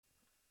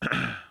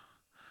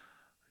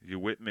You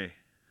with me?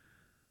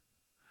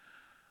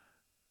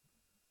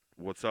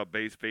 What's up,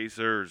 Base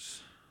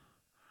Facers?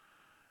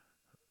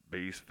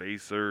 Base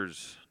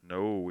Facers.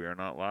 No, we are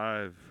not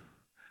live.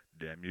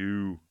 Damn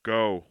you.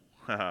 Go.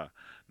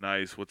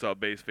 Nice. What's up,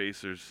 Base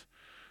Facers?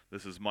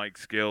 This is Mike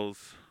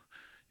Skills.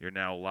 You're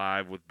now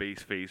live with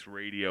Base Face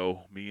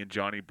Radio. Me and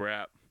Johnny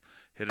Brapp.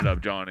 Hit it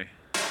up, Johnny.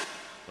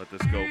 Let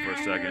this go for a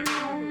second.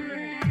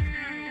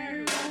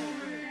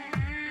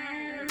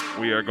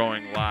 We are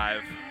going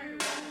live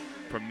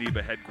from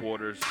NEBA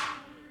headquarters.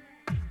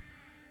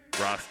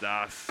 Ross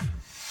Das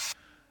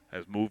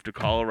has moved to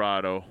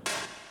Colorado.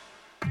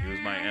 He was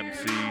my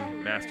MC,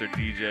 master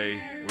DJ.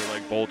 We're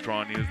like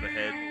Voltron, he was the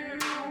head.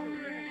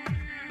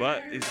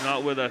 But he's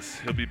not with us.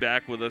 He'll be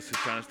back with us. He's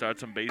trying to start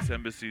some base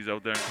embassies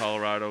out there in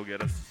Colorado,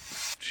 get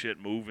us shit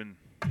moving.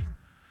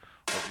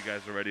 Hope you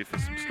guys are ready for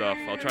some stuff.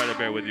 I'll try to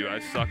bear with you. I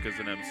suck as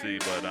an MC,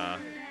 but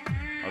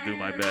I'll do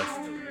my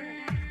best.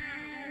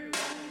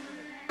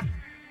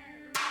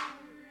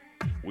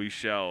 We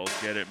shall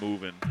get it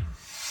moving.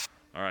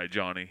 All right,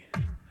 Johnny.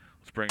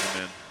 Let's bring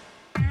him in.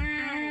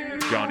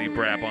 Johnny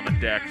Brapp on the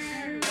decks.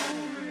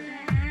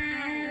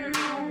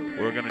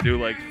 We're going to do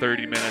like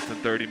 30 minutes and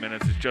 30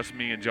 minutes. It's just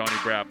me and Johnny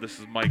Brapp. This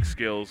is Mike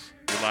Skills.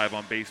 We're live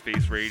on Base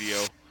Face Radio.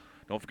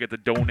 Don't forget to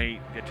donate.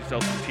 Get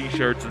yourself some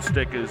t-shirts and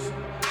stickers.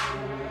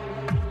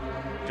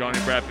 Johnny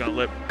Brapp going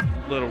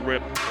to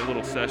rip a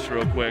little sesh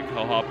real quick.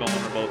 I'll hop on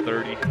in about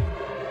 30.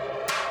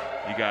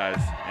 You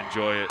guys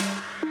enjoy it.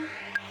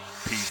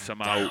 Peace.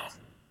 I'm out.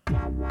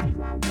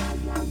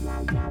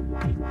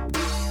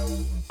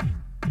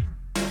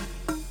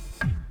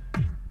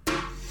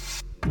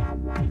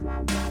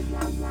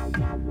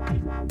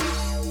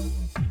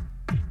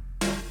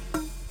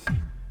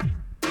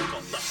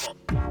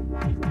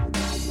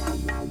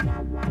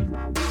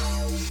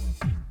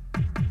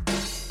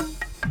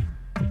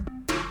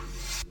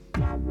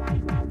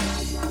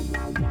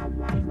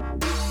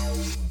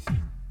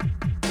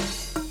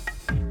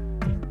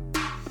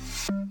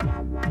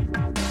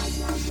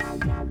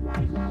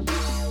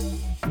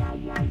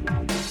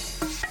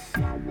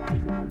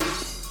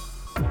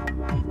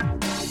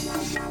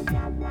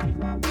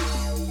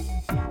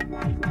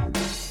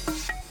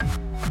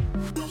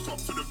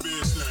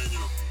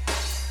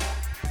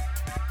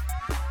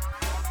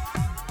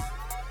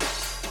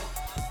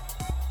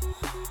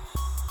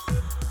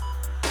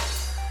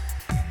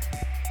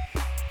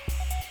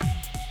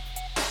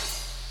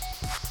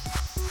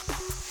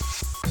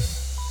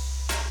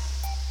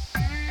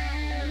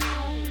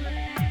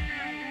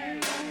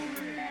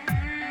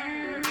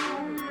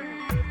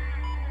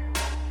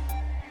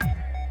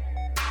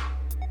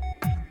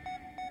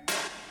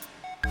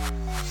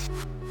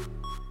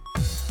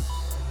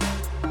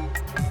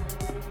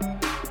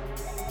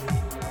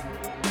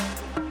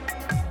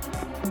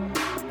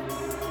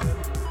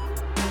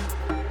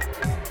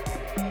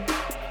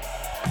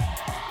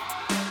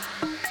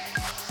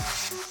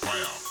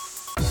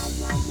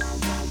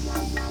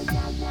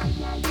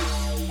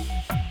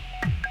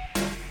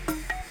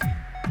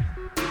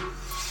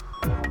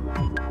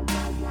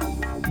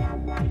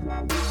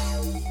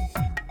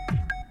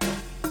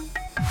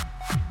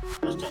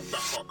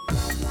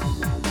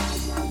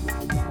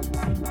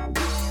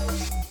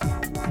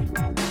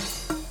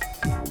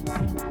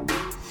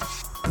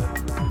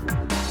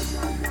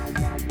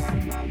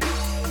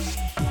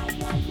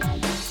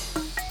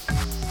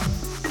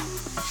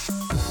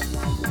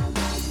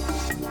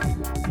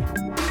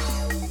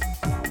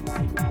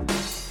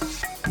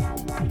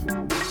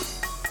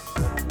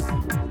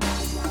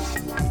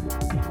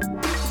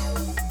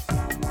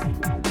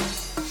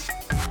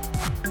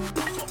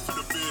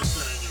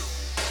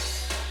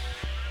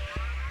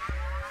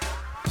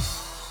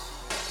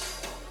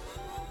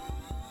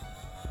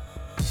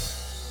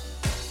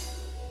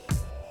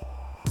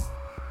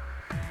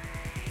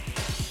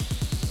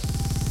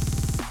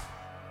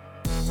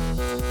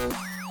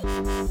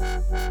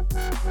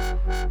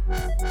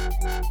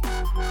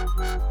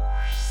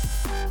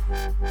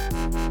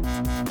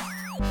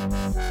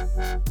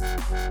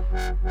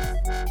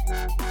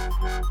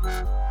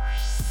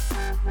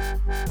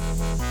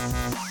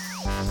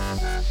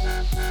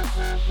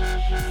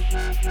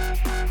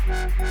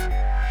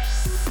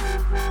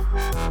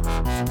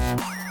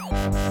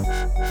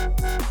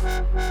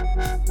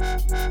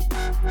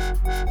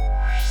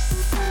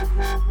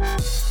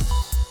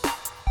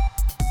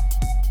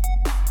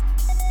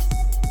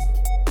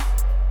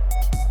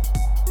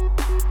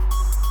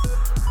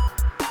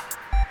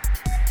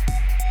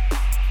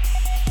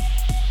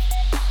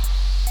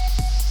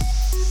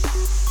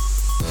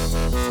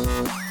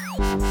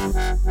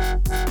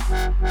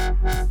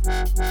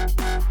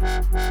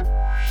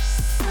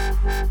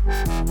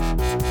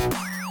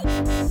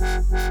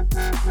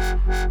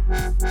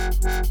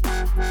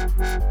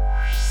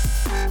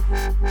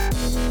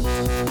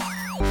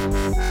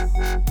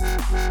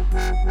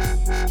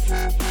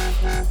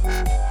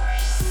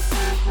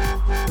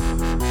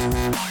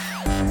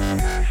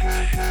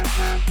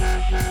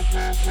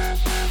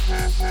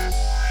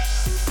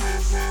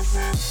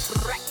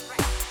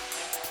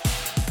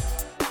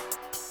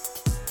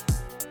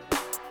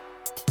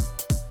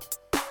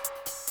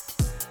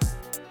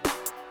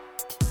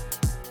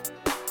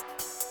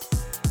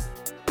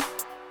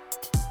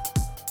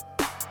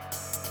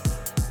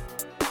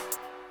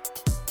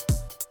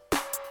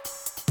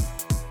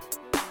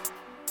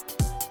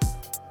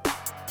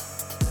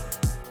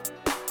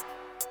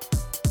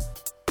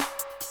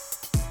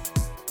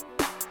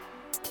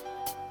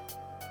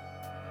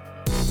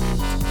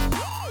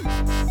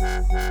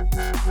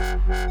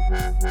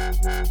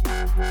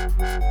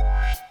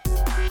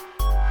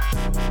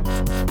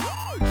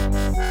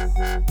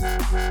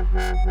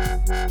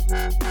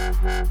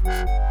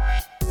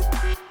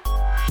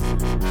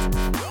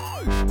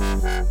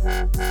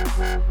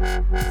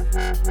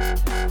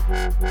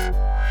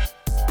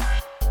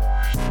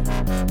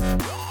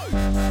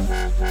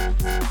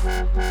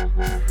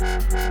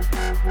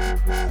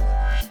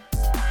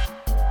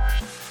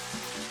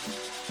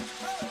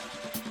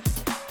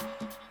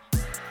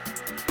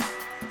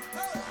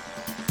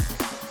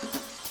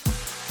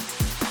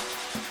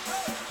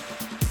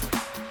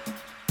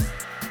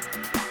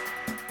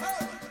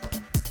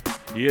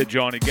 Yeah,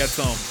 Johnny, get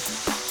some.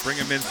 Bring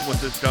him in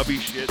with this dubby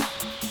shit.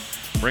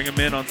 Bring him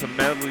in on some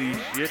medley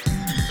shit.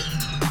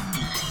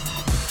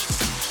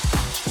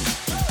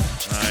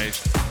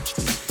 Nice.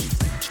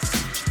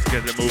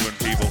 Get it moving,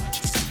 people.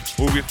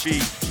 Move your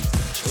feet.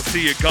 Let's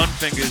see your gun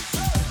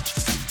fingers.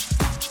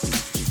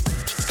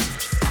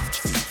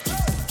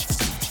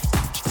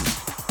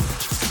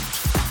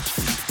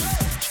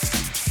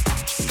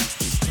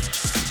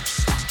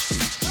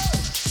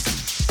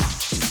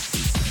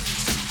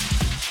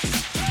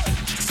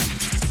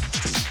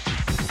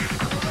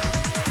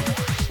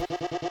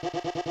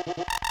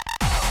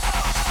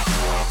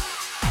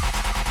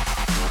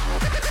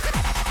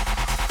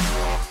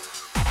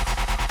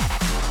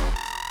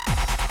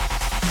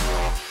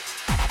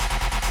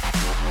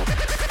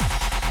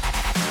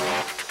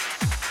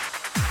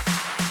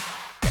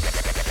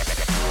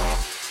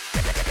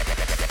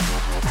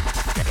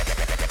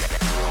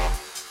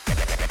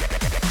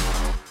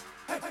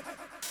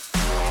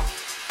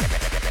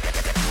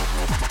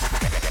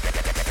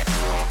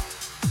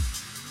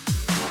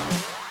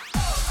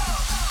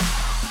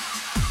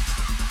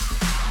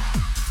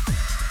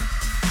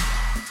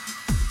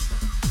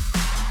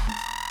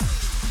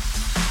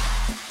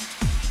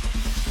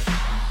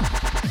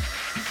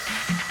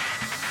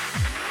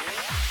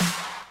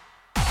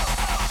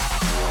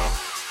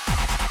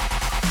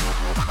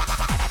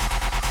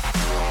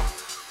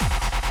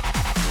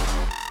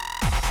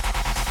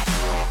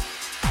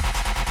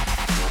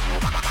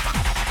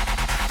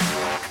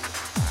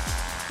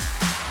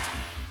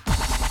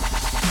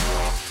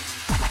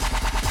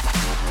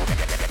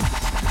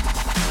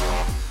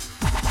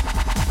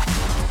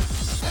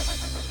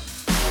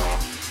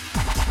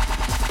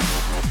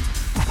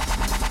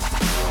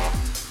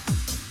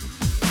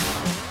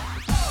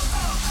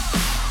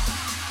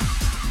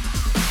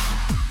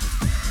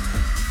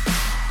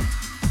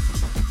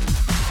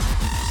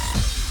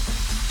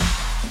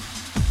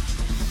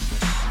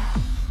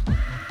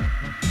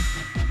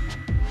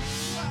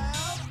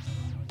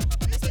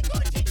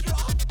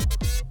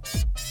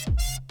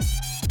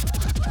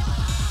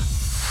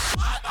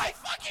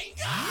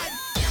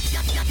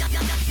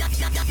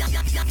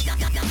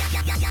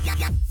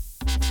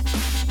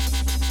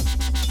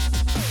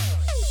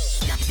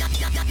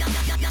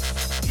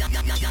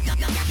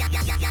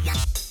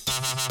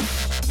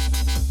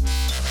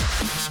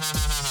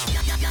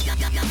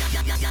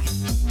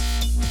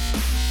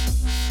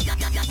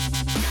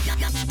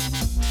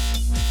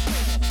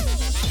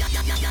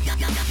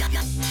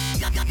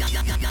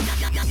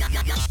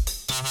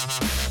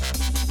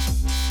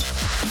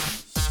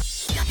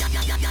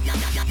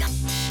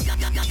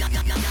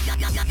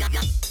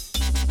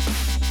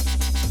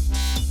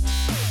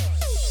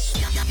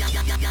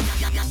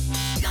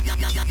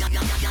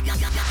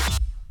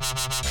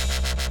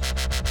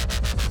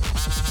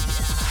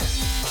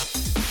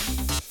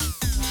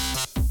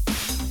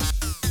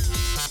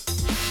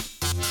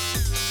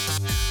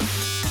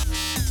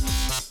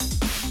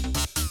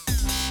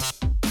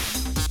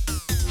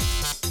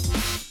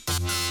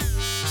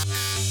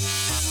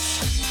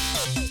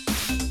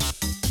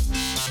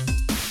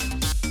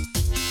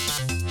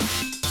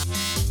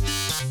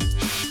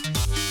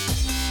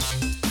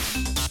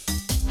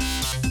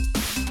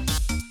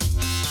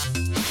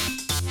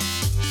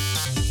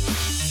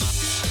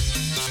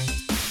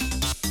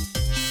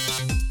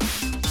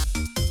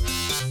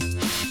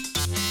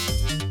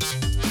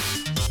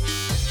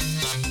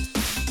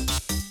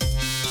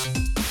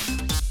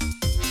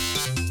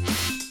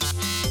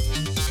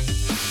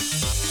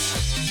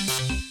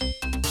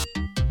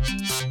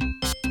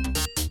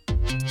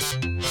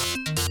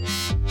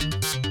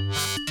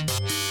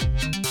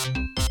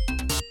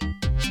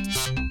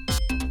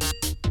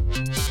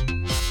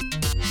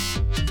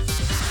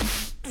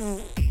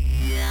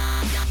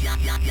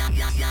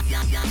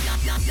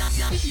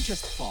 Did you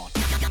just fart?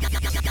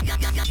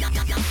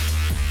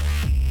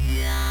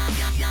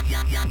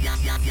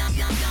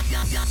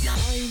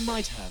 I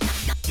might have.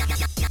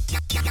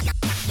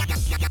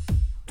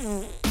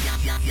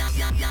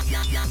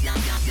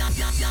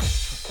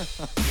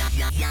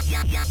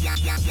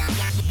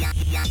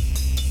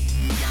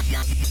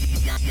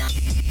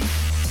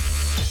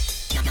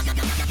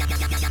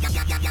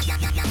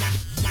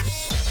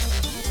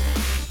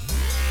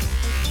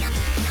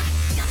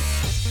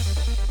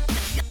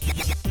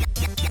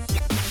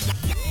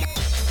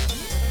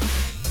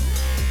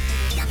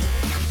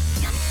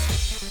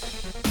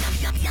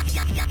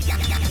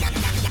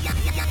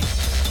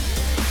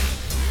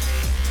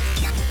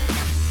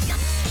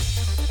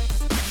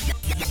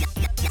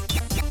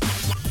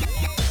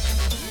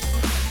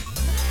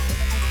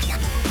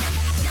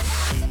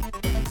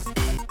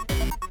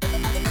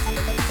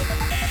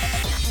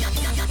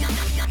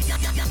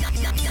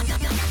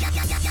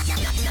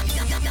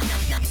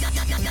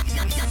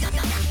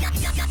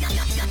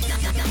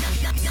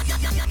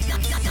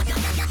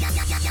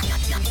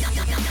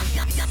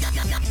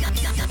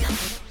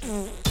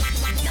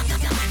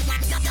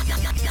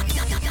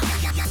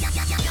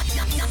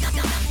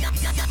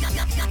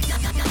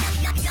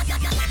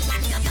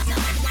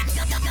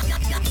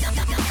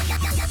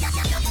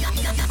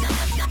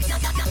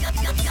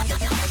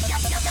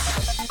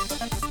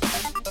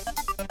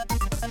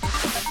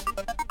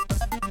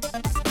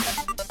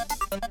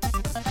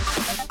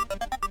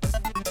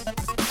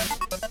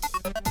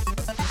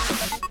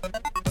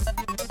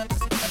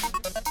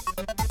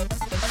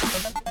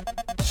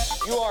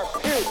 You are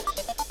puke.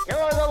 You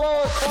are the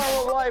lowest form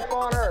of life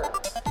on Earth.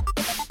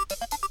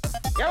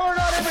 You are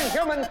not even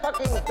human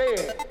fucking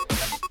being.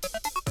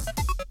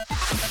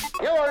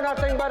 You are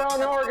nothing but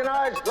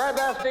unorganized,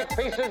 grabastic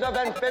pieces of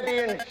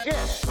amphibian shit.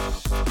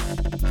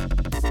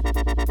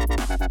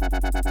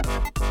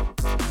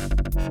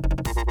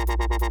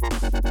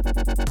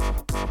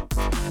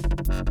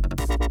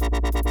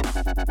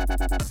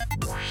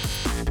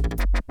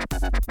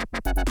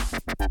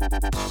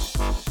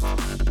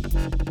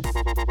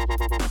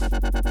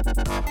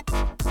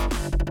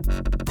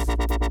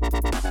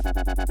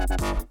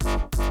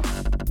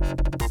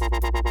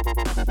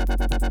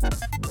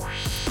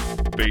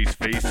 Base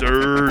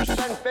Facers.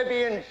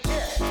 Amphibian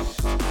shit.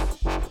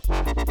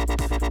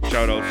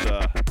 Shout out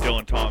to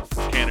Dylan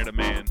Thompson, Canada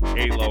Man,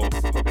 Halo,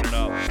 hooking it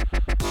up.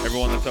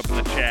 Everyone that's up in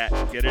the chat,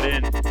 get it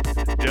in.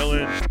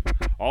 Dylan,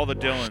 all the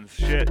Dylans,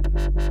 shit.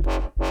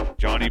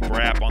 Johnny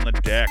Brapp on the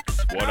decks.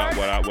 What up,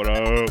 what up, what up?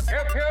 Your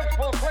pukes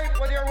will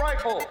sleep with your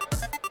rifle.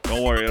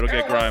 Don't worry, it'll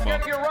get grimy.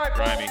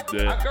 Grimy.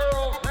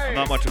 I'm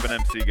not much of an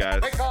MC,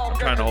 guys. I'm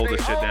trying to hold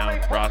this shit down.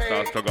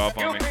 Rostos took off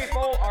on me.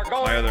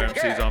 My other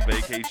MC's on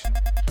vacation.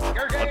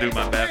 I'll do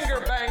my best.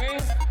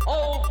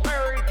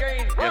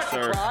 Yes,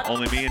 sir.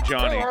 Only me and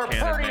Johnny,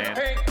 Cannon Man.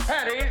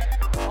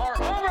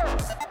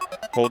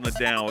 Holding it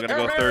down. We're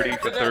going to go 30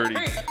 for 30.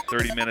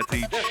 30 minutes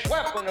each. This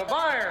weapon of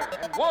iron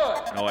and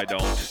wood. No, I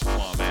don't.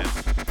 Come on, man.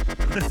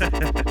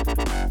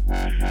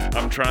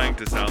 I'm trying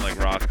to sound like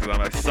Ross because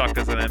I suck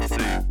as an MC.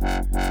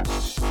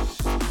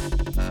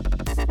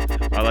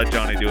 I'll let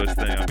Johnny do his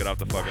thing. I'll get off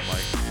the fucking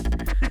mic.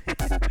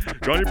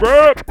 Johnny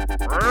Brapp!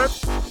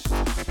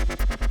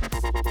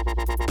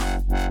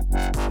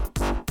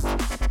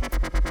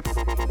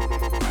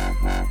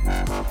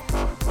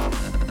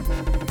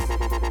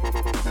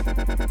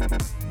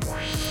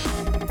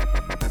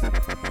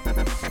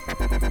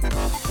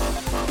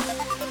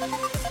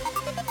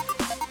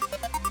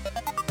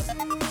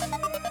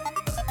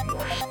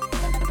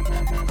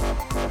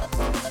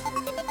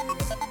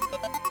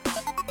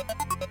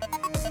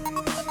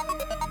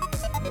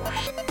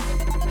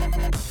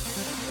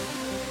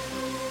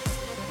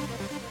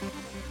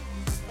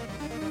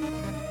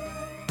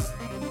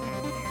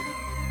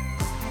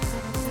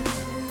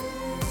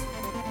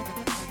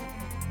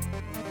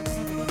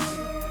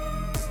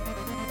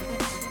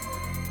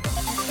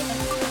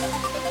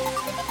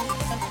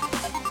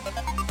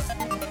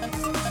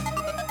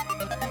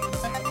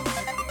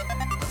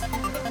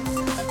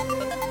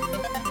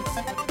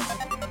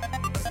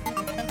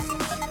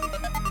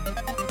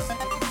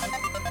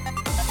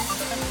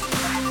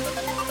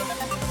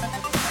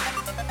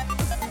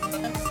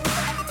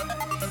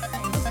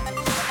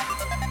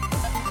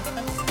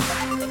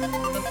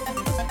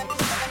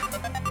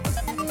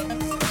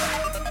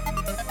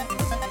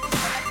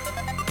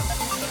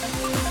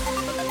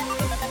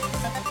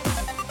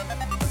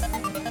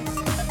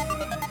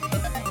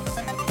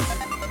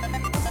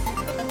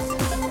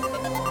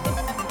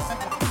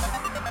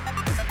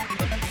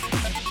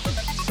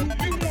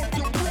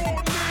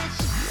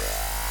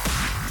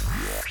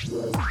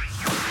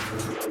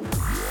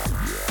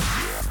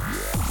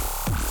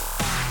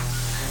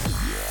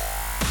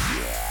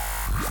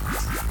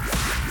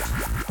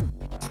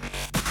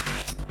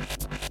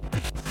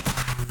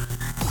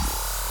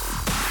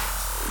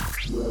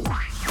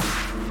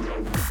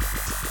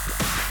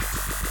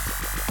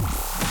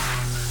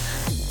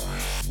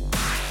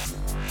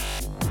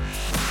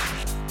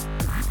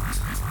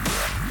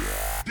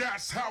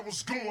 That's how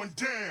it's going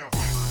down.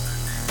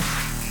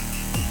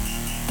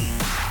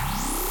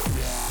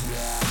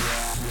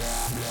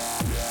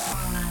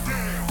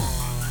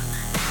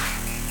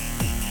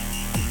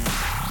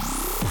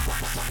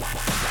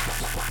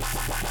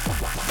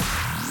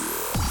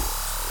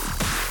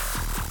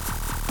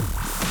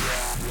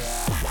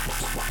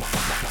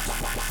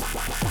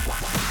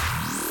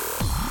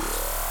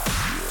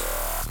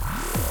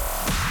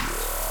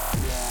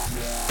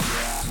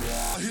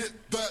 I hit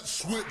that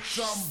switch,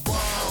 I'm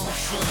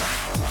bouncing.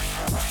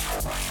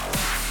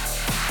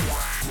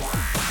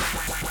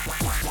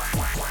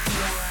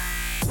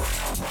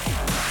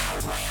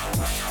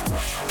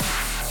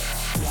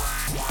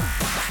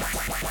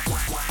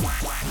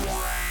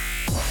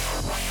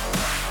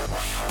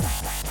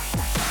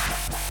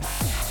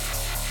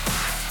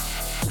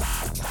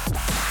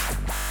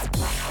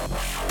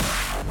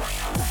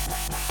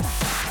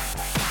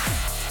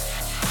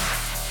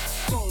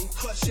 Bone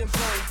crushing,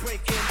 bone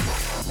breaking.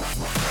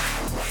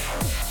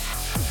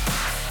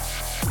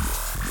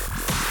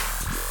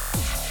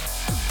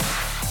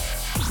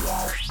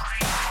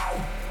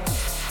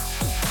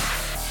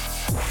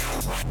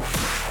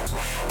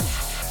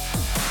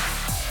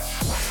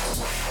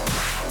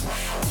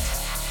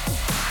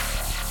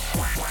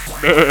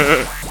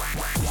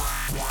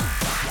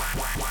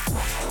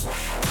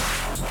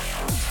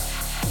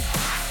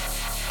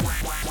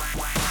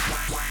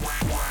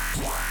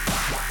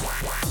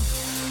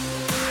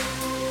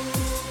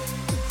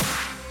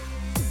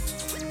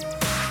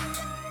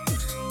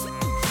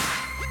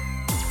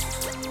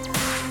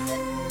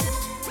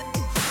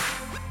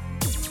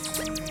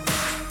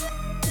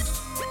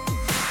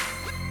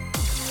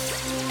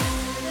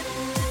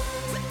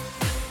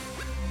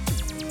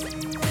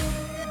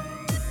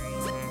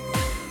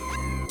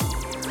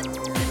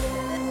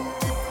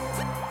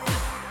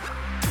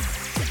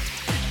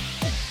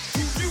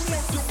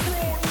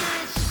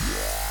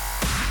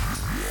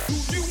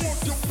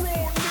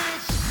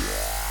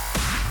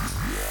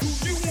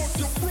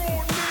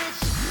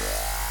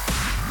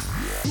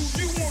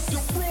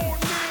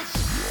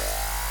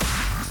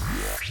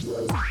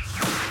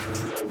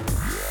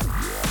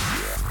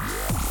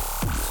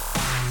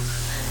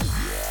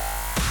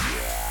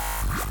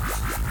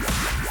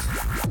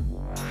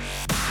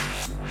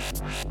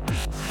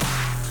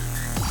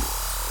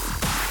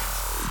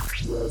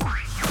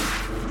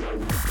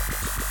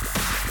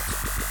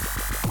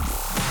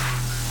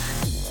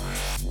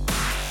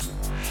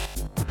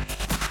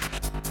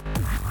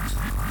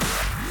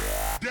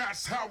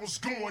 That's how it's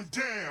going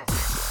down.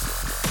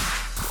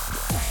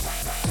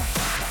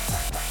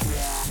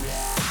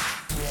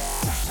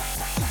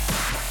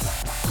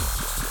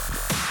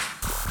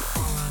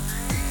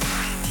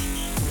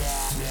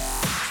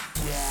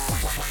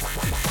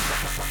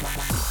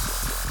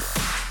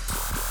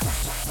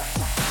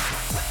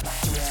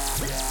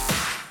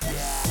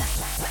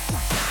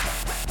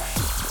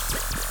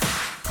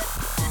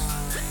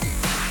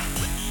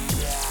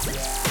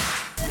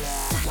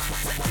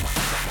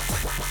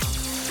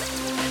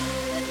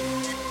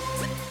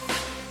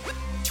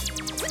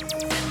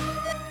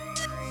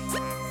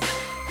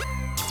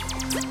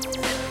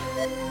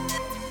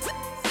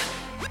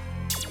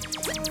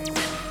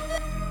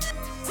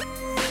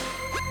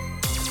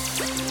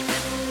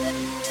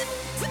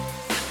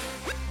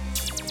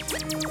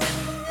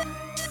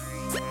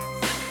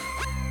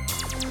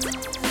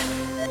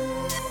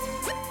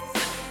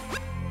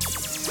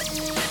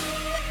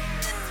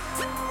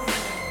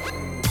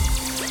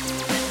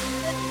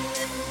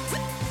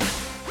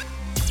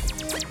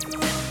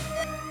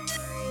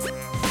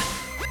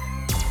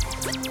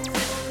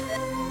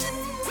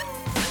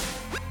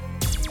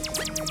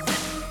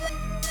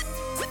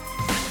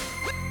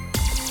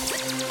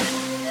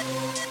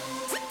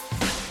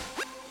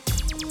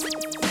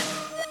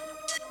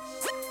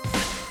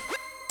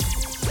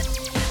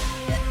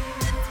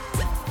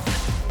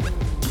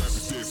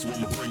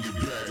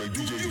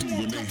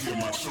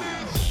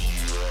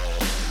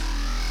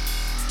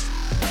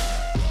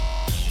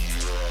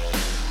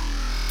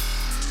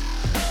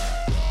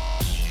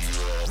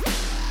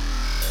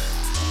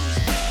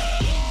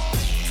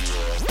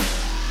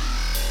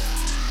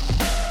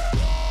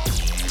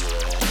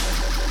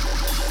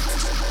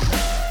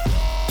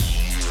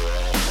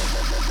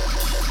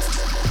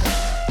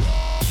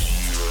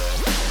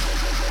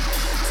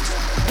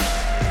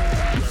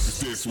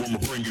 So I'ma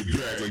bring it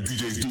back like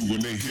DJs do when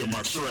they hear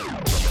my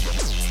track.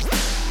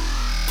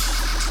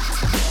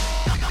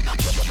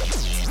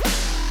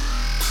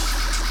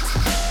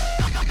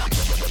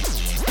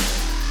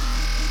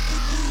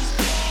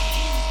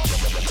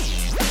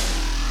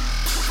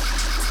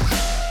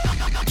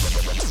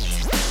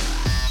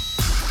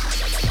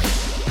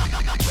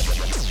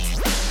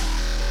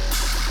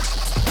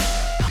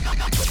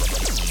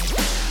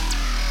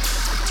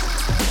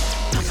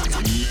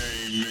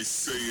 They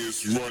say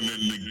it's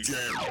running the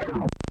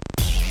game.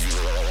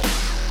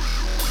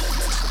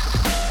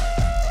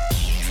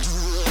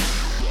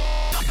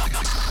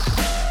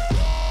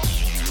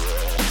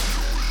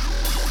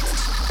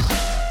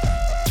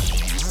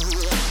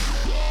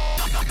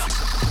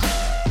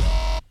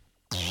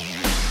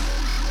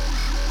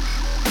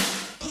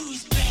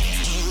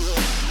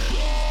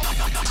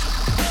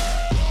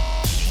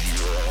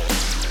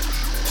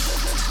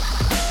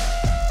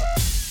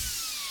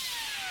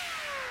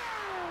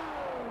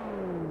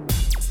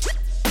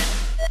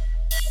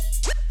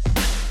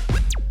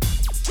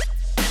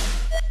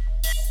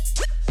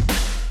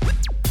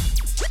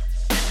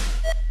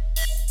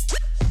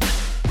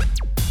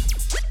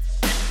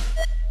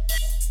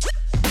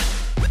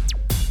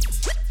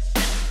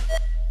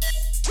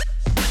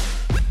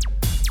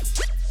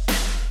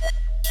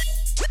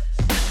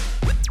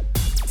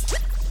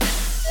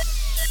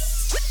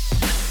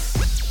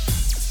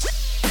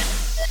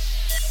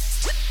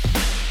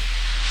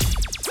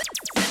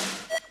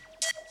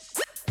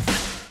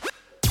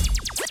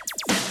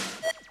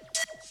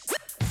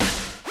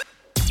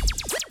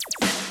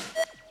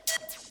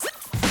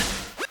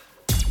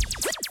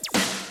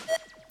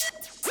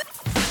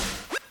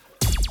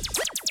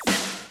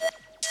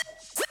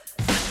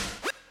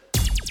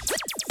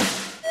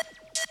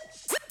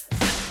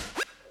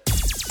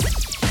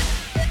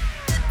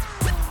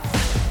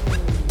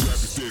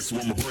 So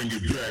I'ma bring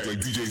it back like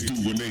DJs do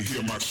when they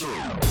hear my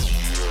track.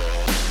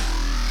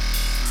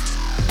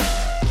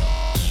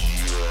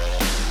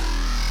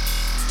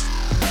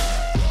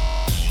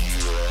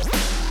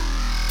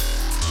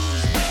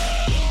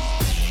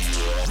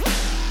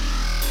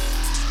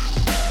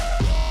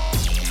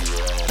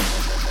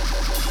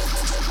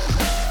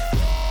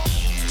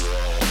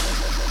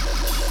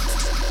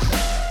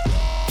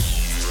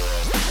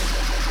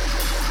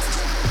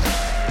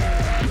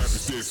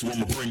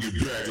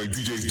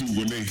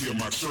 when they hear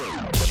my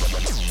track.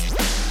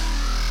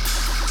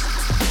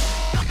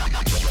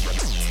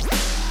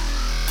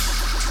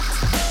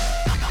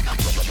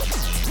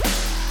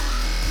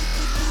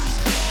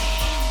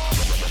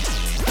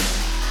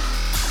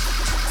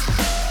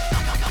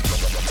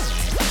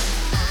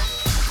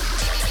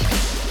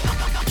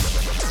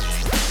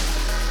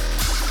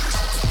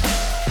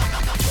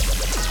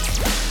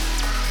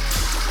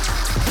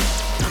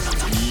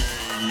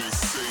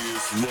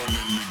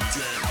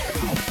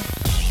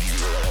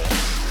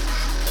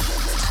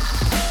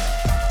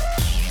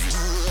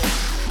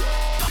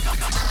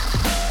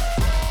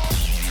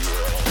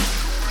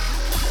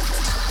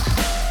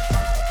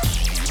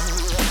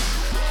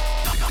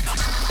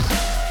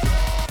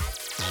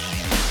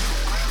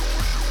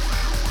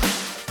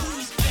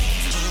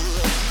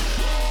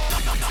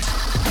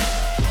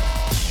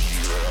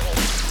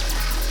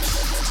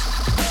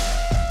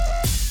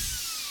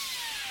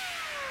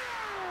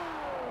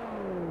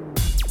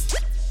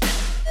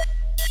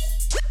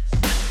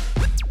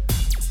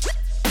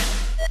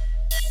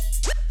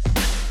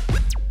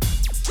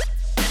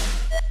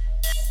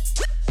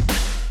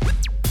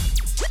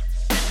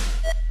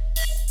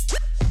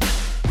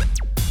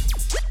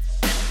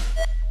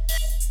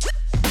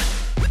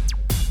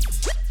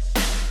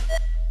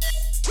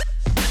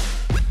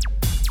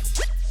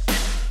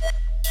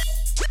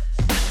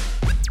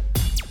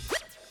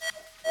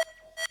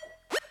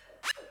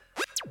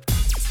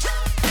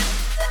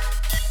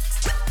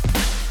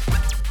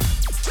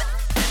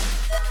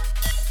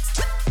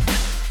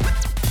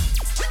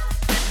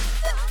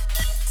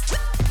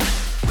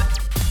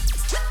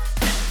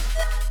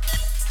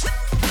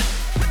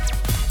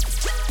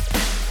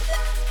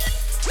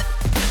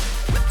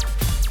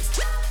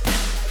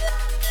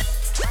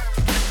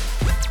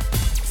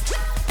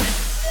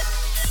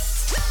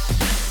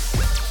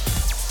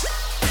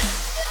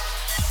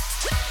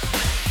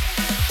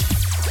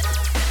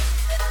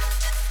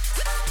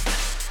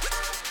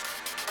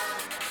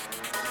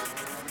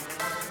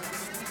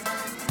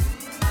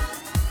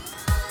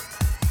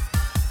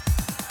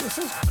 This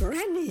is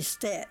Granny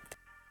Step.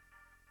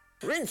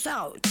 Rinse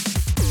out.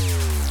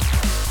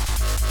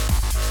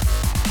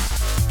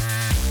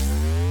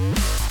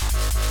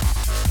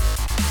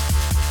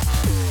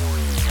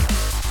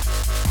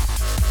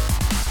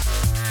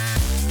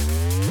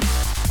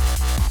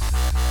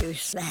 You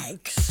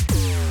slags.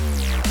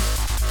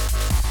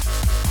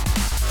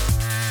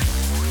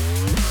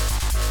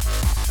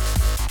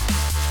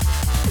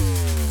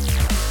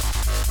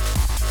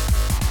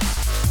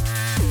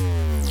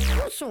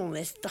 What's all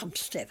this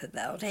dubstep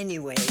about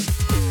anyway?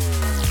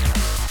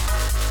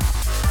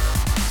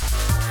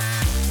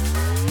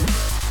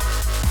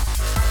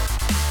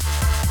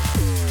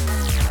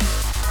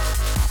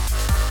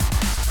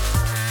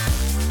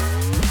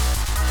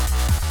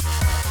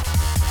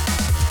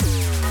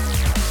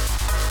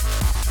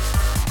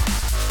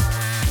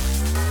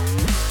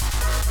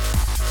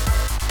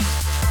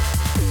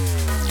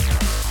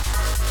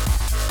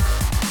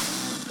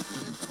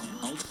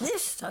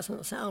 This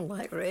doesn't sound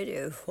like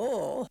Radio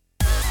 4.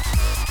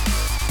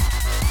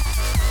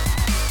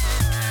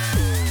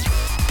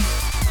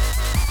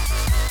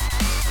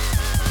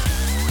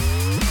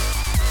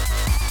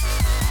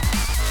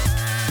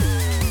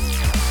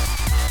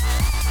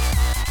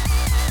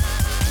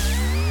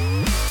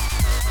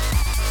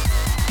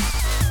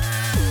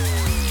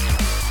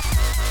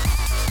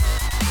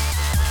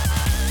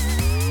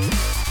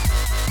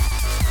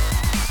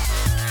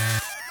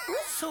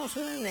 What sort of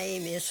a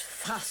name is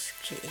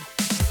Fusky?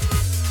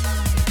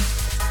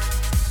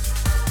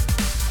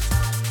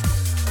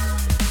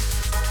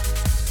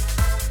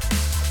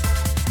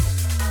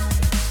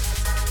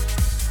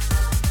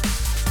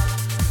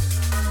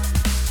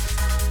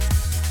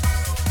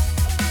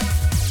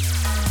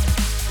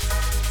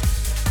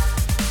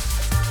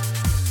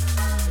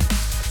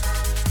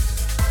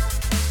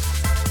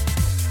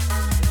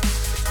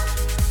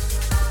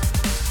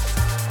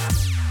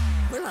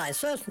 Well, I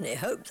certainly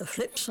hope the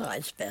flip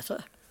side's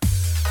better.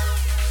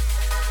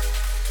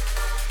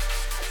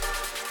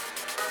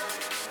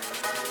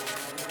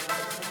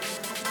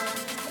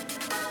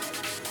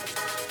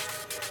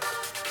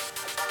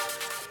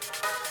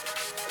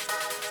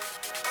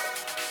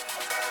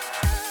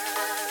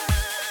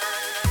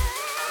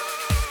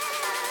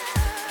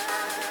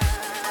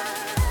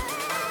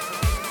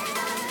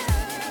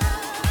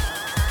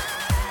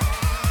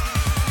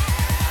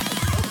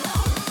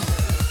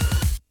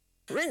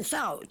 Rinse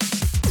out.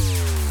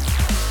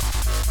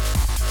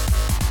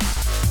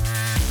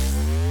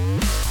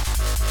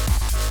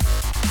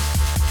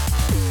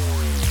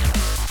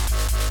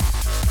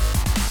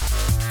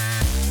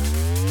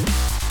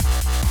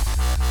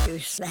 You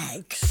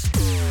slags.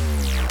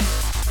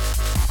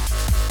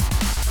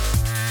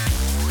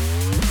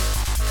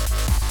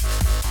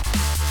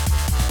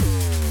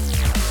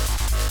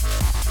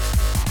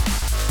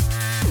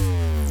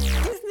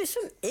 Give me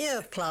some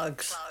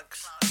earplugs.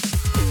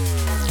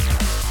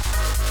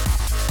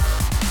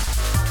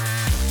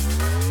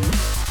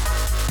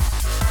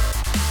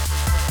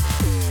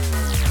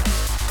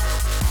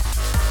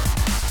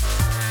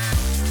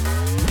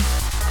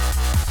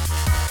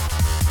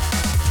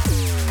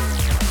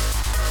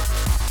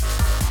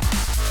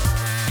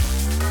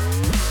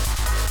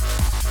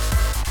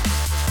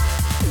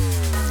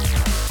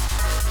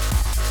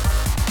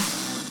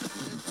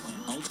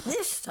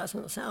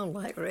 doesn't sound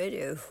like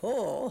Radio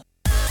 4.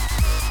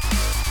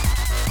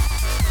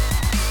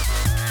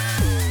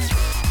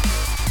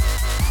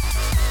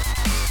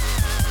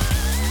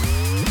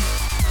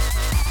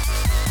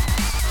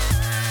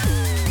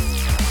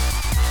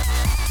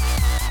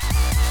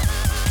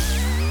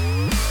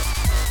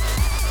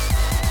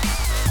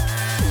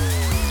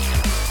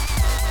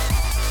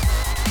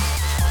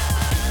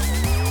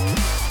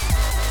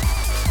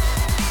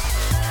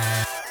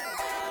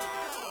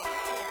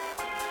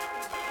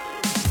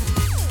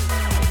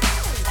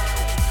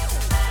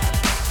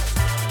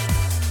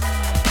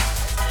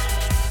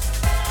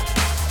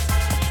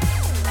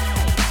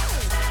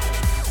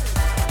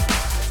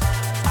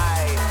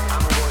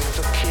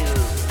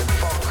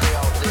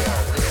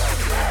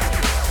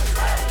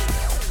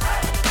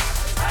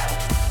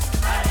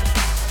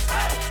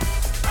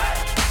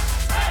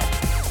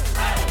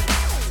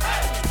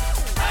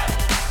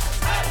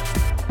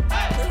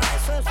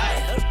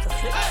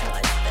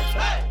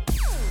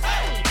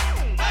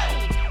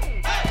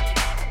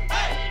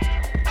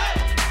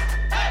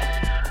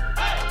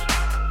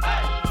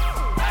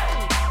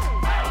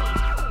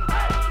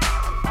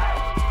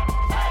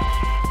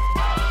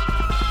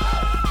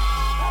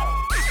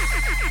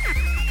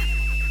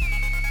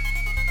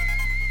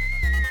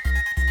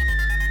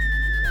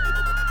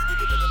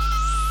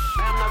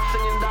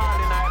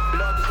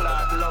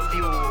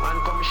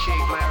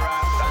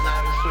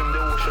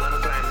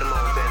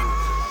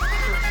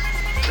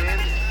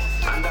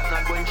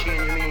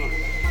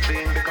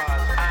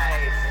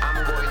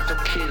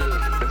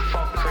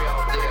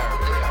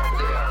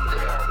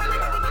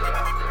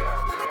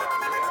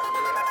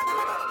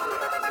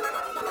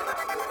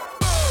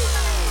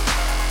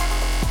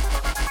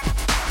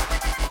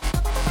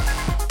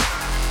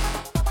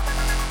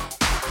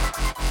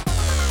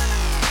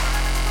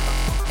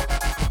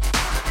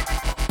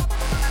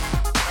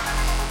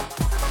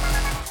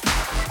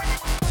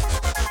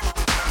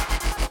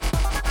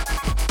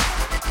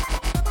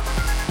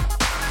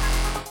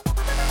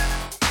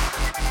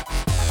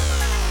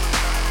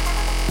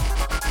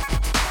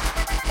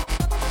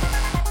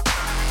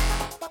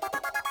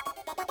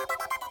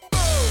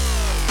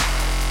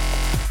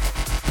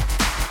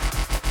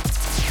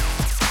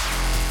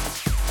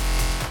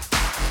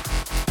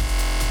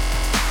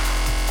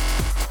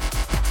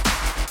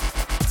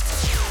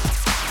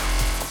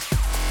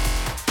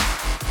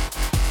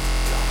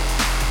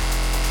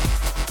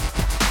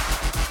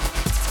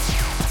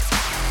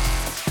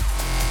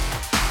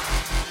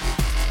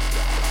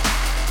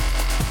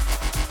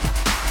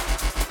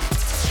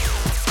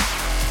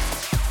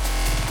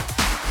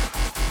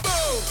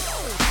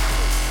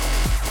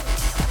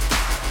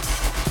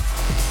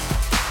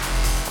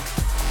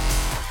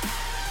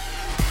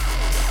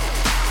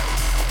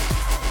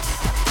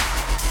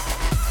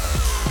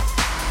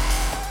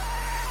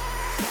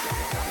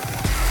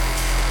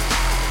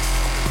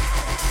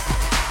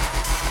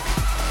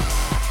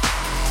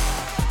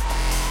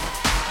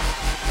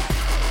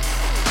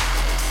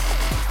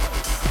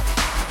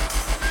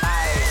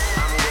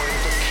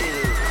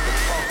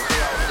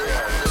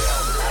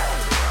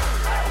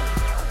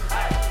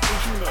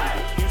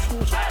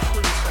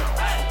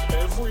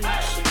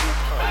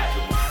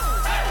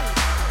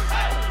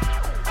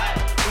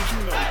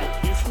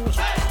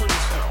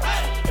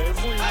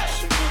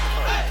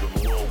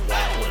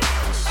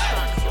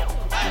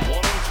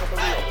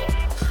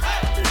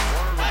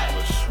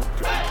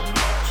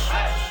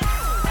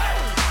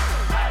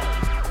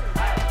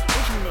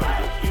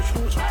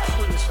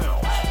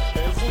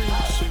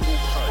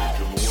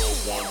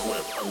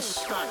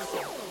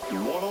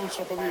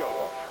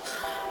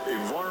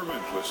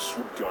 Environmentalists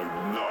would go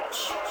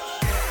nuts.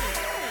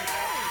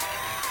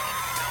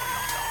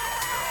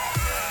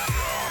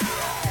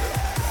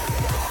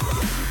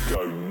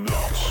 Go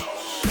nuts.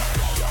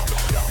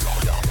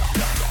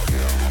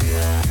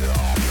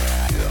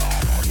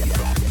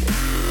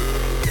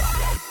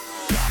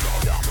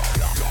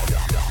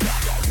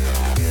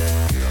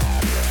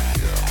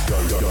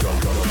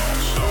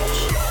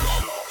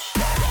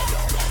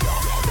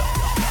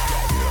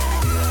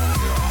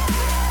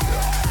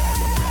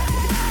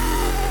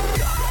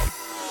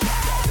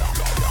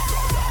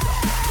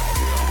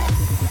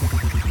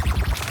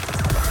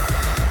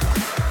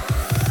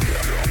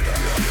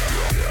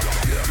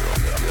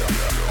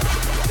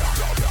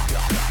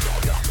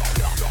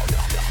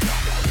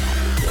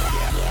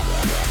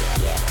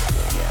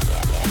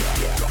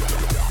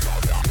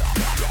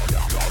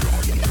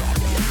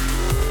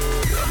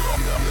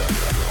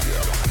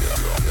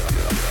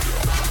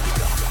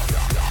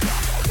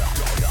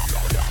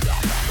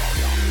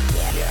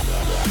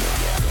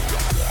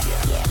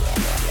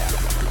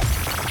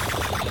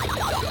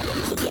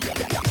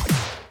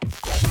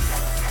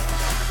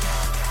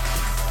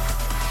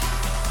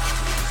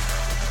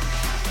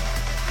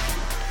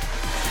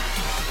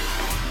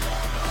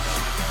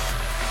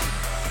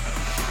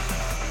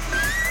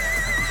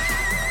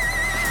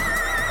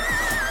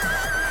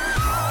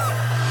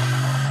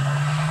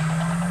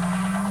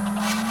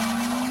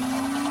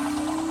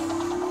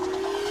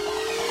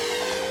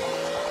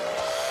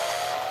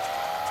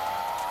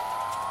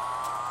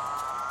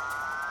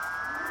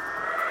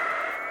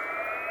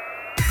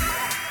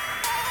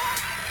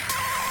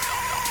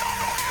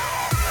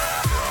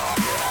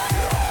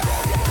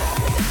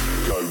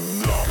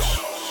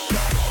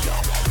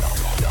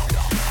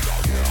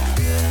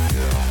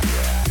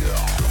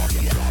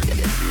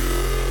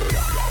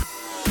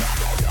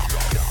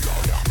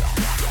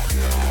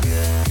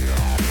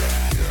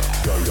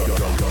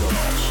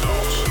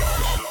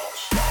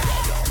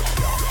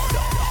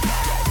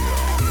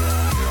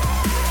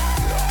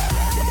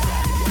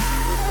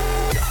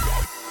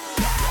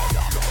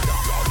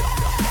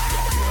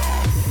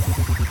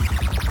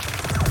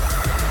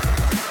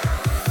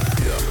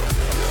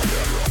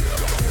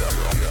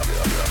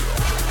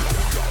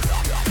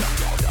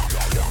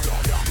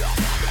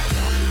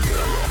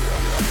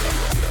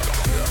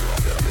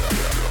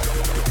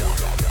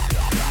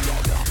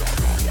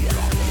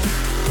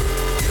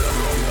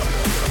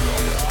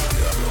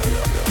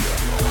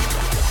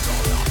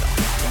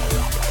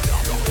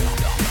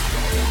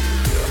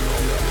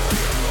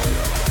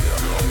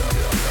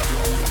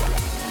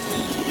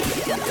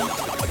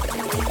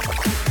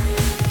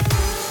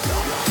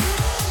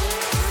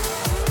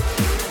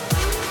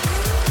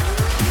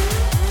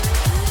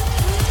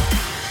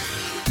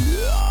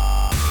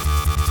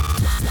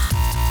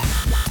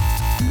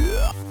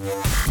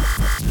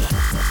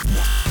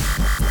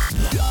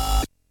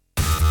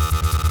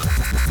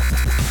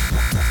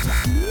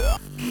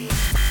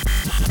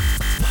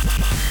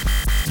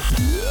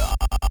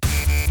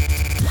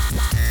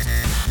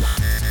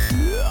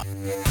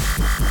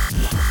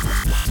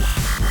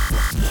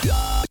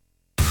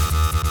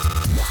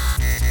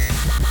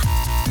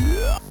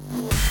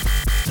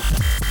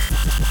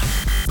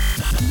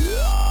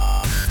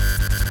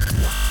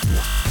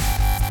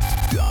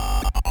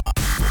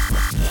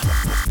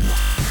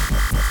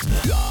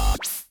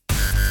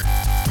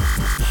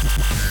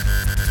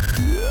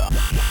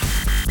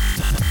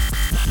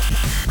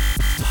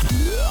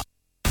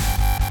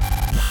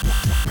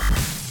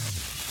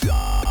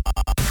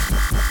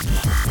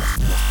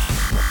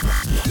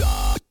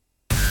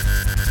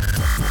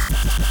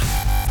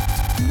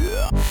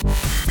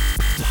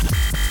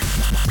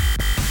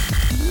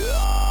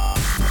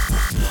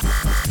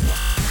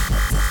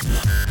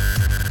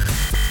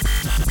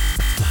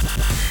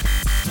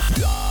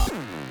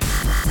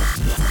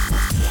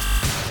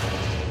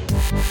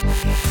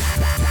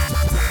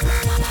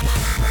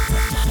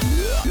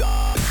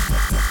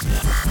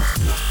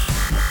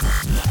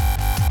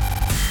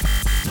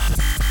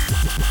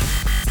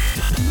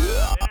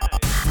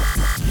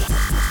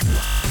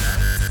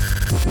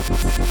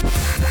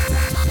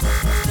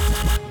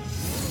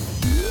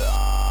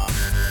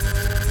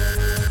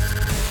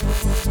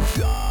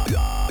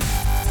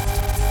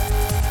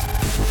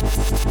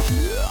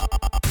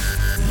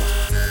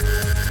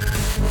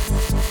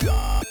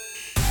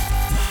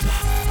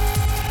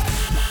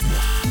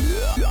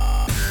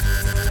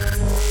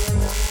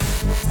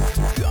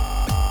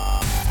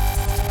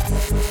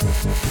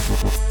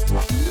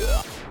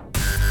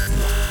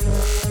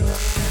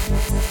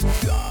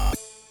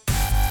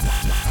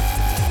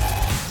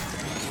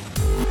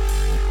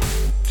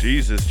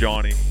 Jesus,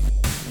 Johnny.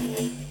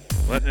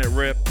 Letting it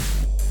rip.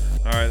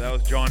 All right, that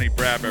was Johnny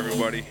Brab,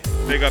 everybody.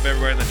 Big up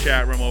everybody in the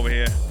chat room over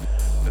here.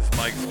 This is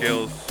Mike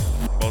Skills.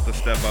 I'm about to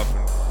step up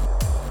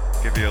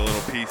and give you a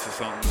little piece of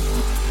something.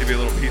 Give you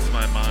a little piece of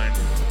my mind.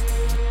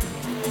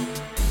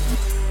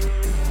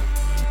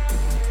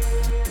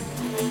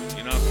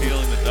 You're not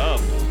feeling the dub.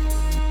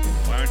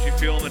 Why aren't you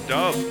feeling the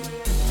dub?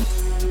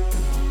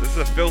 This is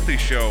a filthy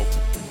show.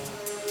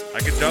 I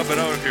can dub it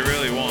out if you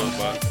really want,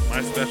 but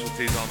my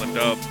specialty's on the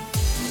dub.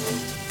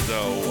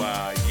 So,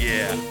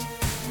 yeah.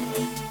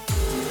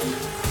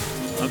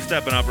 I'm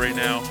stepping up right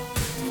now.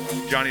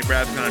 Johnny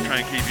Brad's gonna try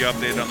and keep you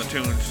updated on the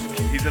tunes.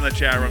 He's in the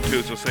chat room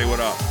too, so say what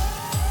up.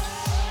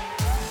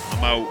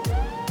 I'm out.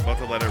 About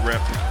to let it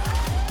rip.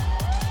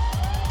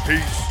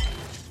 Peace.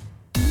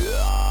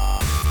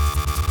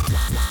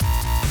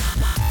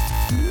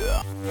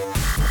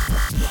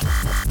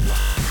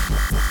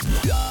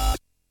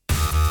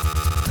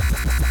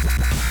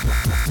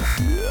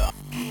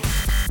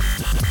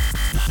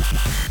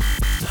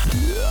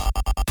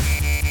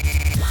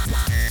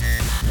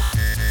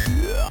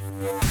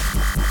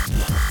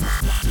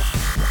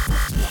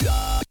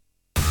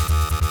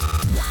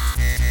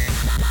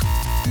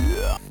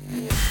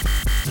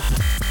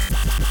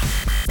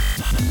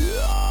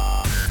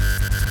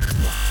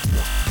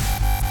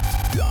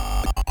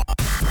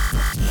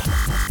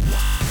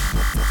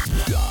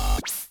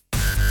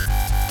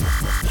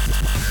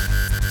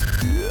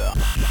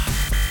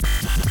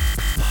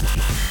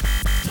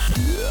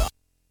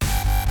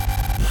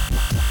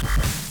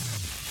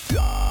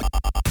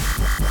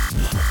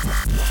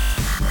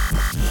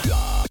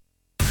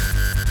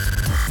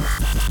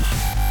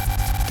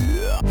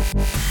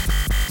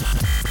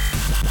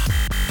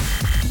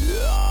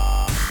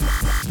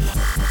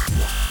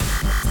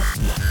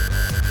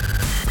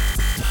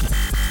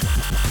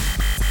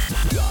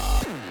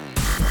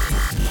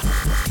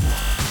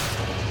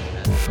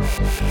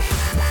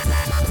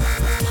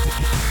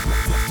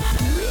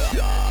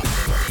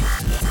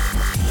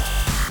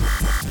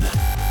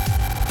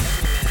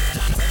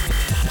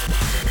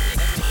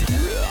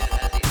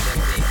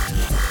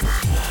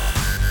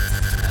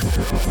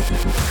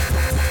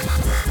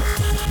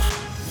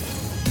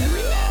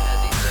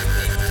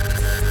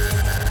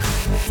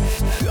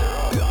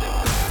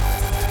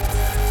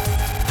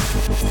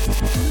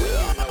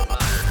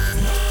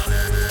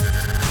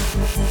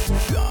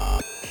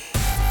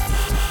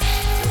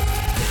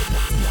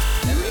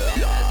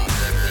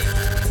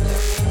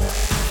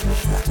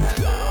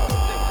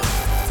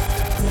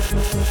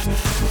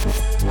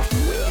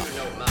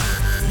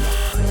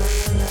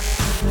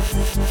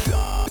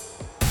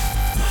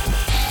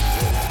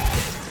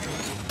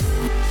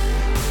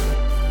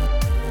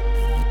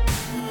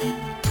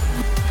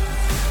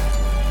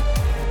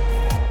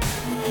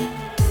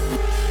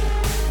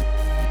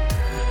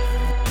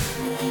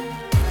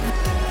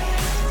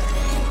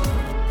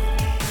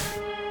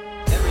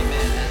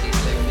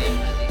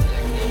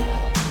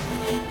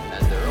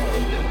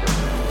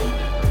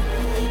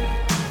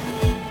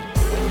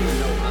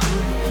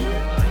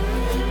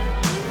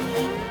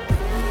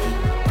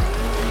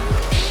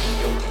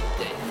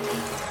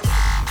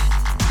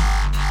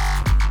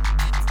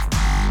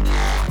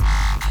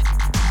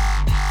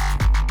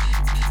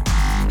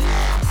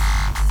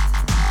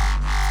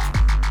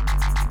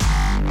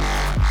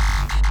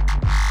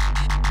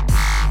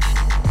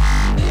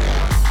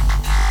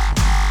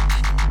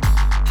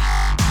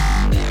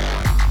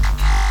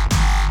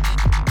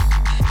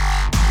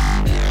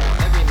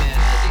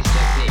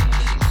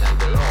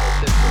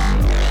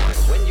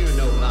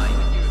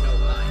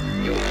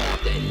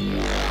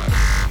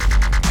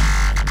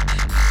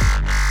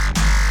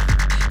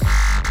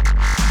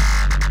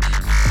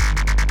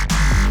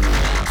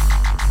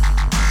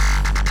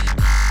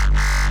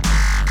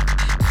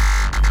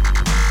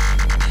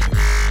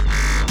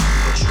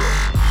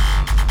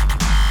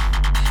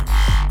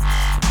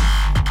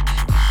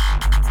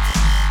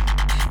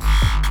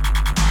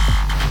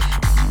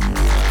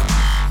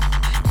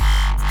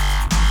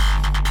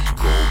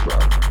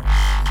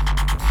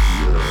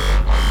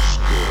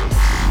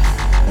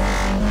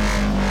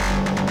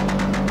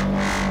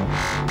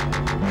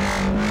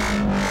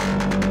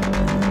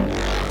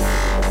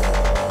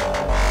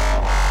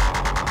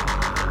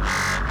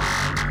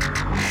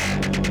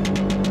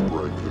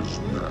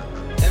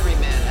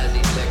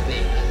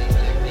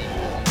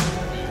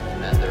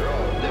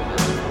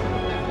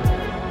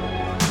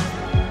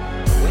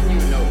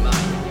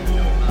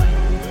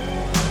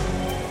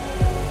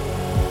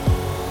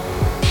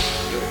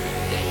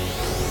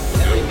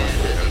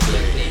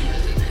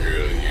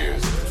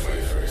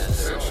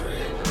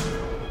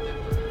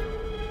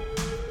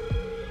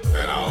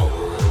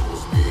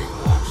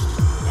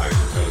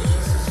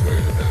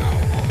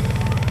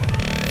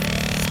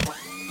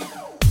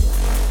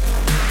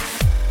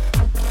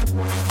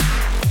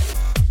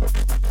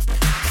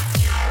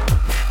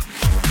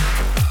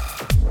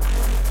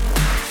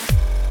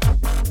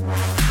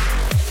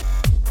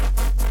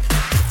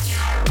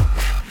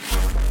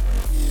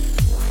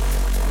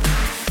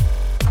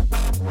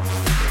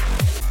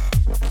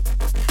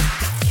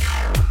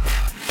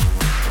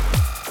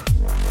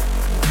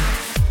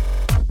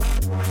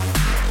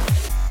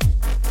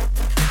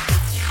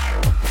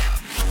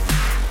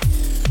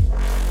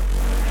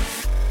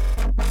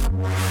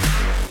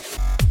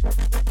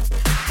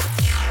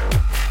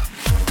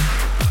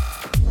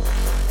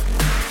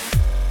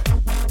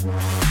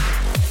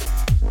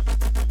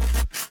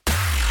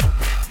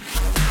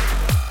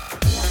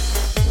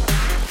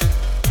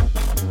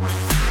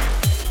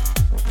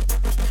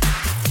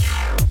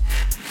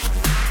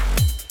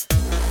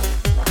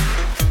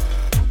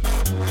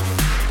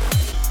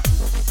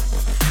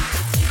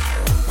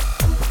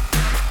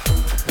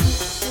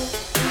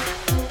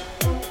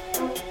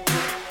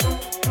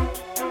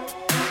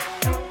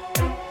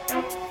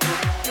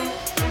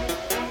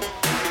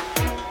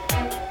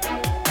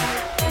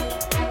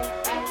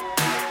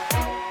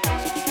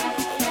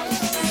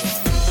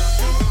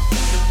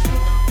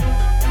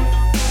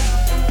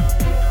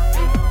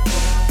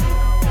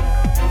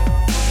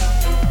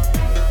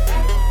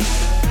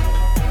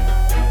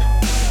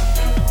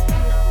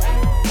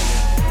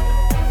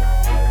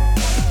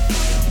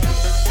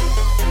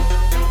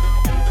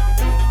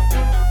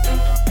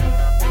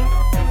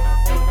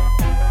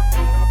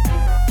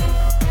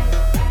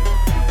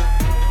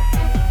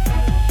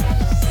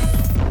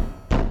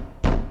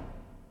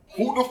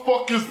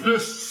 fuck is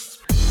this?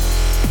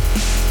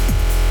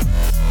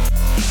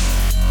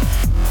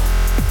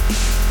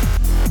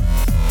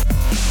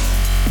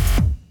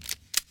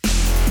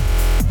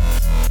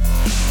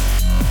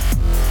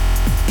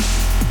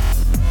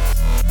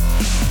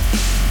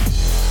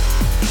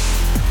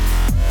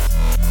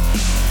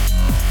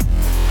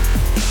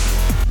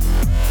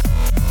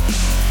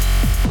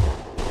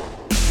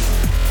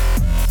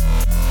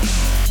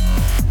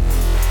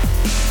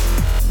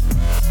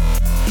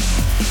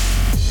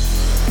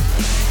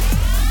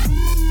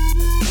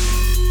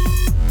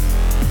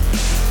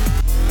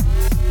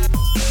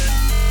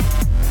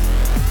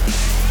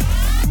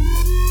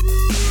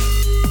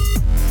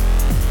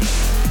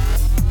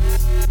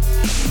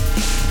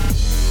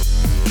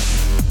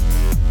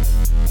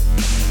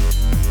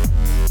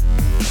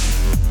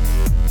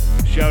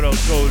 Shout out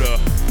go to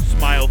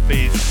Smile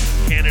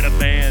Face, Canada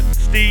Man,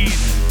 Steve,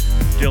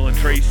 Dylan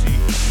Tracy,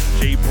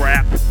 J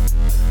Brap,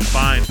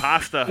 Fine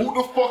Pasta. Who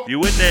the fuck?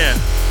 You in there?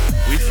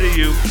 We see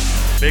you.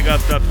 Big up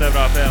Dubstep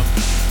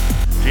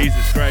FM.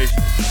 Jesus Christ.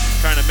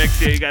 Trying to mix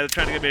here. You guys are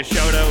trying to give me a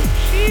shout out.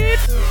 Shit.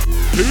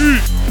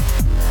 Peace.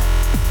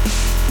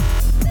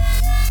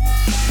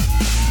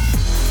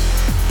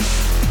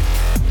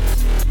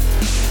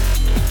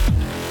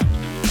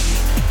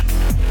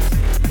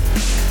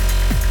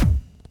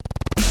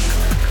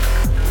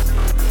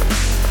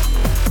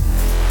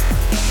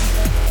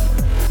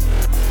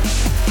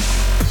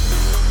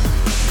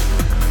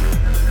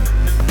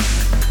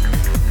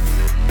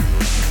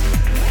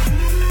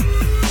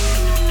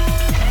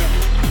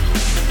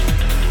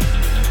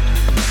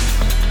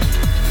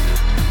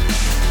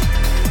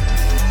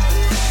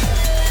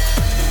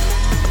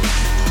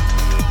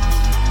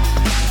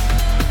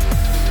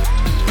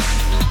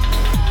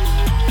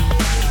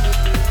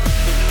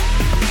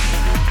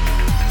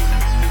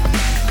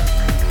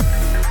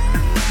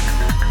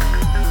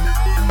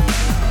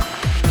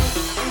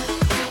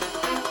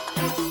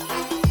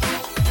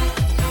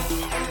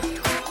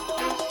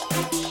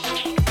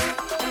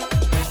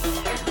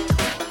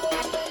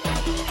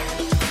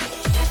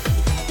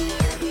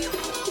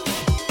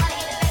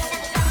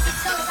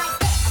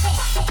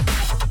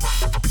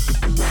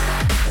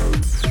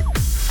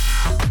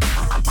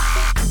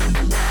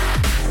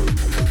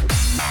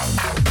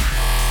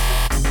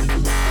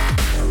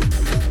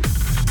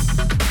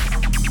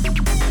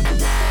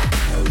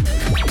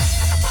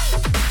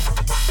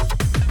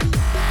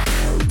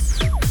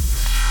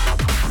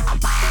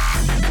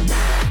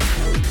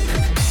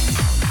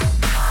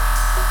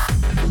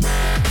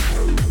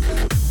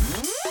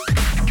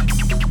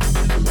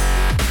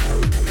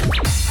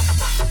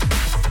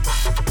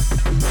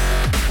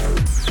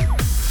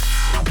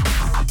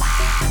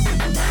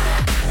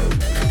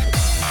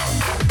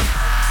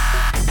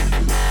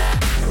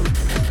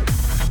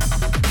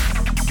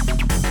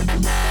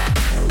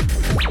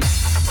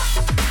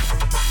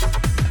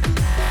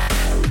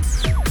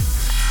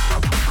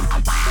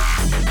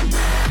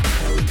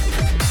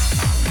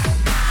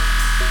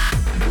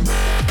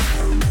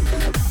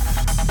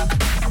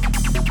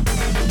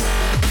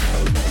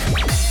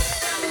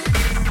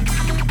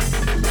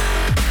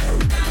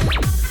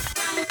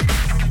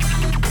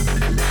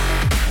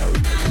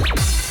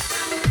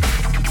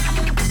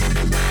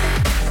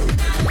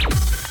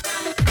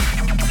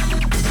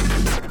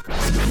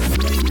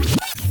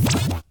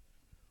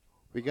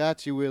 We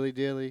got you, Willie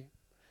Dilly.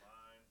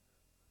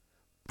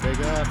 Big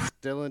up,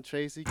 Dylan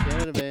Tracy,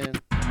 Canada Man.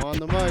 I'm on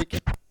the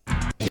mic.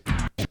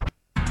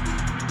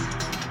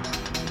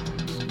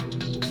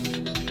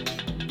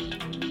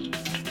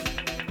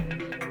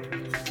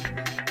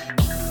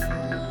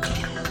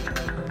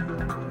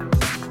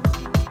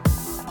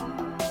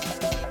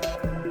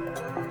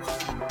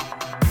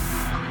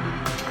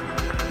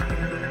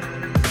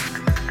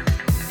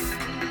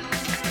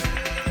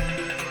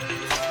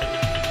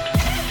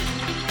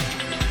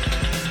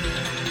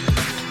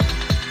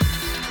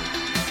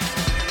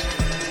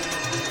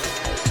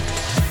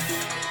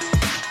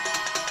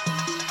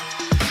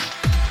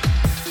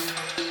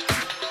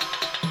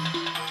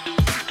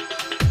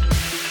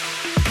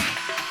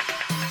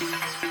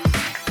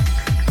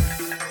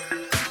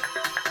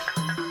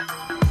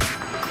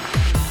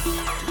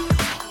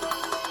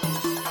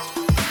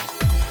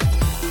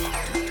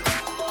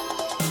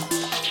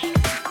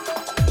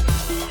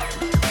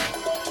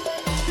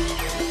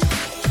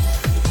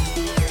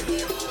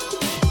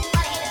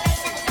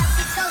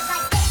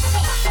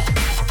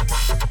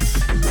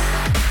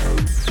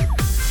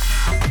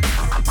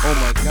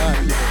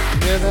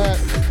 Hear that?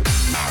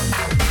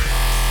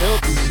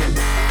 Filthy shit.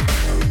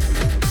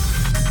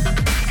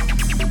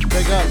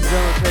 Big up,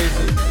 Dylan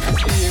Tracy. I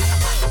see you.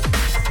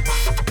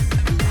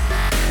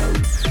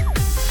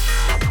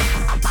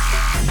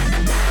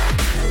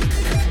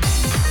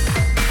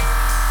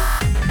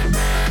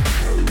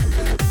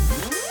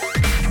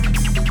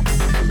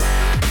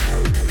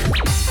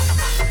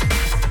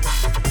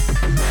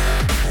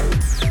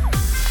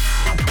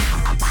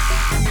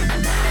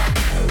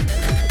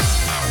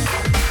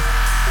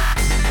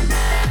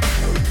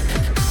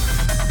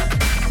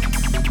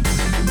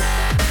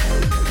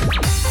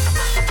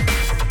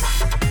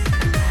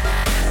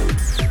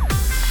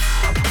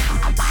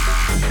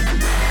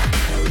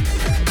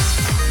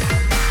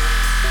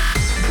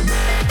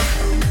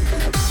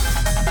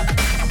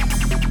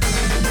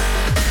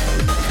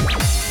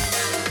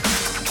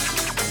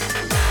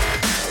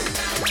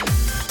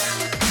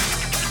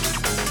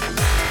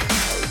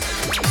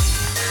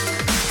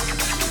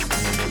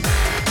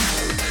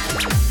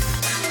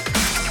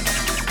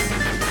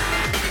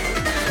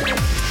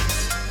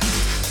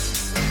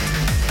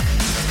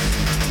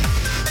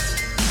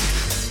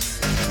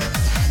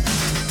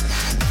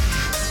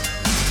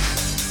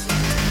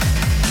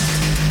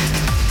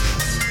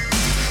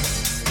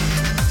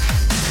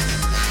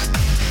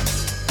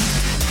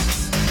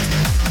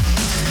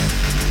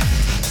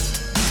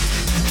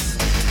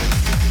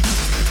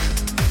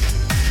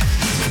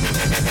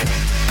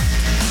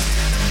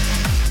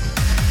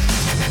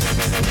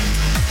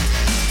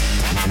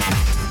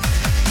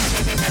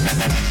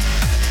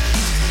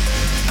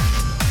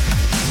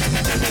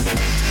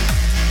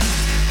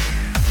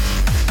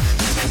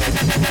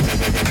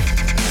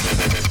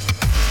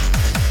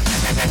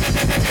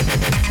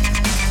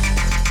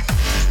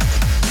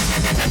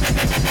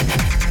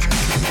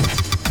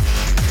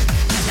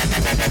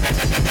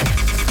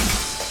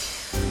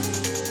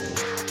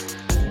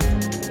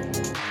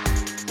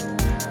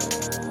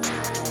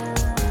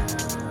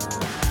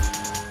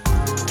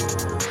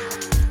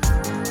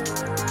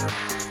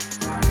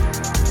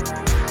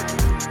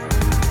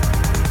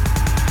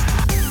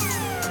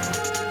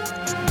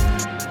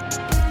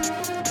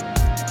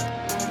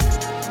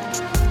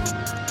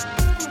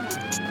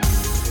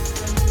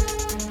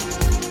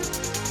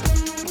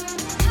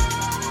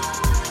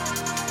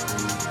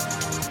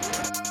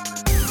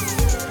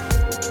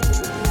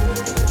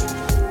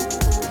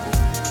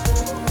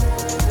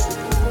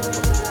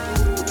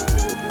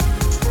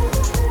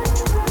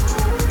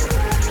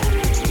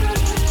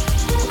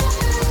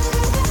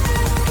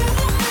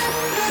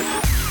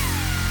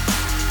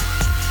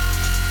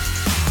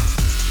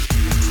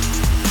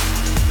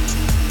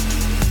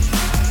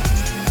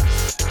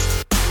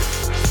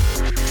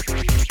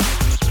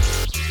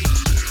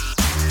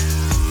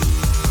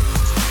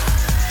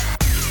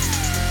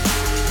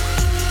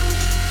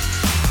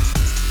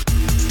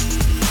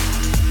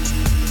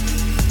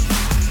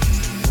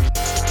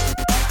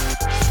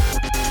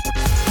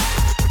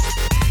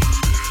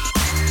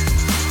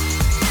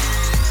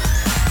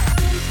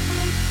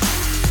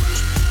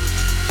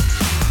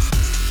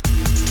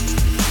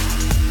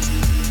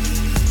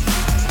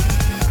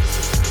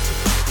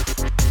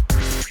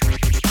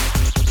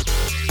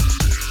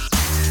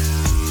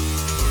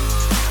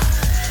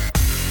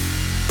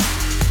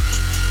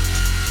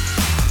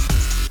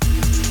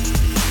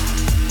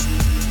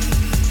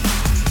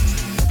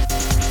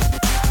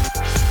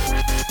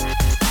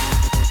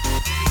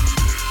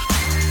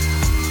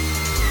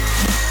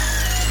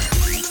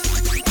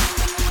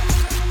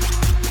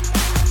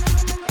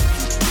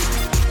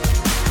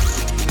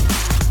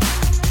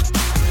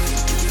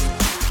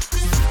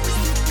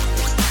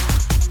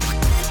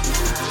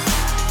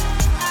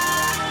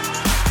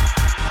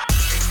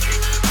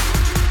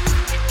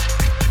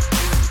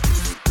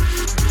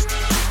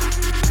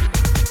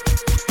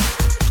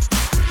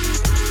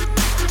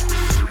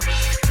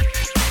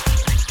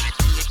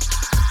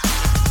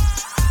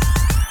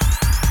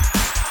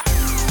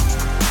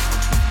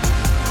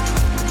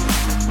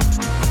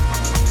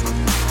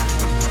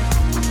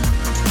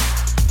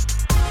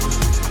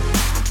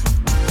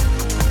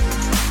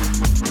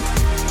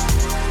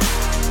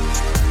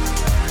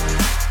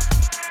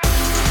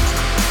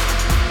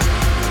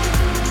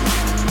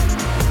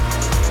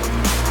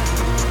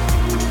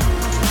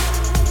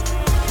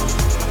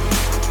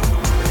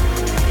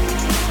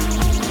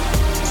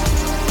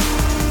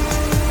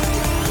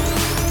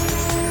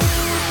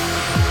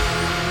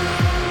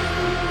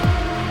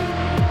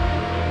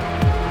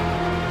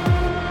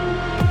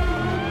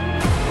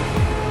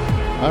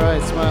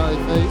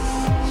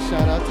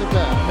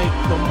 Make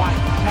the mic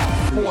tap,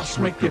 force,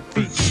 make your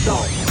feet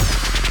stomp.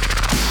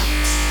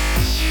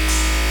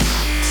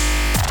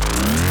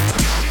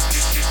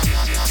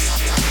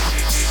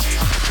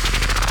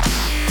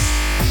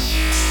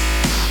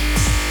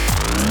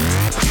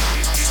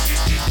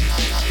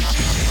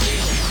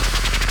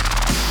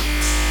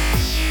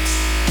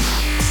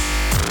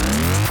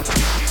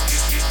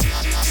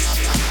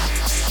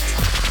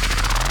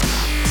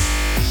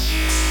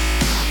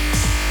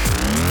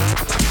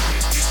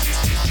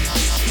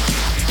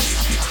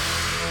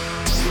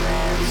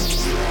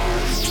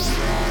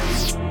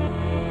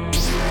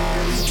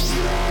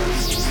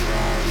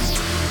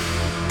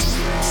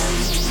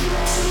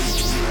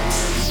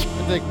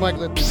 I think Mike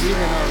let the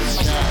demon out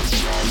right now.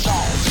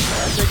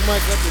 I think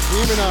Mike let the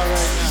demon out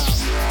right now.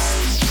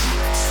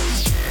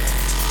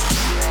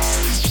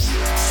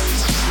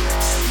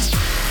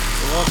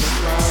 You're welcome,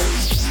 Charlie.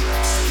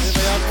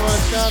 Anybody else want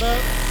to shout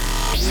out?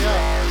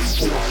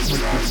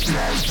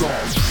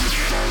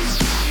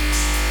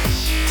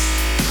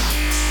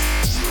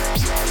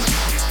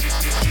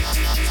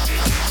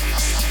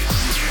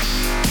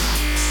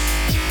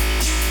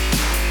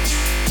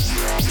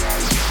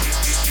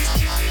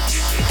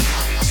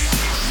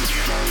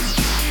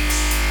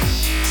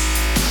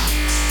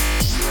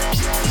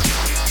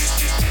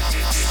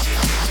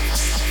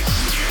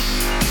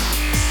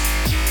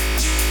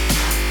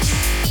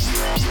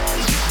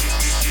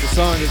 The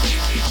song is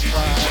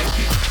by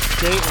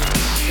Dayton.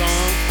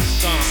 Song.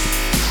 Stop.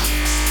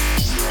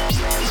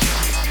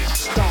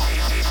 Stop.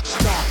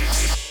 Stop.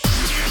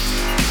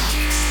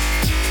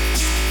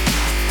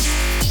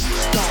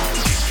 Stop.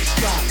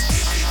 Stop.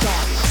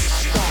 Stop.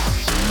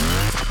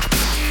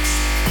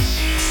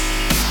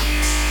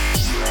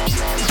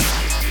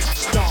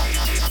 Stop. Stop.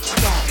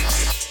 Stop.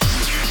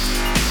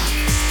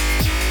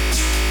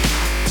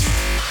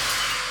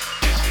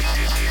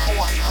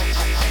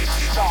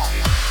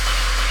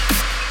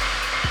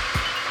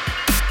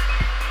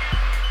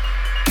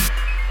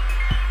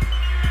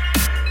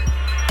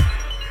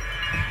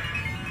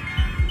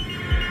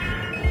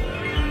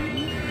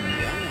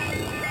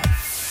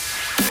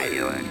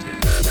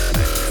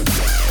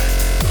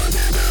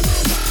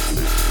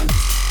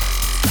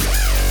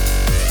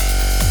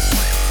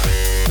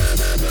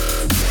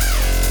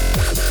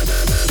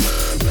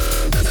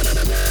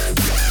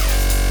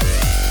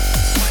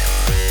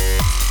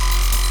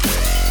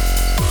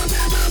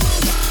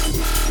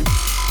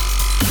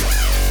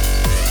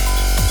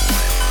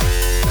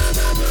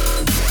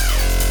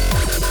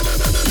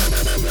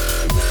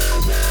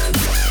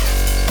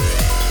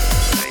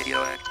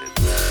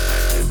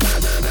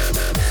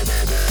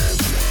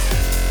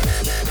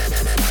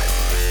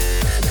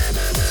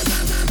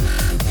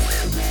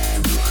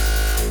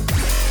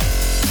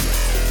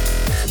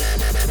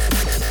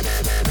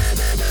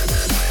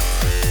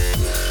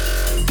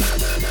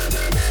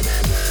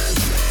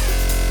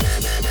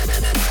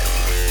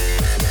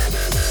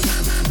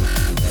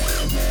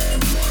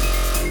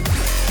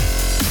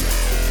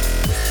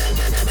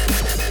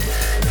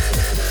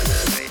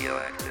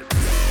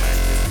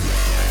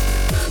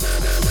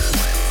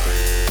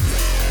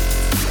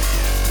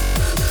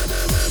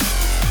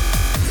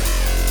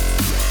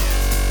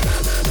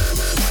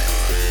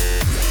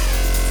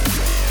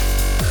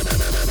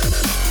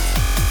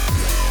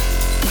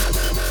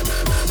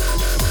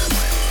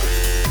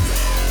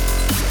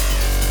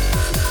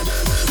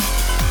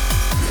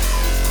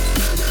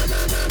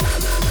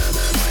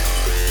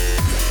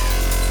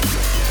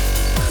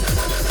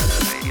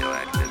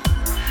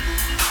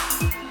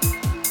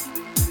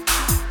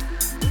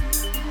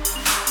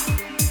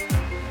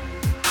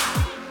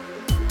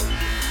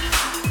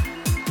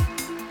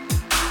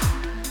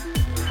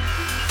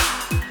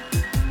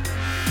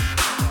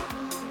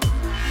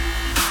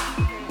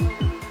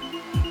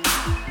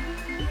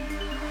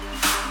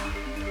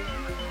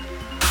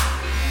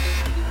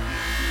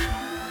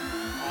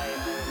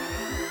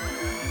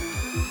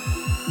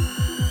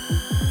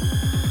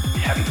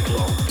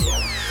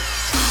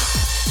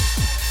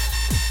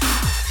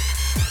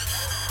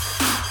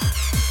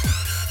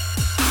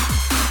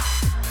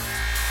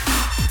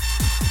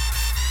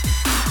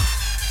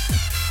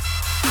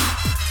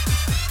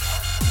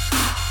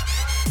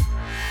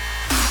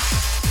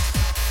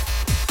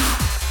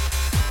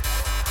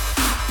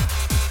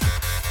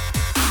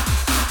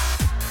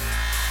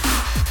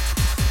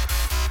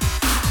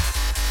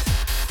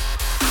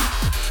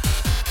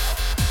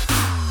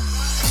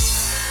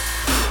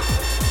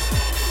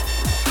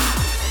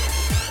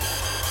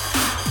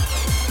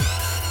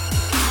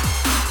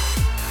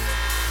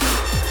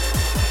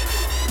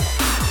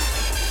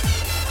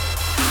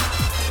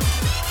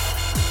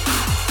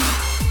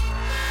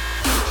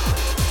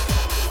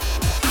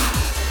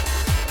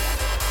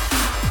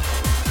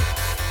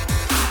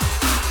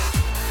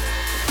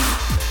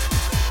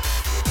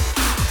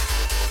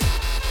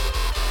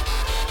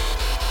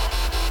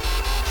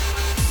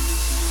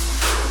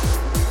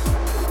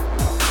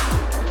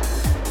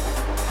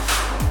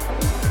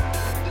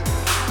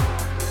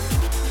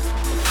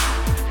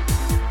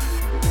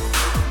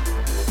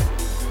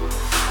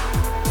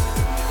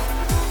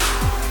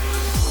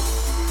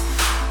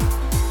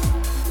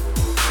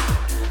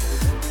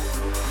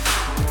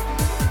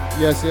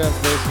 Yes,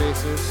 Bass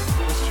Racers.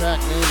 This track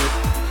name is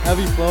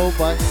Heavy Flow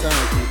by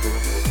Sound People.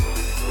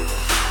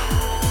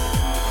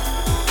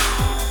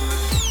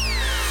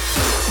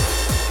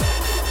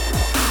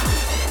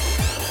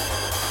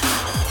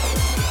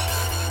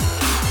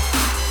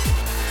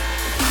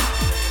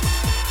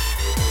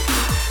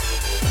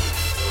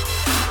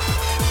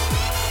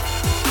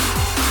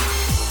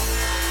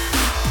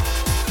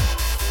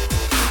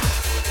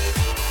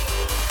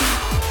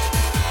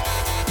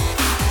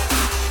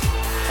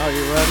 Are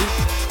you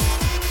ready?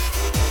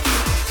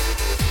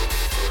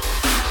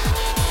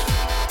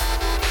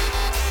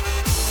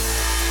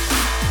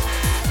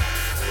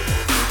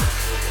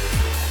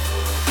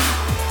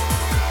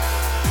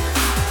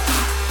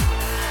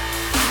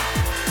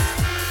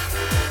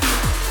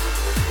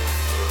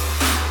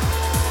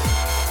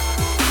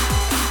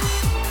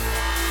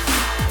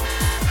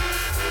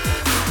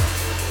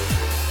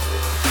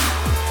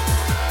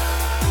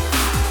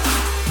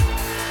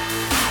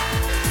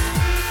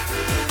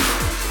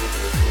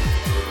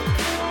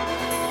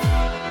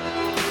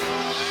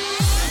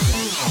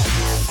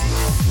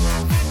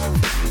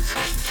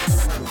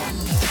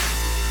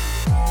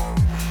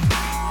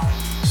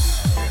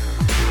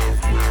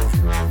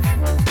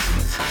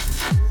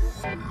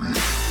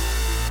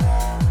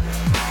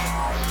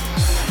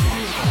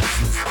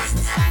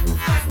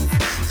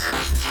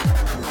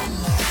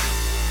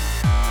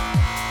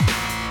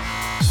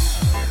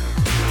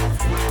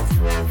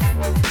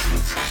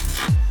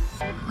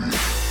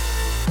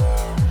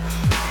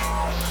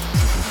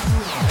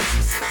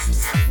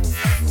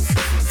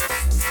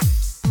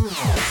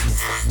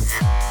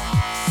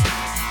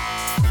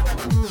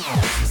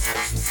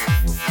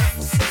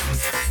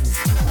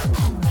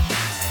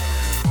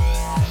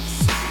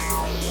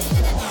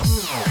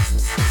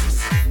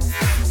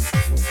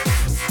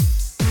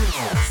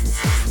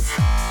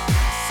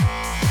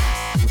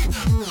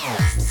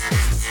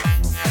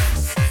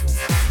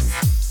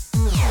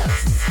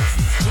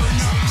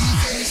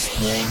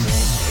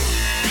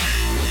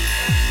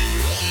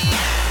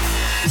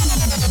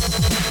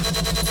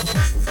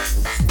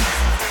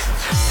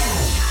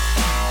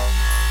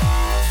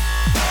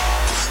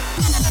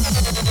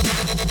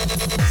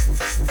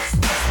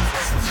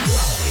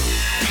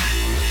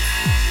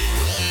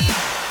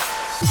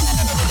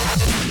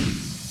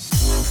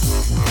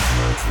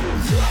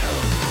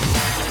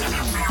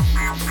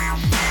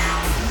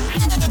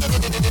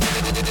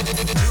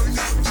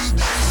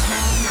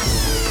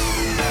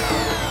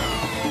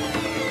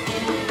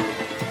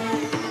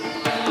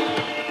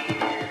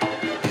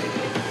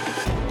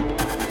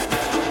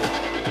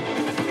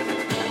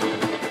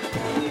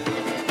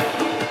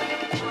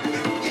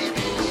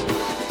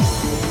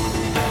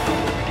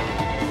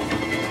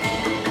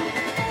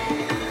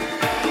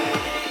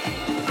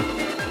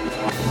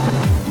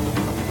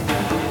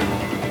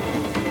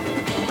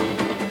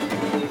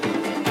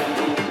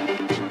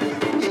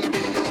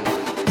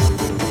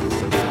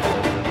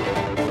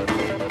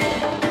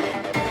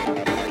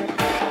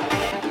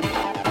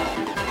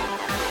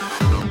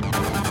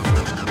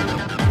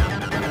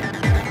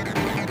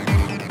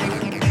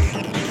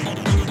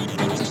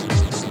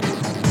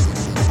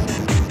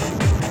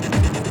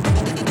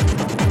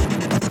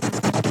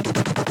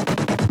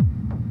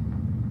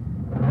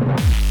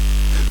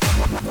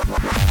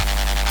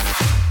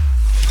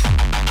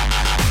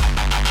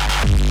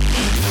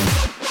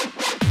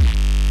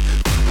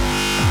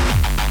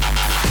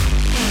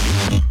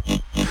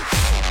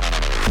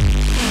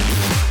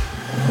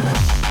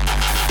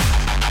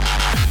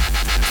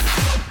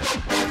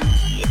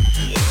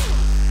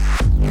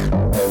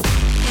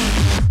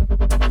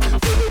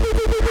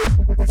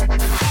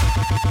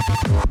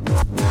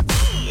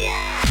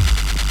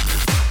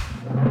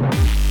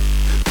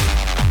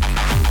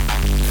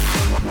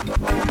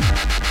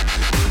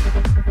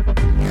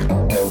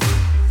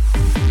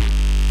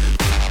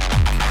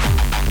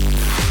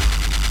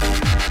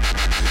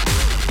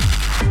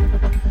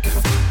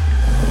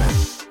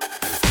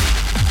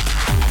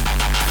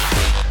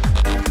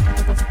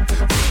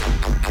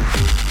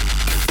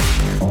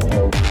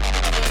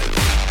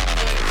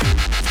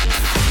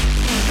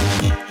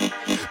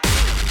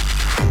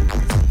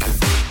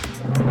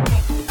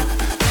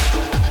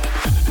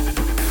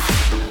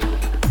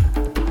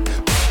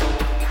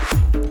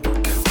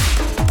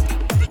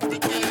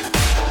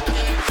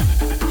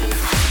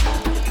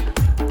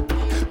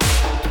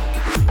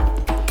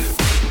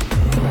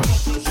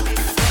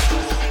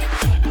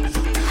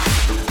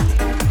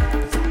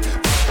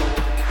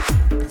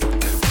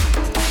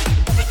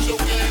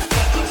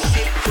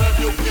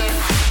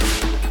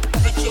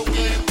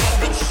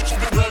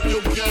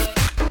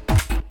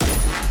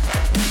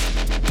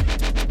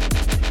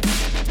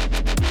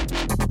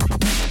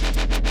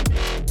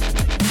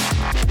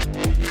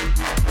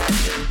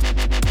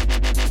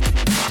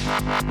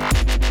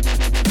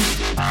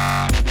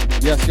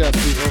 Yes,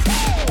 people.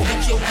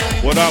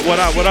 What up, what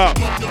up, what up?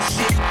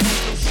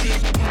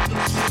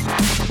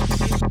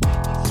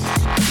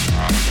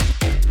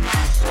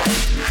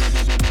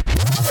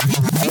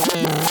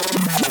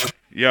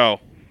 Yo,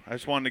 I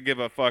just wanted to give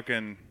a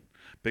fucking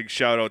big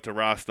shout out to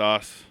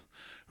Rastas,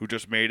 who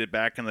just made it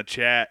back in the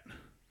chat.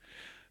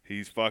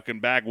 He's fucking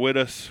back with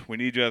us. We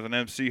need you as an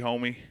MC,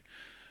 homie.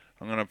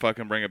 I'm going to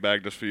fucking bring it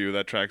back just for you.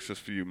 That track's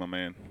just for you, my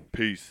man.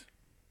 Peace.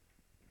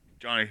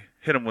 Johnny,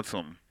 hit him with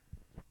something.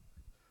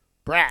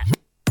 Brat.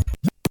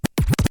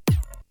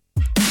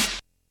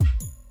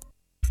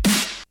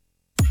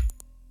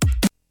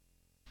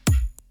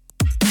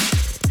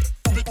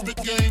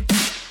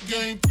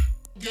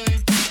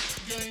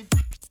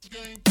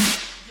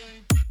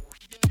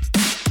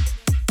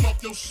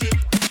 Talk your shit,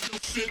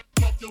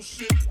 talk your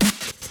shit.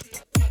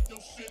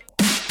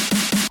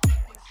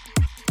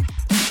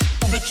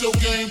 Bitch your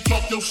game,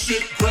 talk your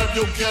shit, grab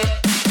your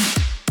gap.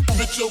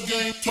 Bitch your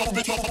game, talk,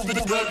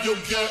 grab your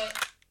gap.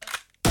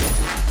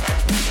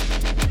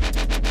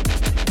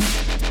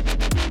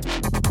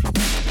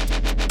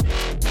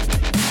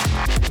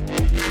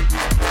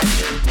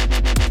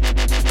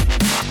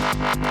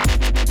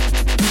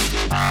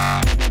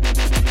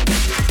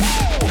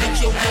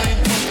 Bitch your game,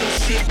 talk your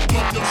shit,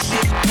 talk your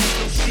shit, talk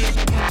your shit,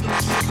 talk your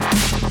shit.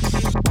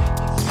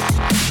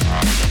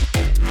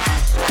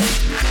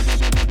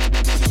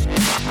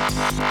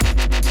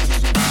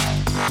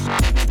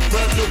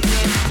 Grab your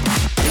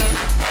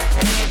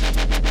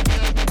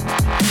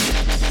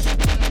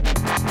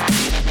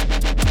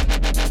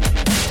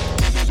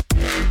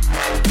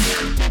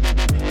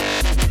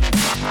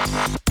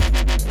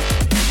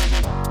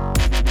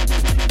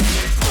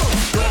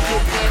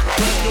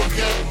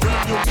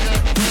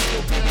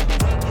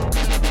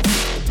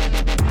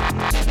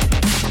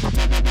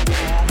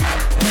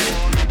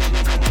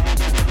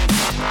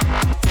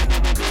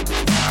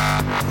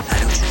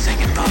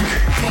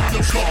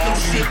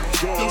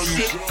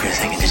You're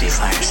thinking, did he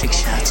fire 6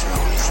 shots or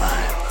only 5?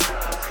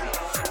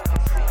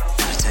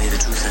 To tell you the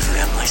truth, I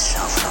forgot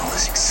myself in all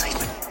this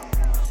excitement.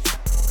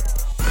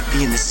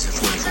 Being this is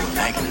a 44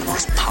 Magnum, the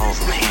most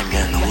powerful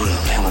handgun in the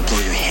world, I will blow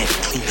your head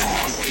clean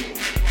off.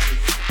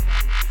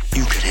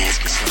 You could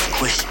ask yourself a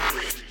question.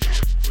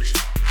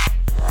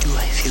 Do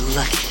I feel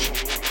lucky?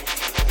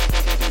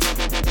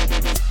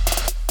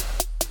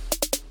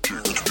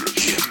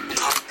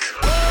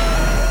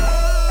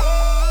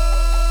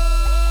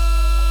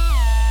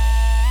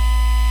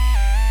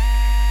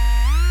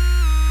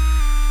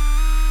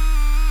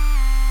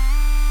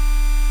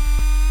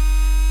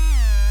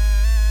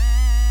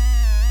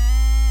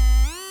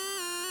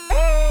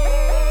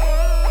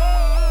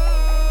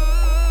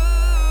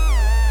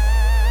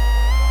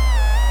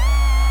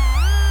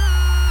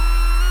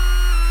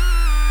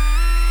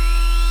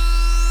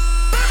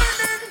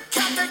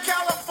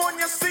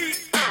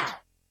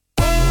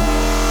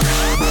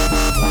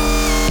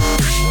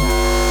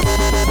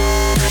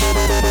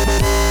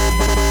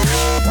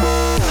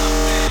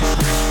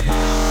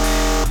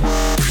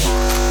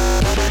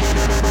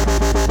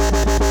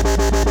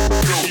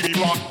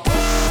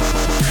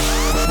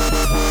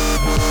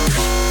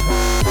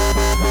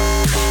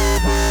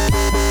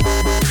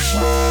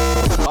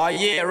 Oh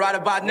yeah, right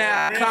about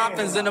now,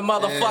 Compton's in the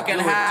motherfucking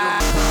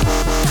house.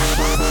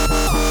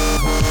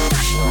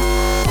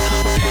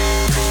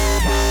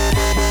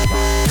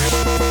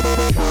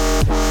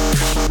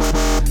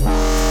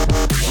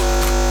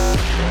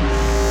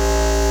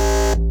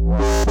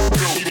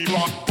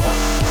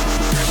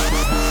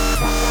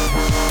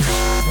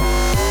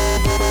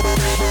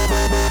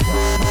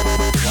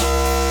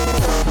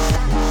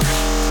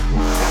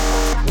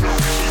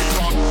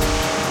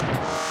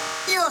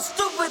 You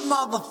stupid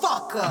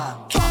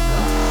motherfucker!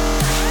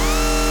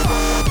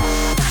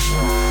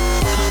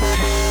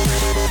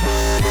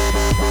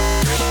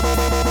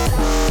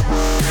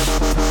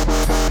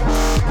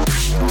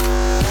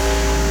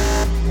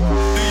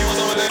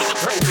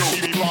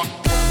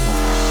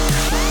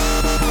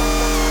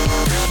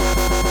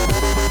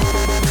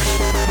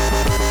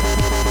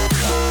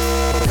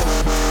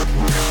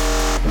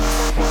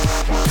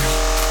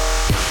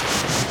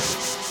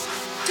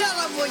 Tell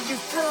them where you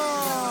from!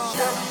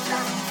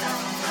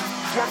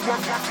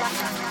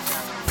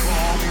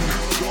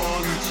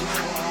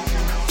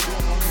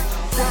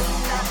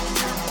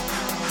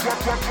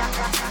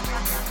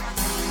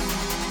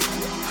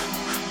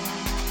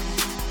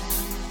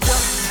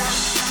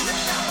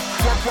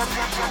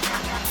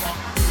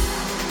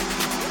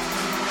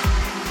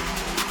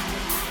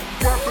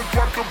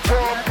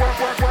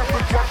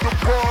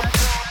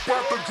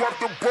 Drop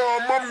the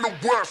bomb, I'm the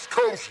West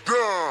Coast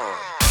Don.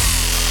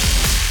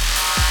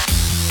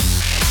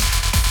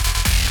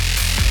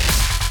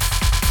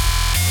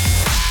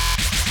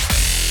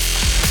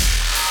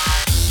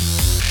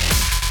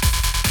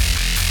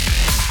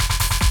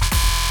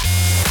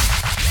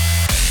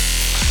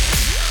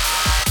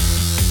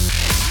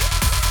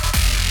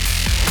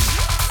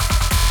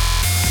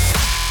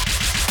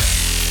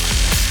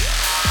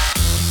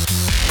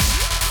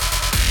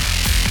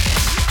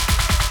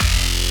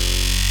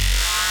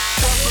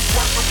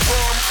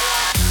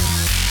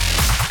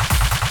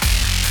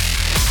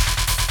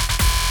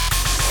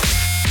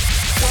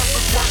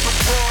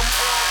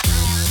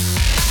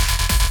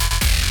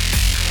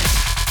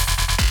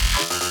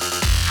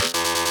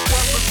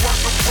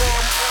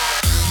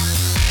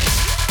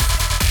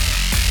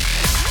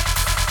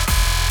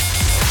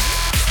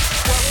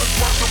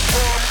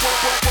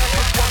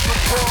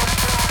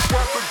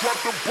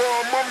 the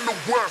bomb, I'm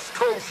the West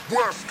Coast,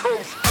 West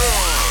Coast.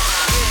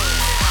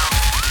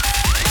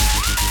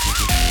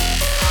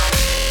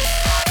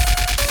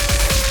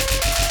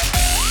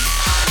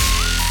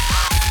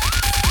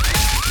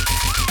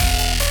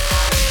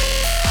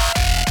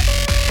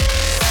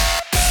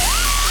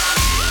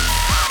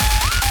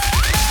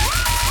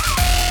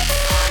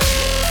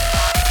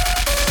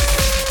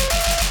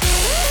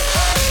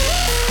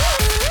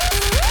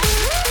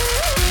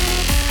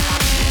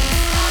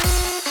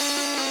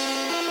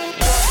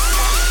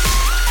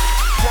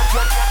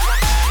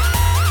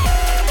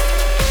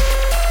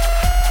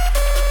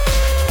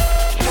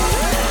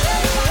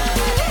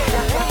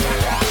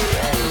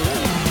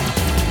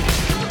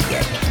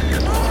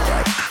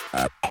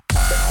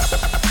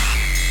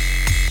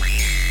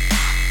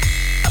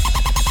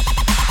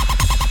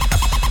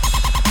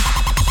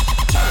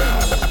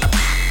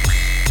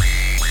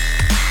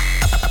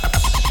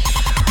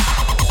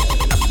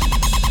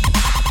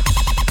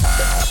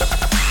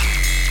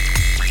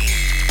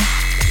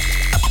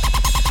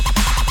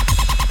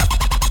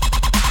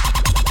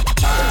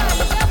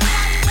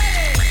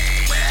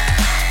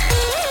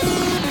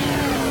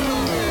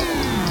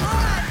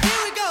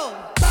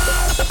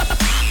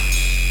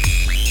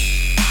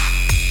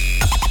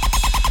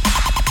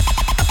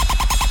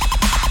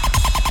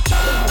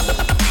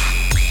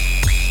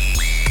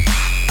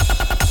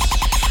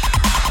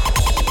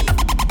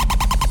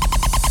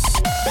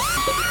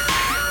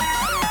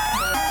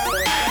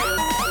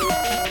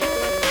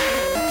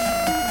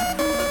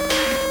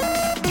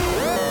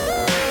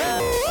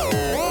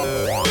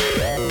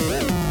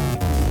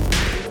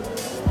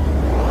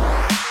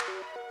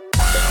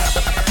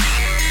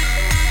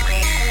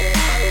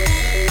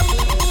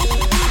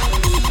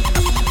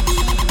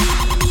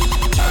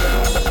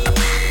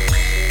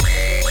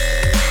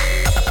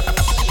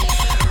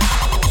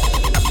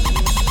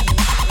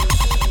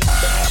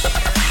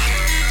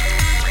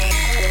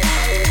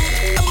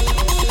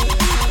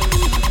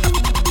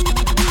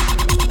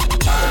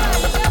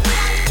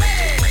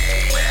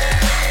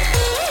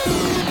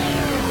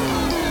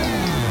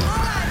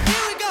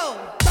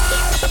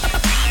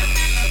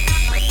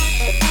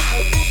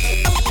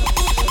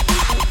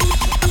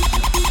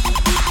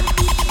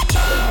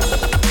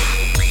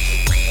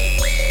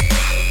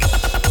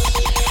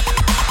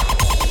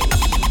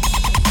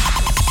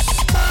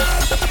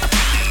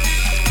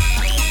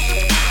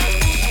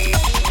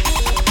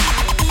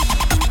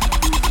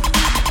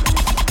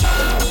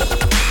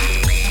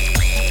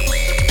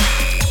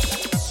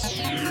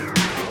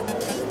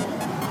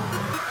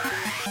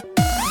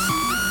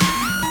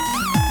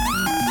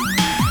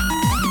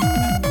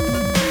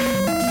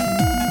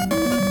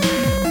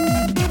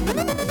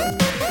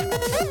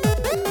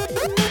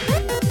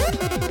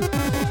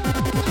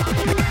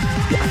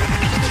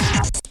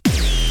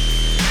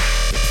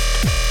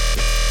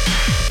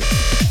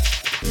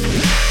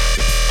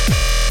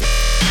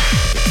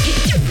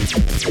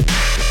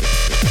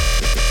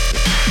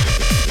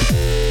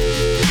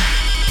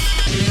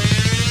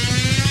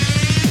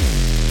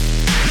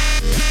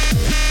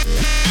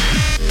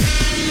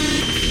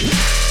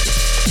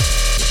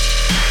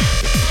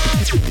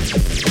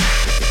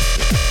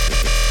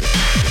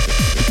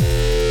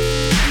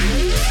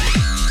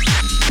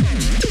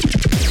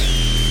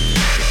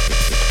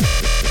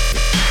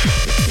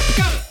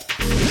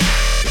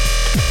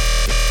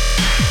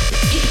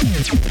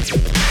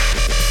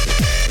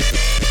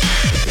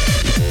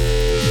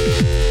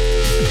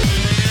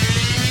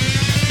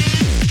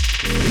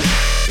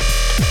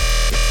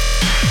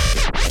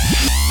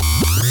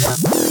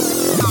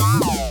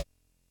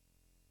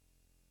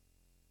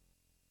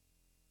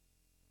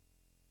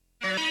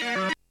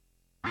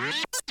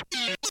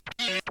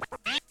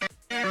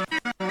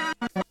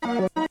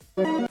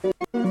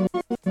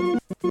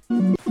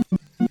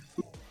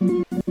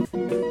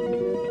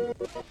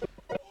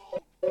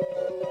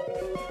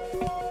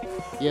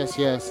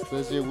 Yes,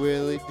 those are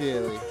Willy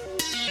Dilly.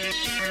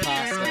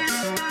 Pasta.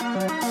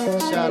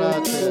 Shout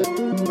out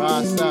to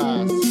Raw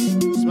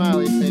Sauce,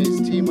 Smiley Face,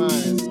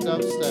 T-Minus,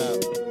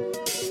 Dubstep,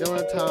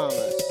 Dylan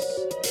Thomas,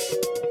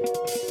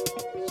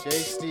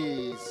 Jay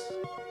Stees.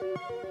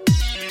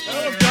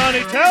 Tell him,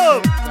 Johnny, tell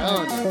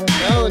him!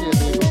 Telling you,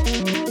 people.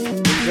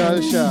 Enjoy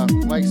the show.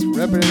 Mike's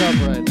ripping it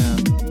up right now.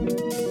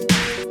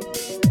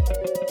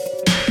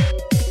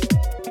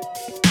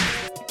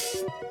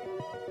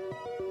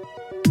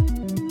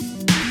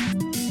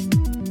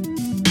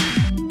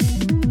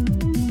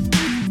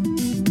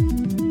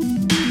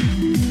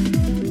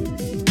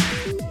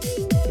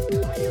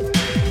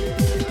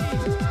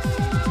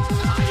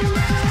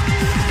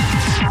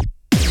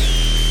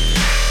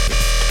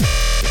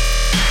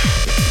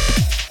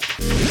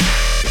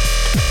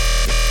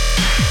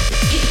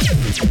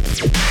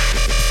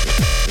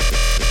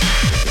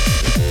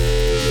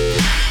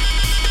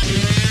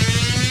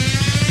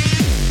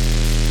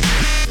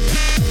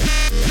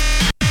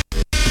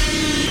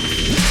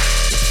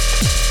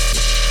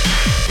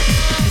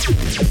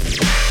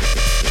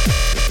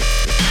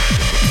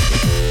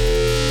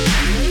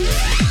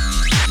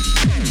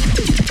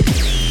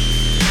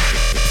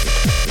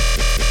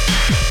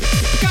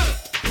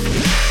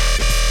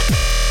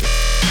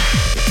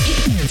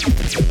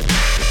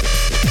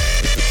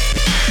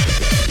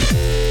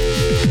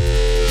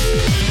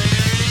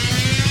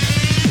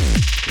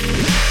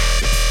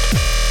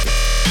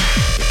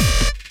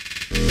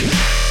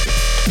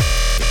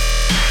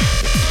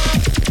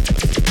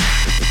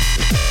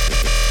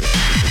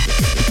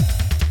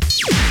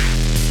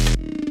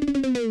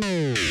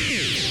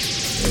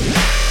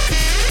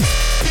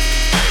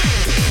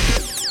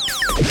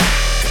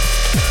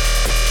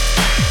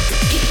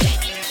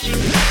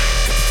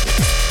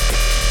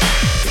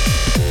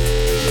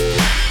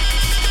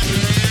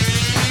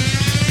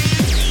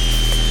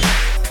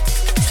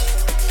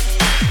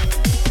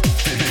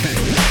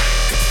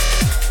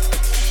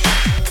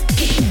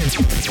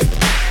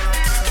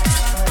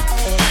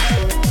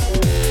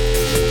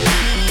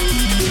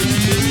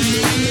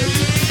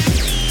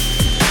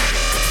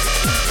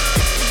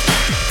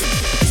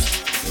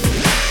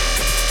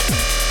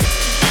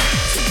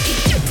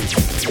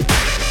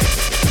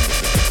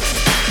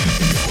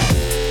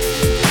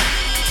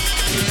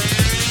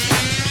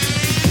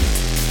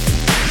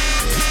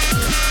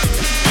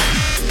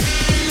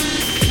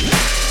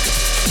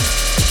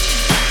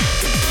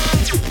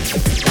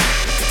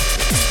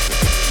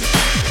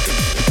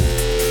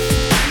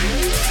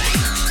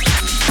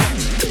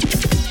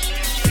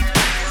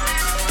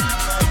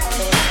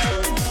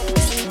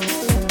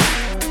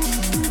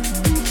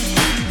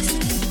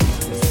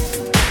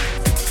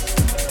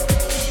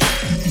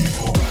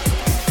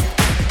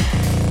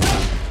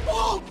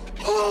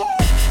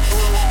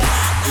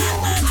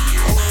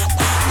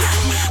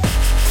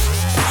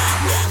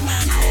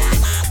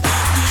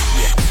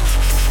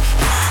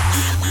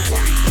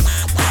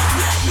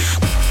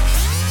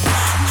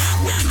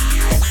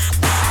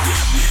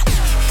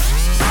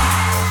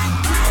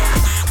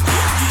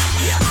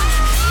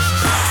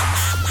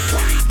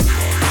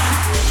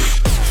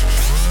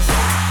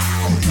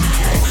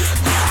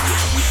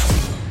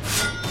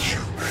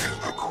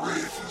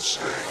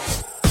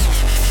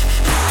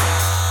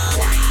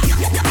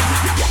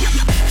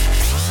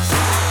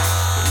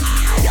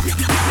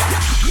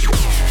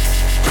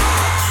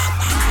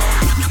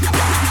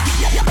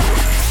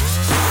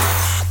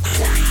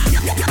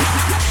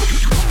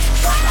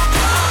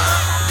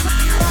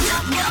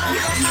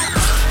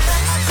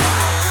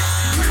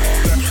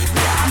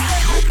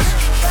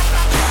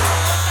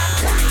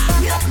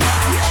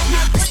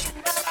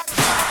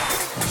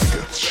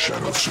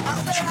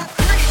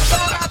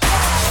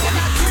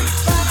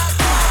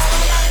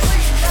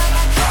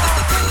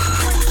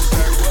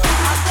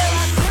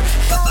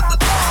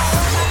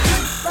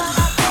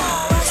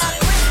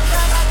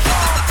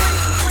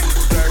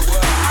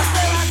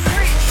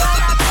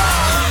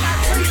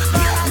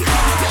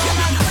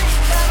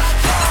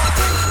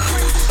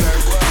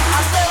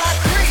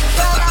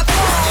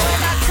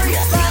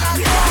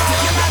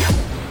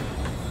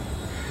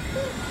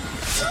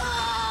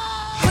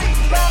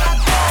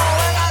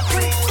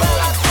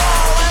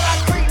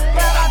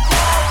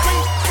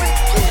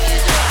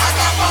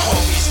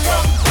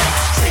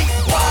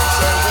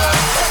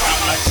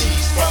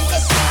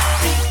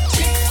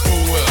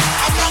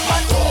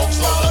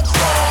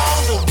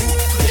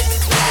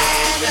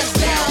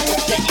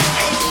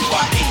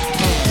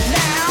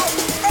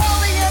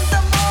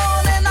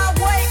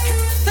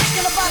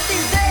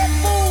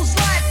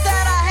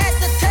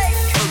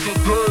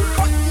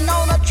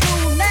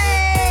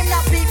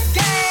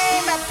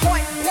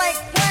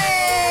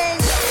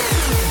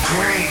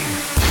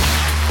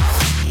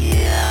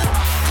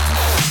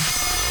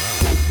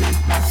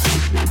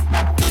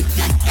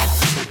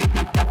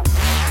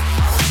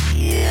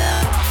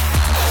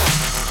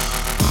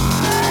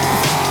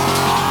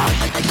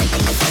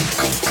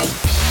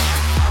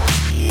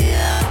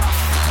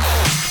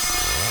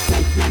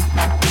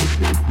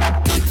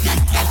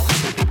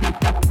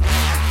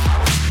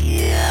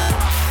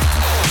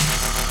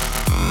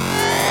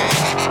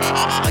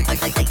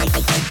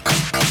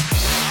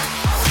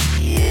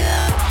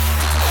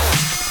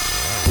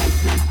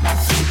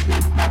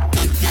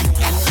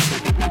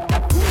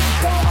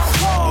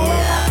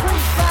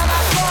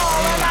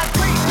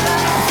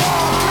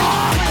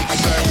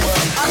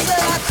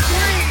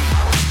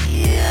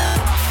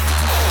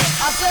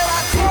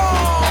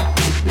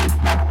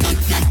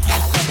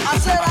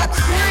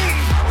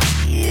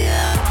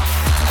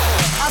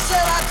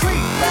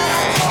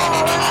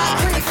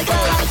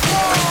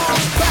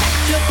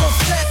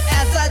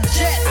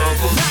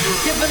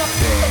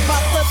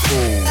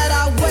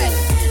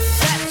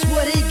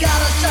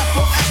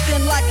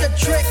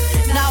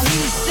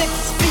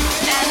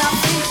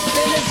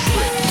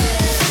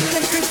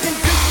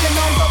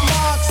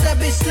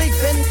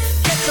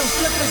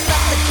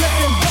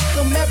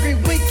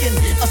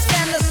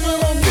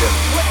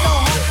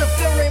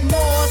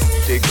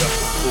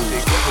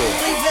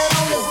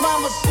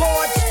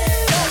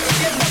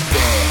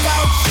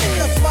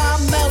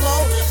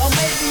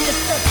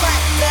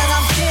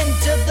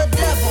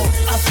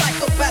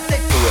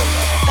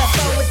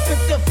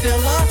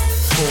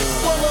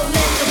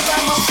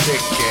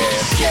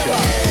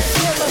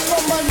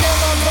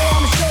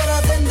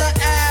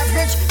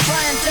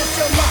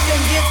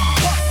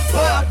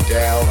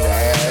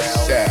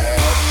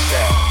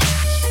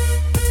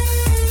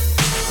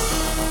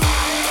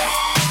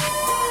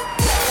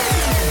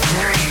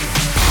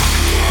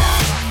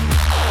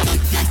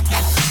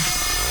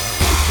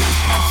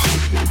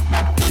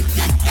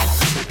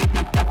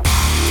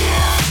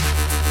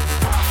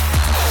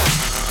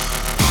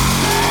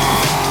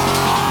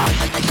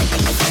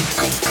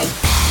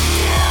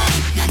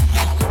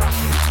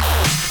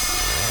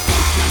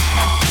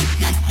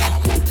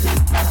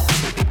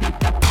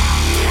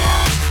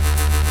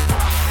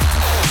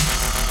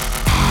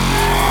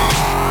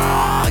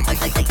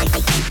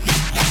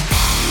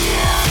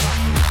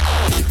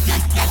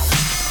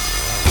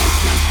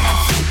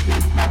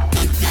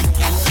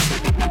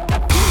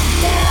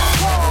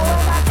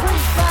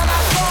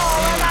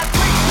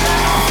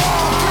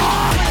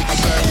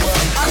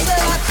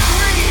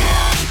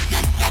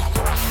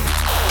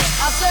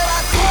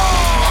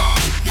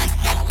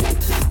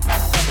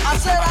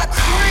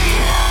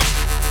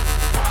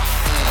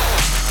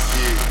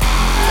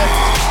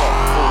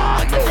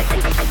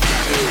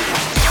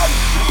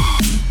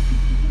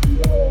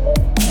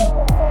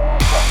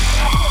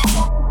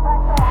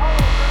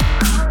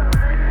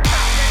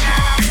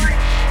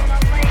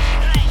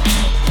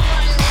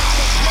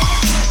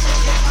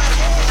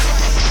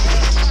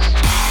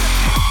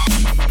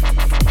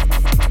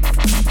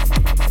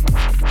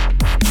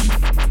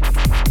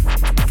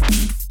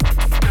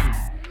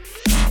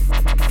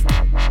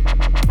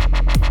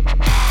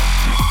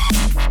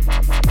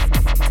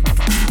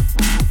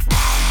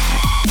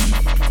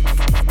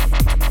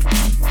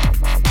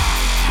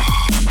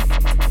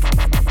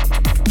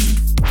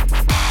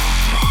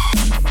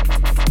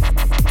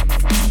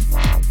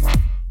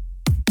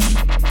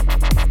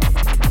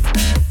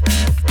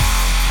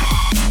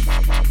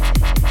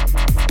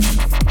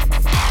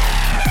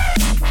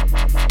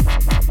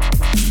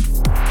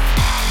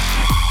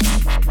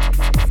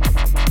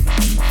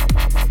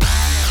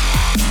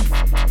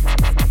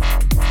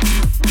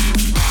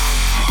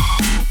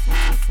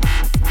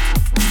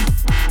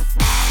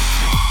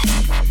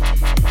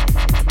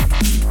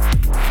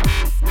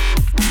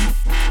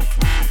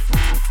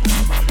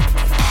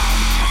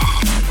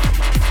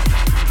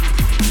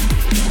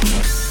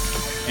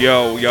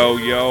 Yo, yo,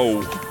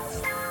 yo.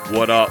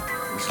 What up?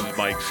 This is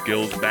Mike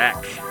Skills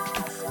back.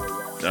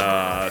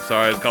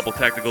 Sorry, a couple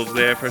technicals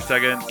there for a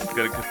second. It's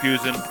getting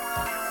confusing.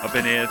 up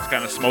in here. It's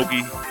kind of smoky.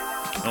 You know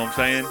what I'm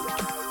saying?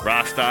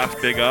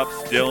 Rostos, big ups.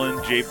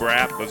 Dylan, J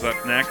Brap was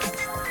up next.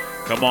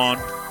 Come on.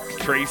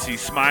 Tracy,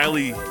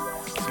 Smiley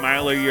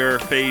your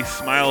face,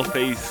 smile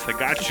face. I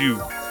got you.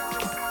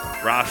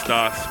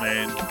 Rostos,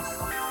 man.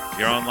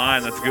 You're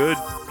online. That's good.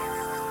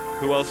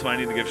 Who else do I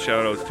need to give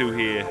shout outs to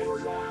here?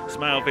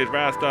 Smile face,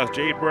 Rostos,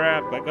 J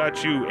Brap. I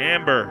got you.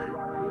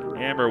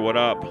 Amber, what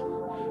up?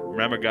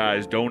 Remember,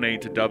 guys,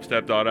 donate to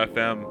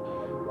dubstep.fm.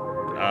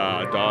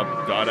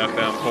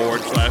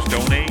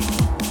 .fm/donate.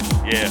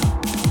 Yeah.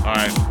 All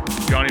right.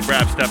 Johnny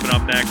Brap stepping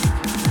up next.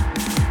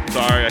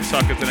 Sorry, I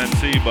suck as an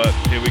MC, but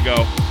here we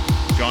go.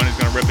 Johnny's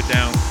gonna rip it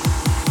down.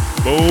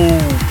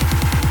 Boom.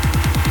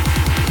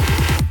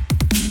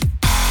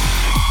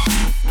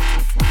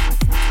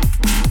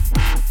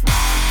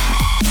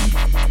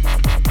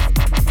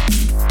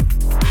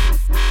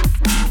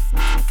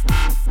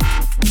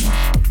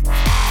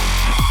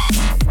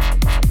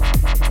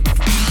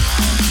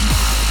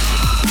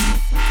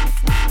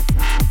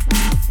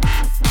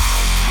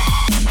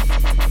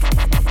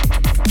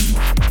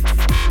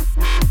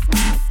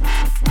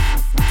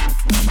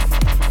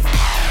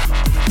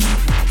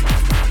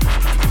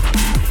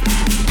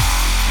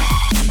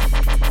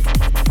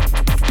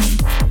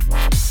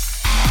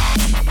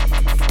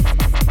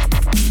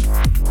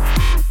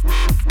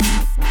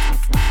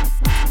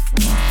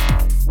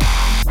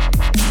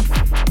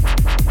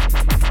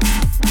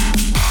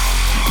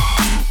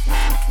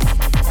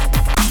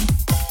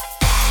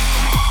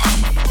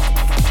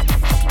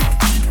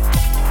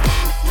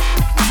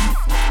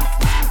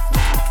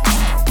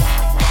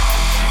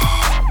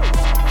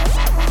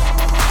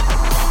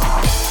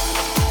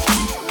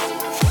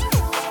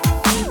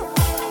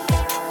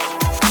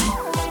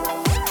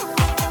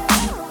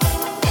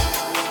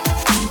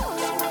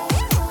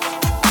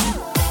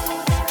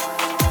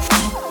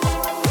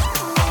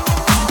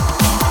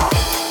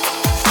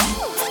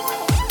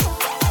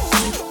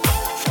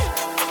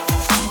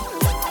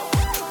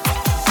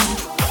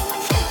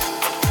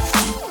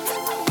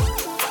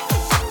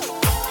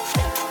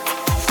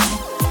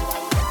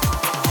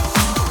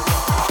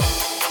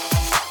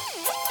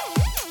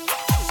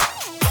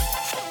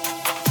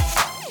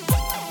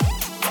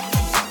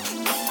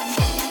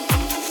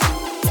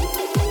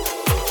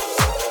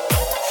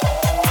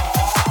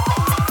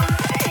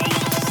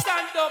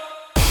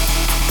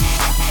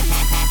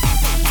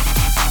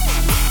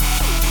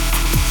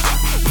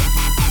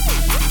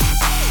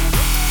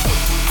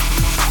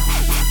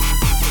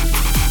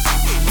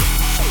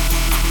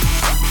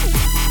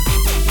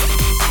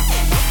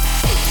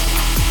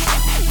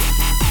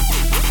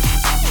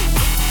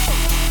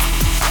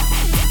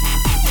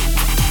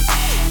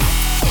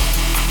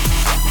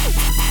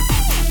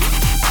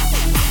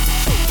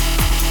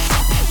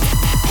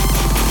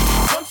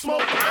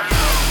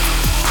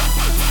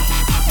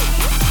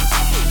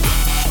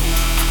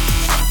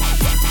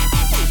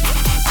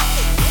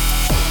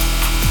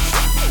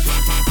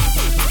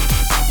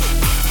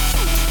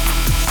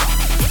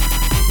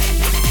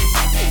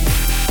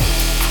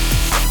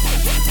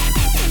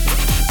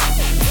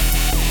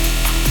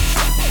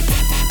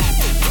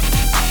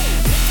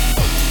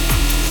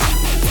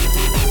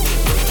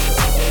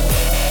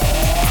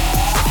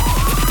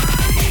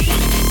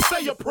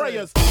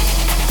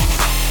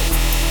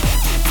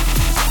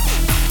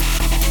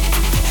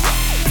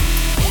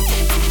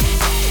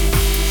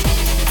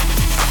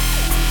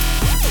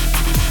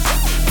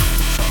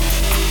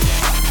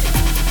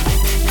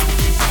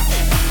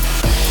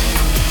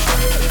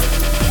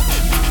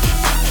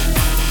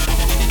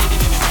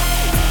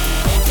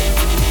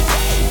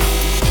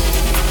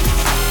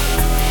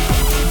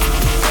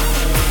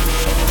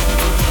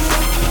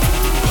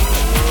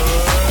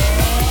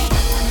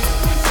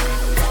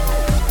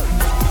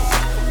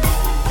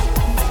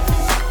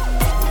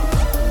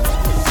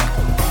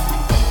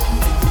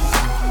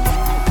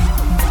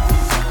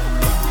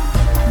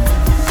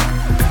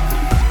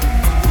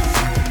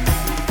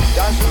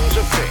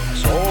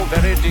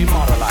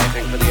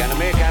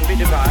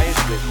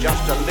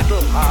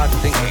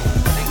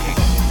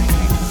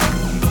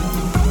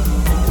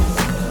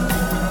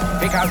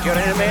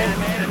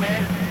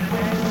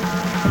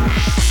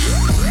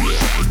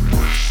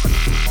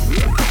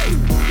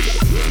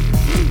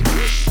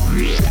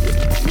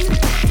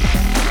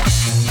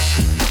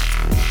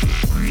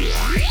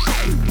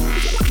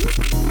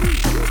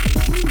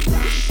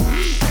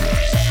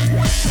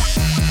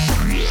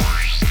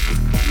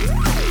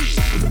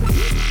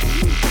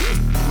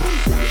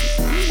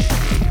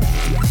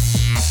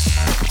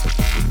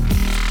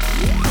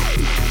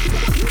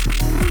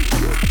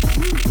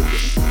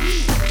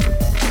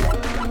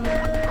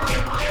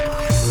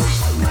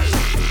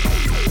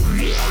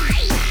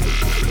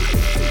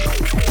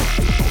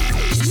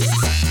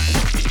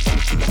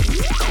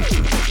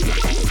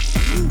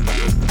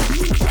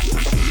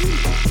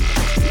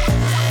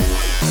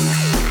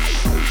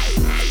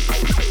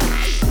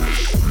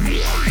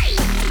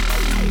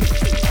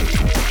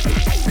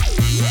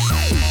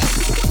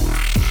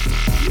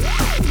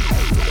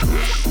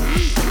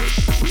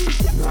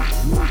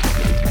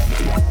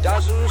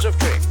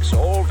 tricks,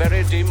 all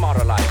very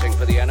demoralizing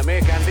for the enemy,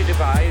 can be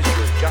devised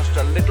with just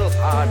a little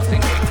hard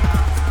thinking.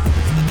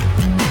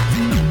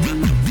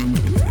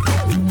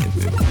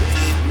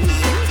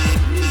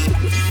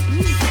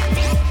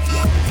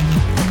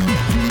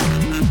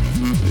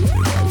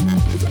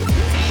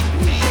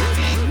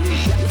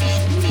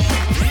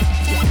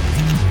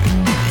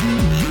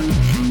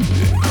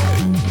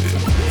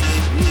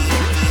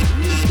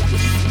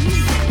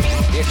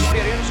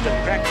 Experienced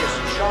and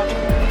practiced shot.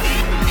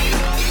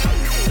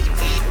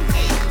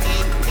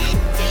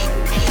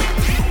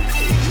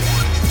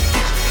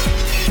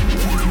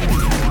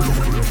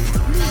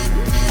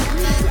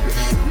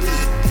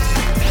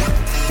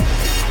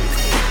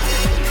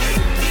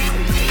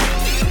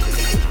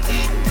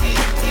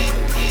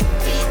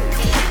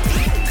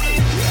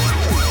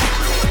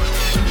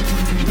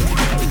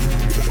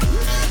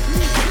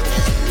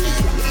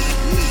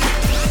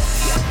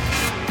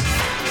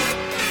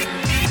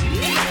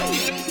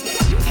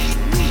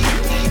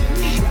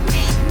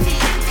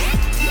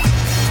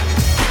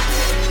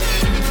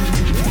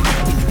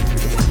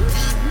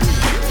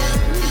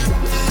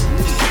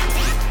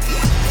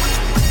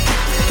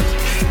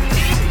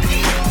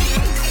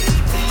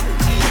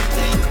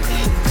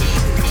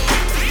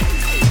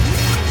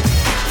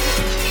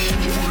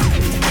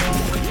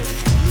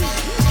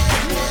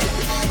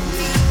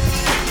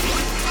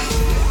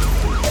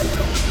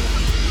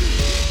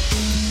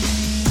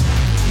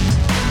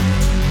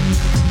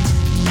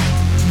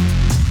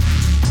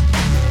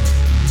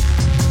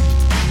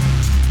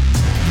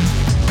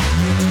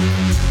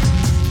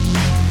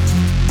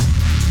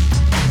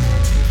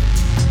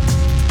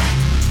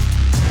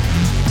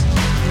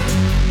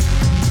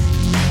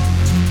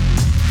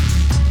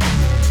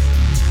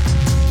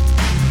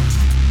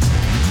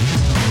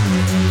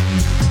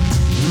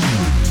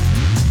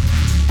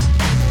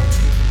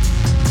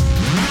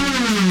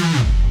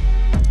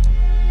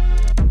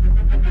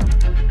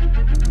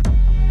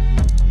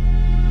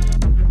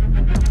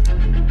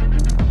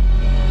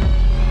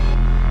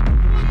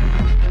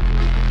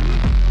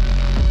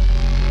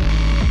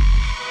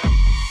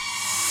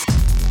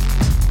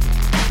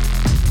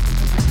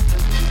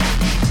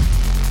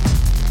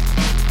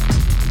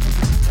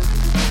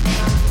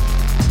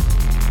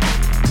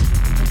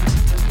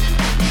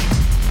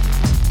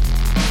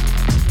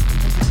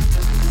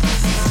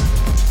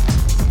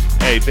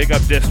 Big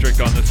up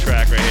District on this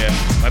track right here.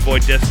 My boy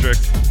District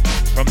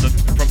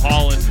from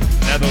Holland,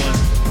 Netherlands.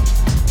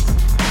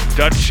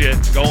 Dutch shit,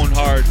 going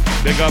hard.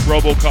 Big up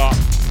RoboCop.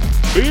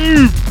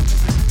 Boom!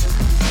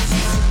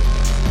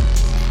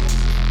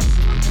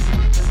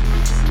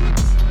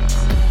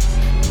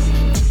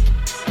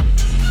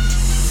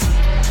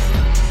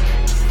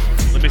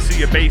 Let me see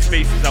your bass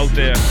faces out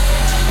there.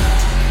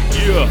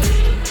 Yeah.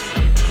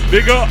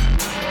 Big up.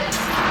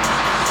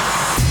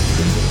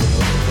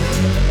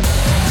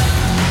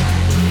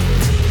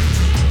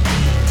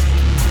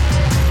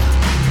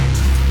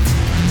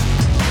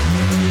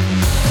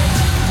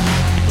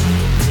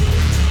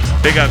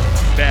 Big up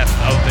Beth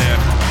out there.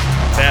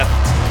 Beth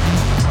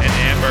and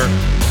Amber,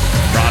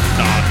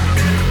 Rostov,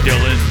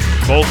 Dylan,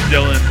 both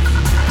Dylan.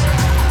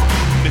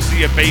 Let me see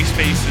your bass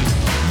faces.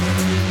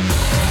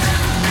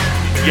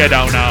 Yeah,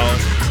 down now.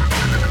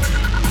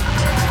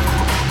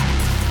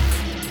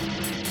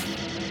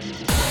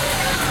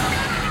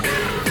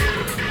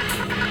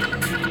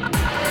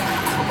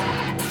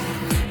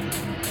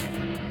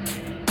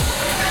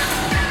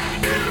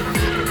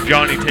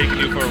 Johnny taking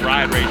you for a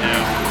ride right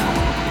now.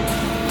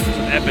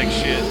 Epic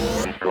shit.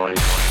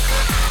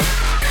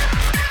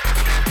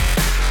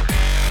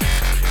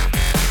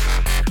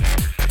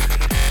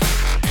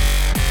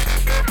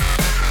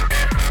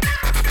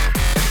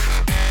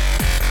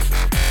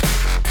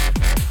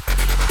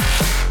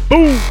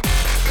 Boom!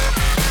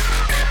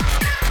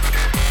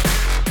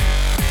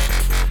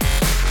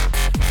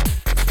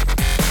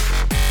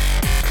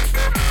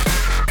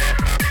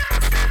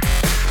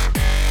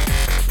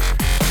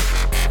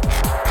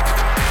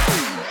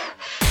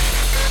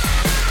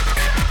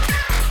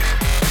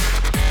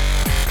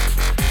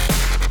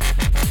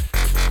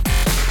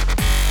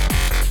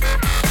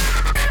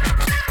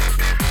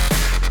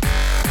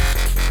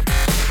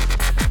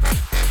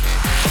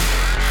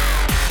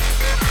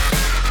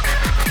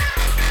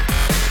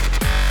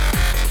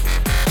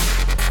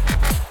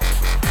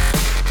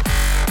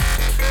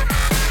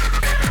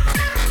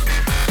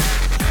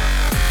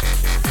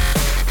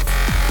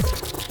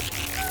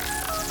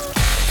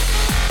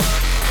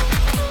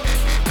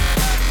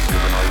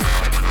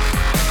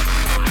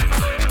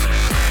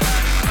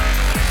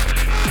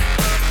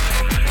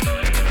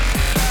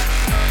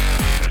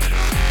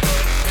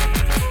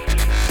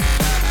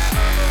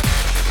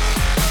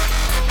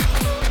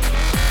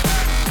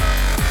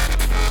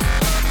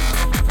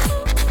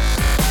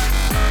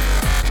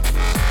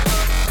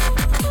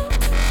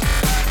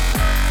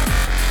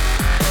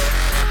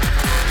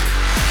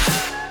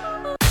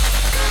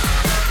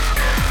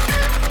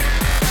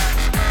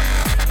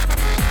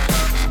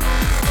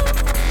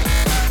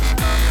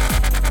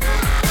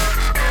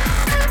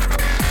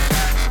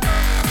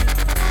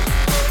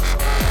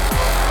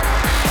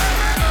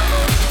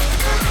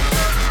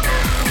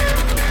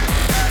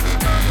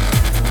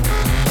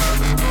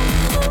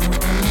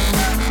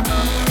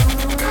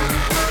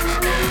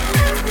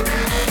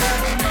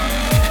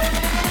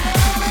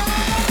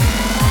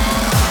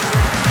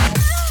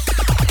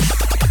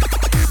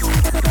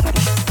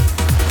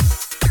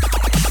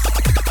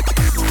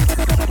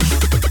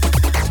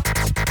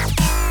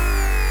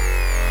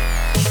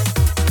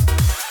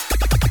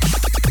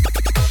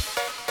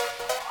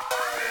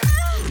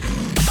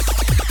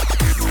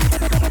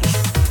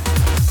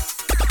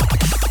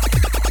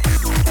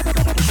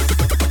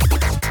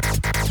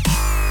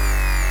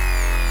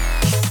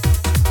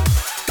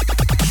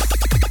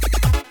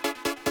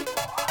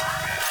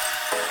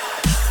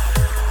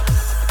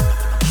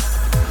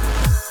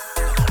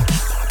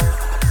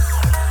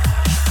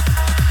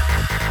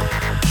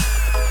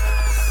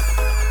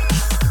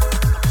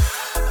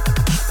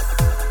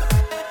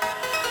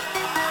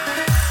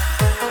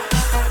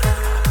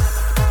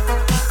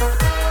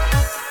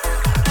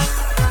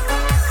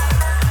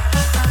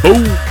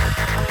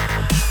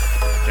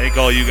 Thank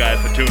all you guys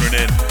for tuning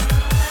in.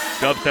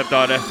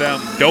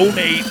 Dubstep.fm.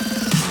 Donate.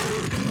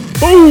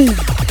 Boom!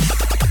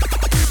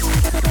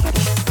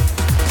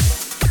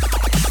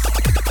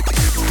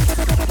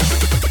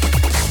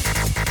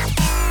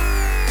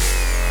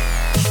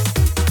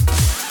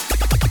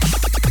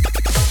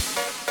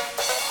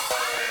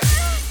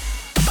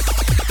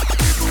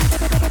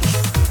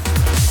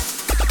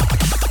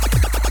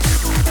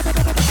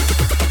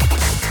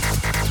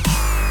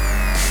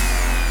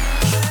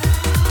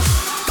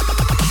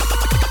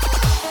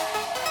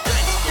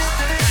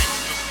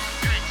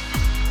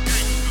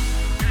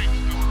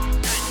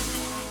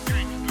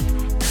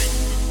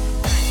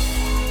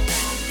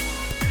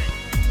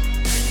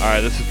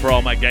 Alright, this is for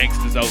all my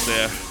gangsters out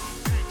there.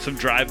 Some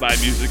drive-by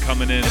music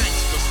coming into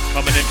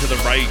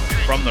the right,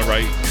 from the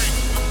right.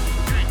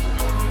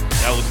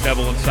 That was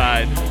Devil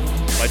Inside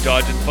by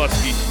Dodge and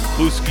Flusky.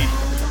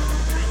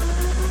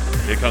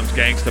 Here comes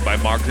Gangsta by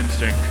Marked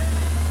Instinct.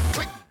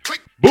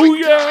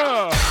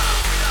 Booyah!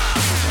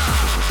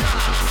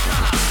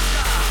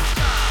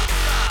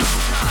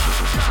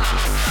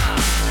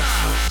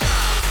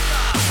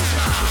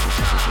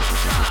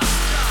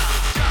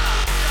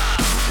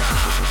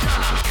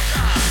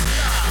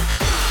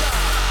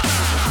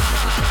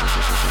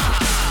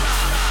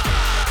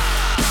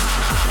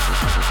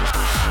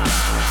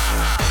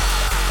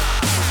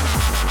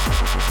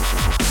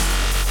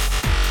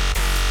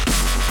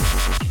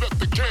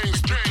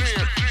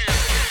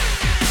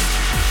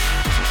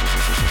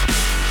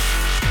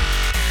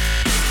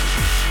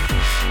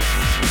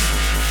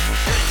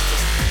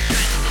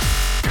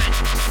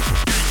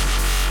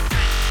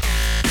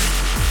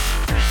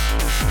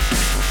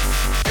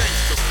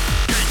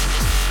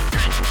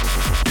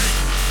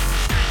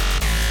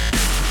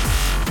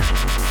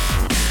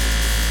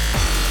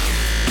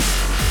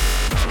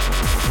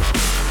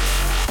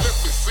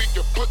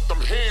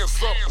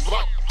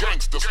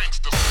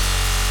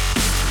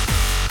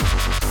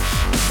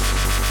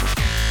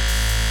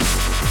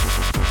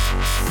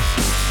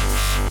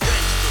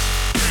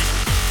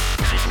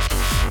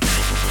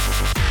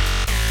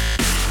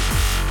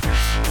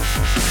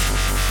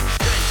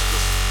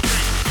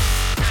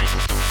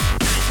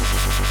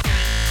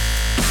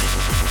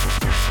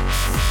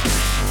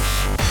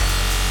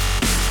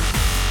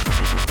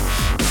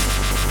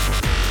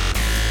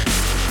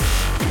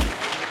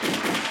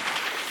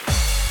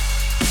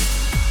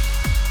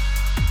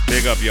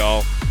 Big up,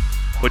 y'all.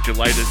 Put your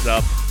lighters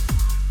up.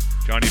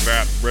 Johnny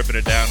Brap ripping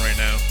it down right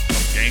now.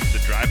 Some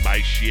gangsta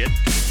drive-by shit.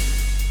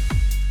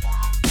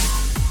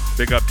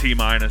 Big up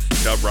T-Minus,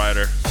 Dub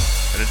Rider.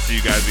 I didn't see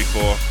you guys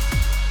before.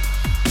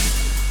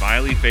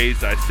 Smiley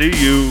face, I see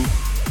you.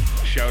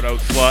 Shout out,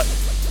 slut.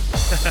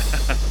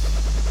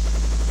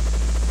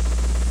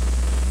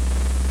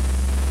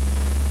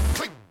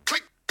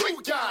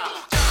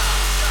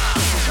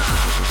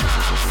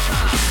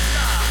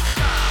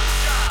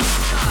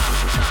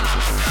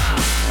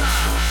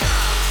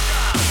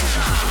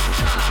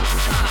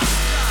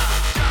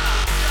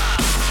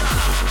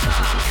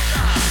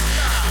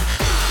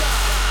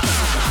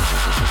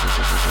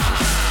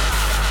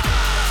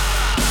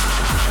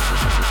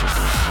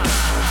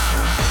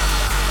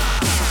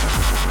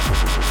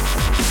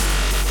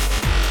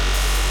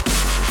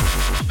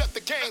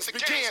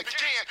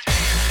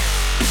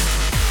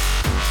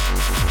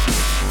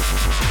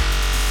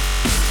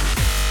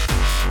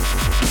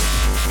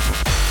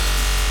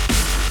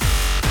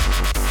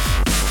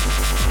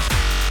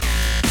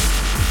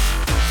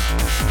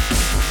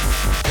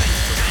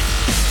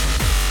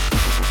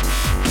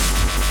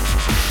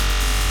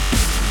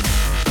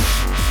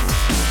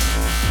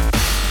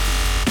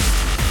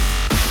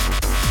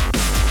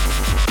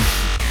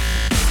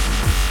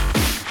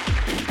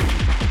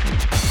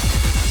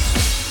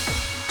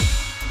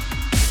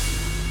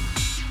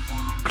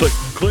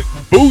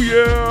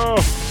 Booyah!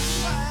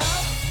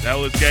 That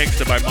was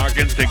Gangsta by Mark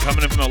Instinct.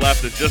 Coming in from the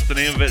left is just the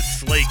name of it,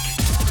 Slake.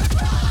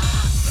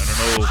 I don't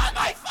know.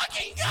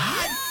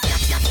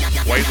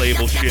 White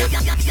label shit.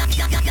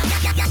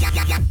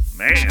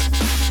 Man.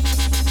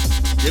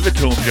 Give it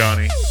to him,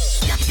 Johnny.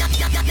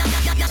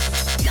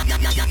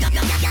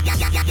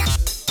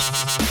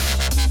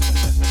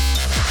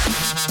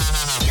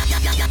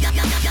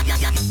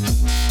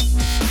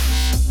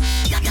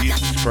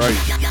 Jesus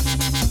Christ.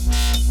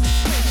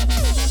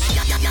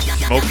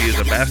 Smokey is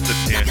a bastard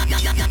here.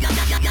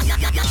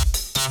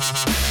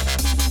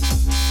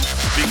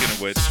 Speaking of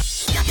which.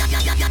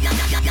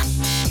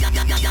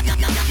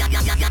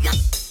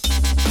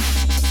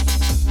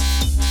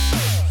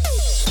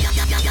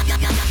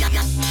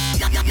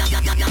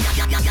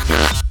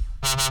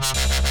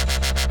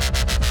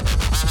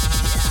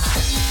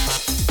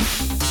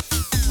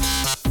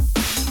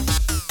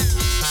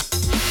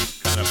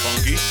 Kinda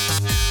funky.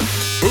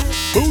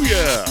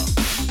 Booyah!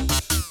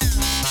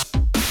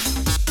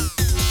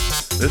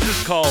 This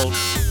is called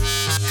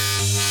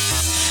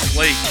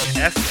Slake,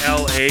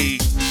 S-L-A-K-E.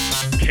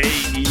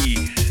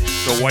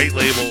 It's a white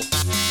label,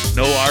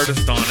 no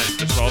artist on it.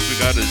 Just all we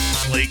got is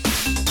Slake.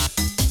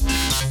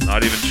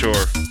 Not even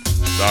sure.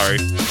 Sorry.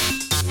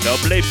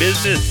 Double A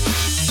business.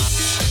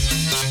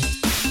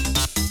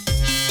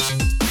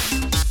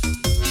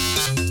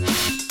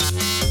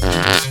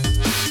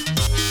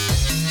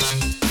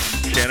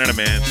 Atlanta,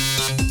 man.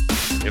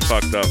 Get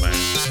fucked up, man.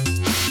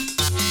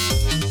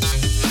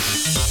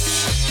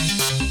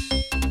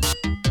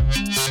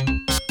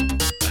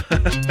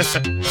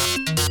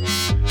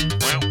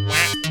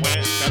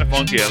 Kind of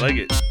funky. I like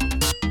it.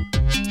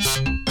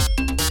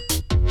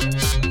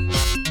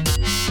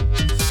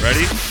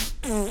 Ready?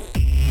 Oh.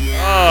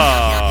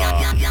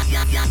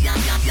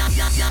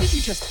 Did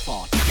you just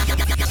fart?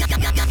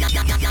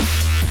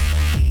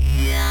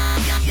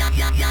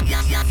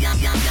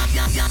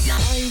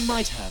 I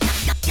might have.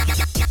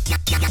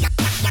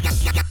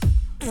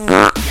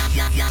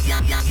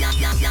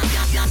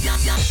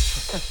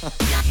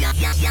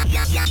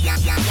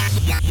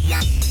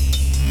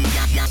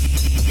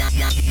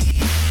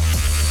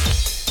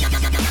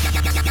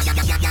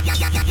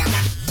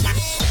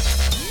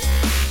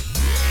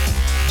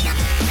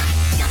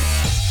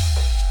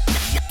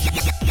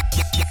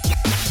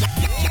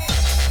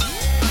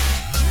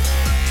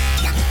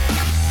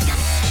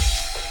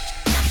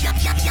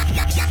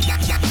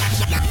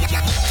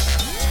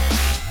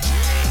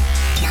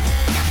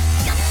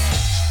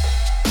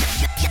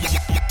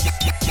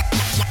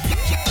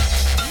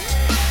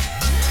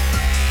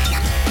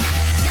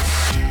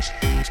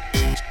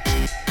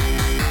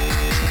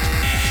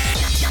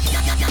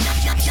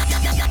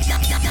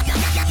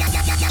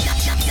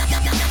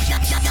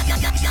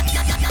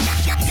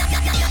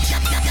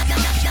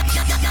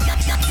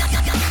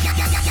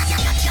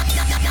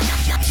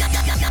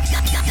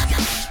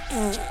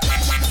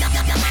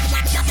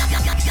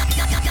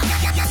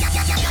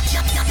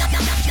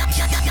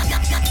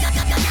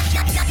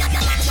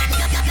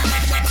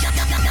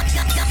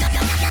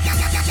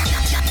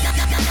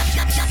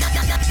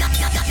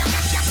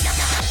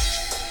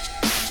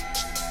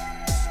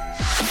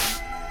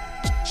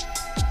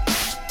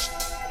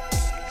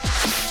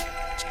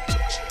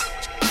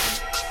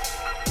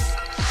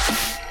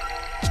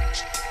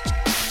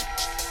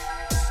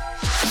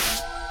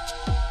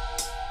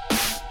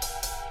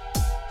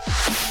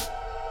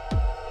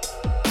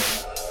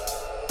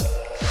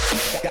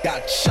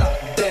 Got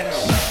shot down.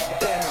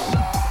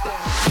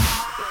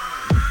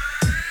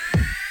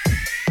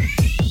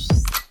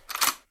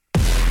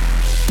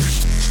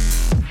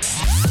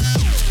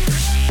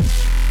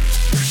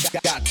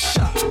 Got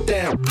shot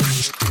down.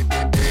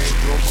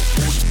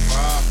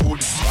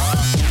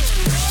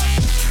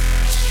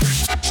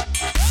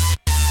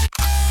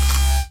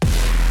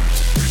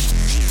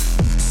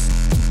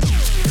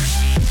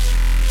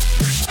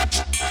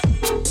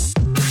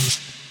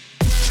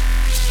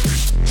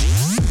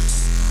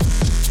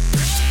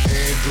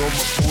 On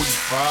my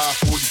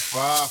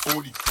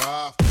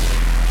 45.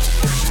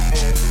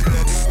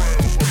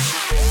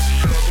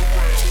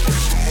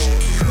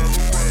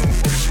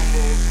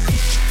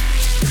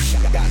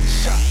 Got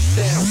shot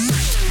down.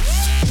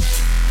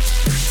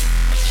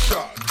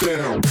 Shot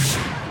down.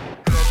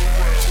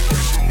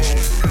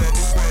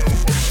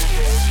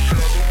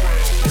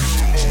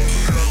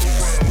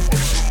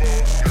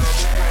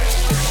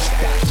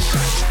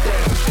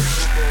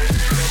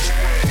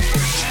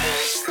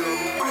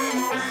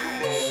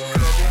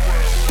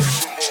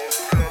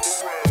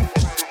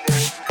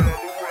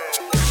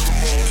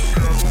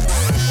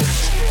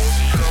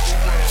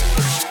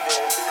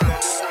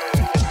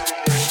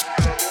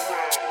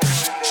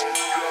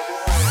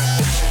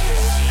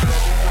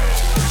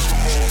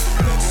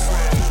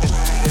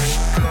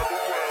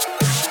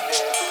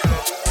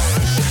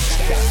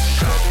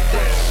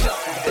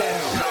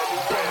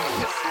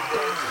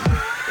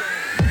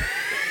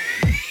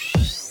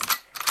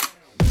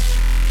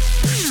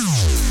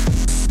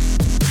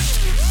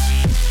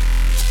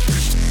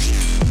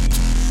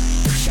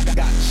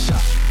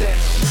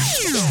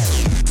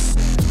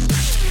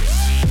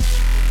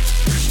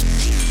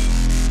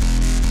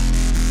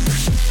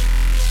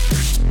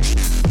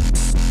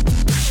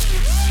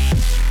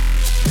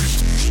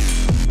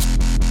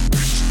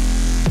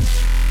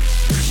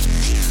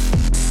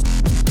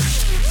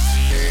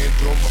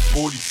 Hands on my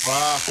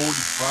 45.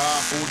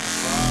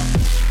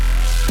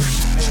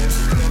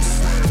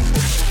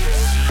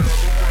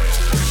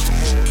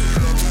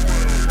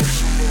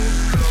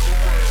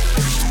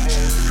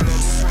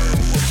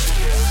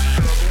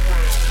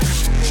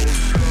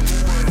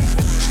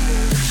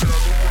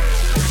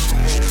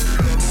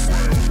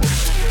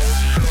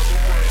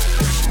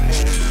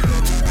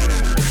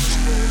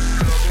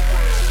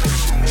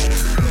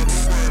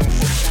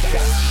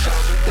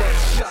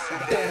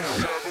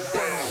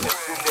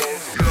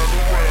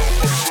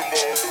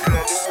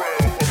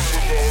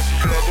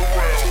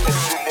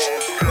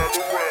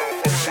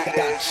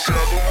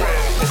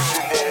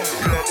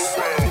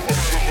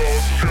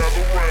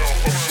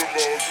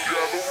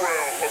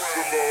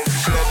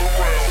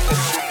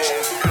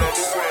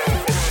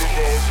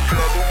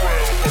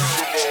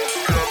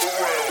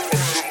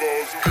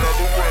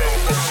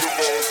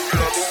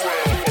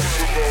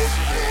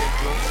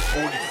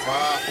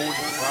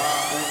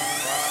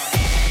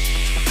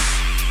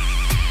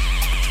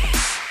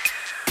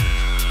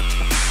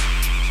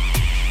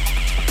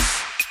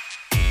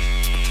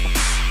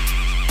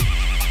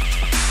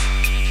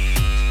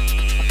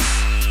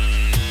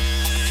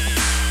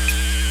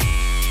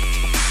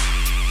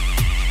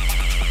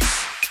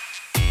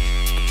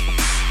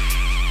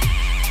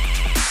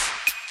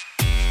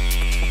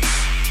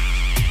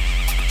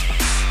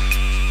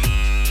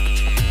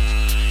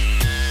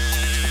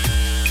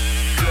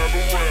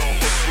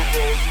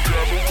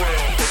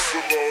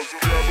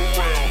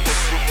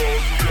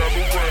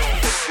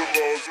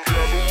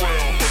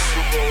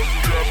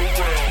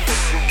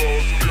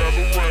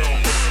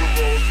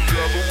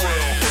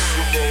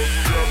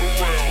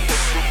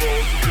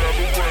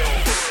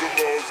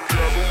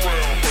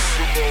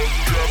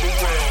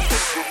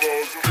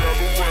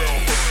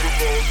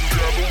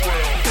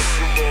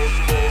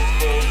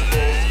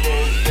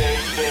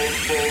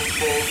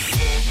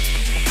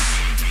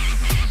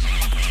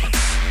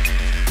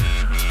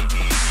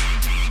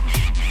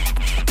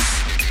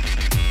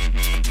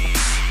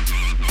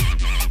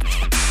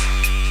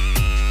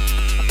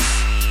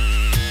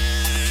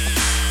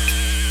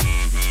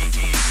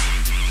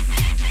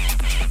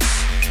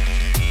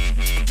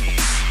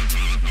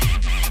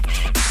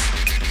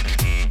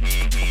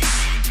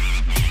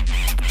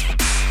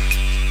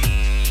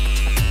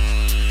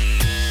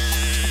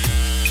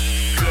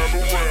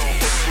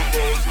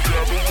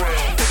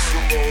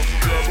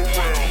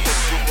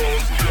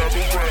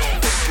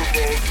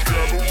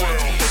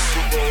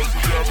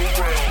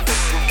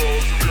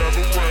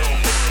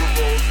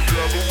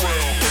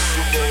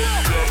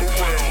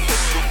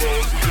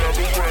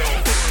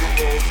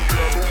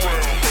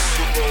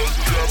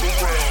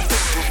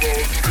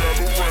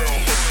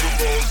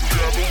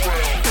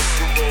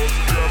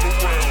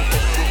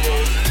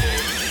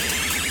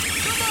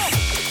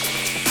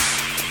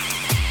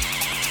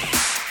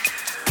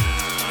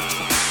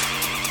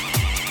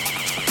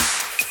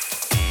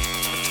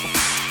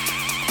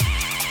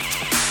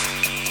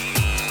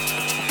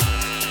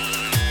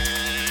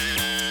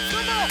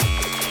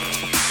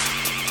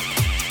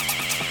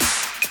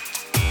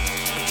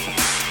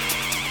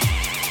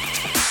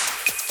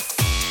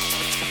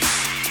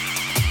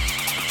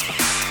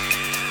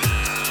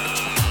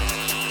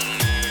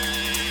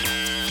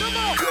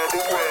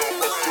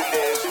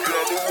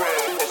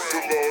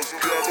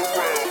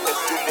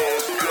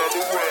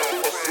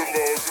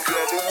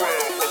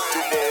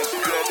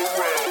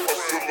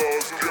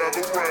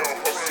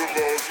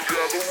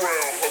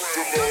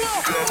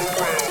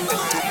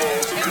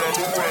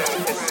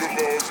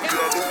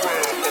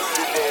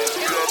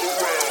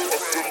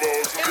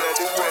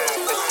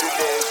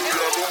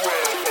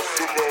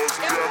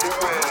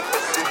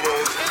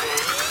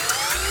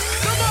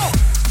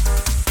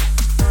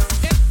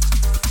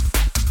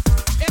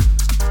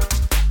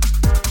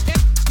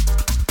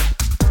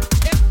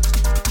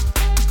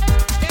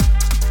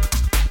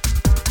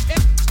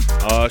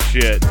 Oh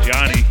shit,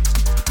 Johnny,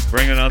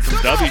 bringing on some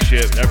dubby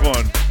shit.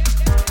 Everyone,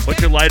 put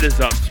your lighters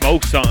up,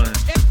 smoke something.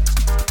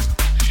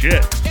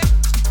 Shit.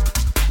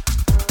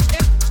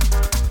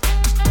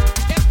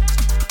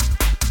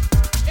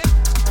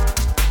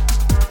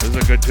 This is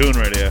a good tune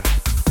right here.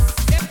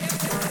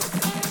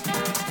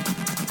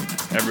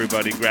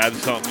 Everybody grab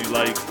something you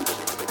like,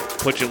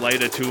 put your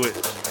lighter to it.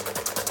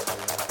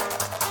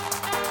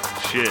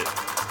 Shit.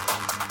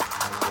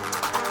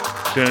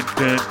 Dun,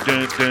 dun,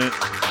 dun, dun.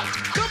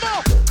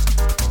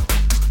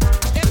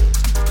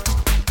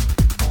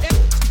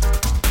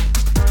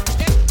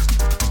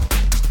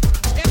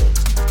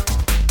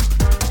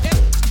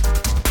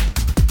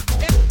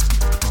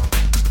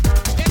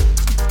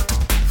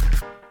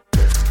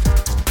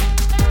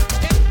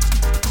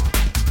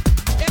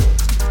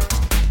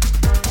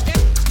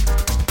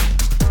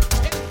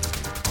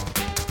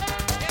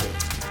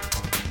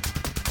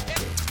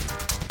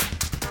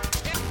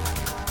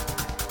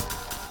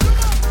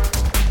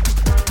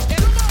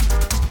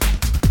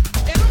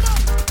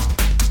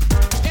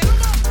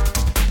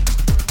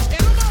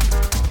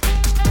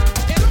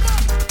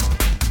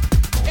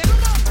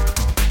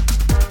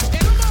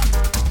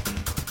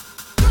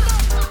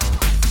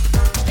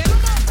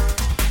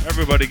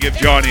 Everybody give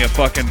Johnny a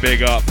fucking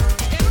big up.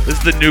 This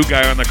is the new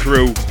guy on the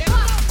crew.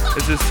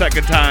 This is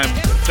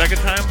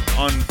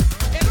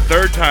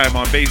third time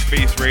on Bass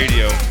Face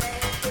Radio.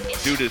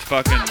 Dude is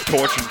fucking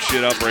torching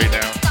shit up right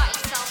now.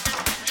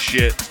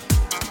 Shit.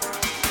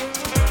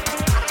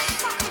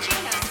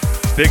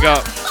 Big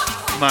up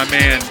my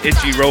man,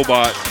 Itchy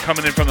Robot,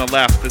 coming in from the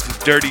left. This is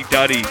Dirty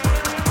Duddy.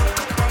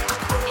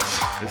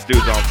 This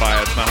dude's on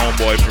fire. It's my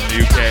homeboy from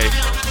the UK.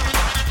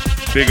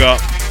 Big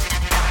up.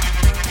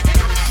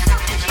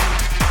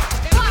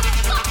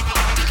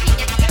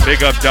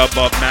 Big up Dub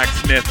Up, Max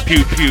Smith,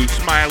 Pew Pew,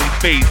 Smiley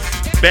Face,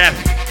 Beth,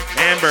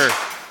 Amber.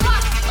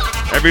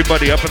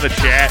 Everybody up in the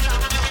chat.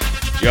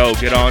 Yo,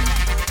 get on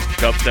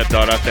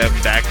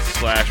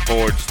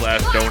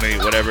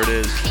dubstep.fm//donate, whatever it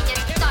is.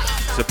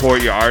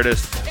 Support your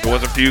artists. If it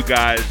wasn't for you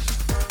guys,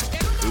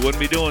 we wouldn't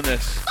be doing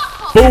this.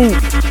 Boom!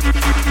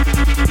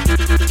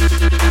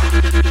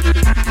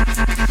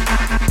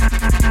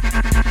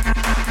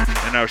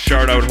 And now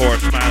shout out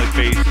horse, Smiley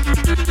Face.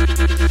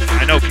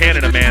 I know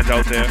Canada Man's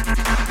out there.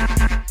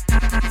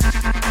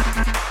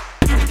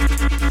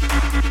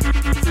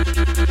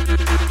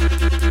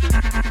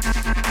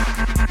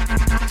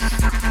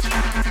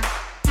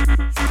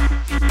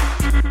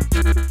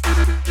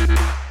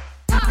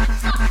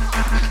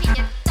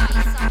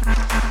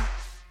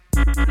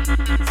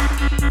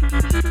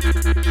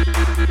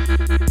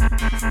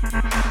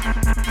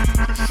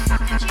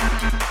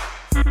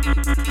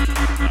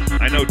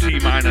 I know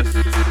T-Minus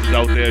is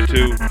out there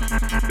too.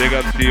 Big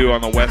ups to you on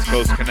the West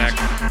Coast Connect.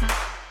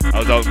 I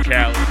was out in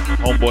Cali.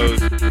 Homeboy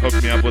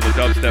hooked me up with a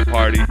dubstep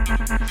party.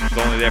 I was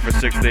only there for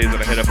 6 days and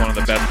I hit up one of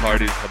the best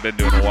parties I've been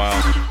doing in a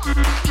while.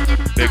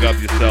 Big up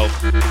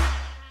yourself.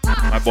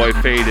 My boy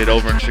Faded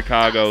over in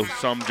Chicago.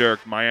 Some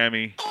Jerk,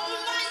 Miami.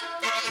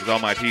 Is all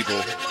my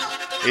people.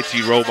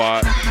 Itchy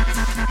Robot.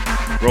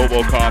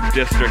 Robocop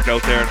District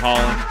out there in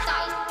Holland.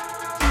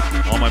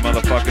 All my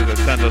motherfuckers that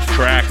send us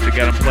tracks to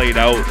get them played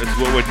out. This is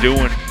what we're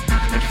doing.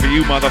 And for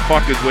you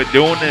motherfuckers, we're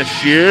doing this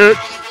shit.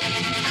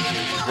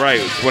 Right,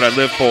 it's what I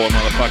live for,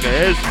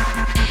 motherfuckers.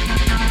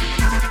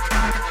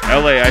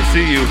 LA, I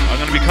see you. I'm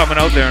gonna be coming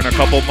out there in a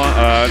couple months.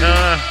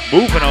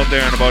 Moving out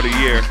there in about a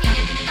year.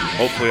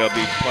 Hopefully I'll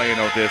be playing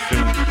out there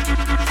soon.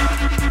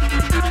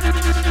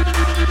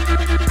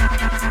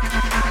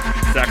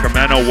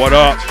 Sacramento, what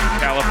up?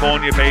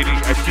 California, baby.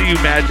 I see you,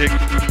 Magic,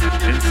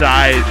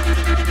 inside.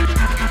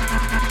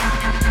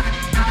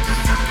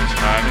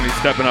 I'm going to be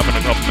stepping up in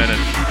a couple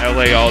minutes.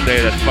 LA all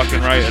day, that's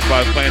fucking right. That's why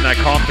I was playing that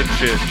Compton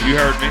shit. You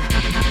heard me.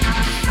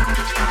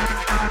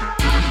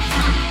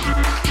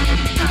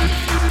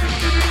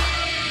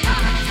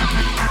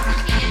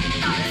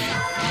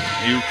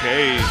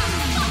 UK.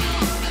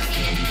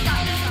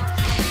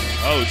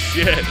 Oh,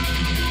 shit.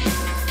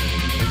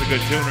 That's a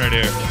good tune right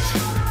here.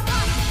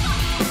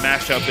 The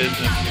mashup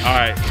business. All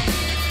right.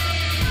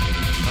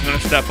 I'm going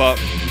to step up.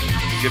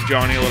 Give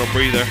Johnny a little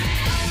breather.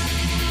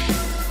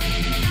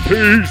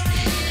 Peace.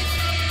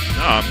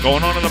 No, I'm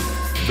going on to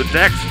the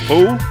decks,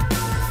 fool.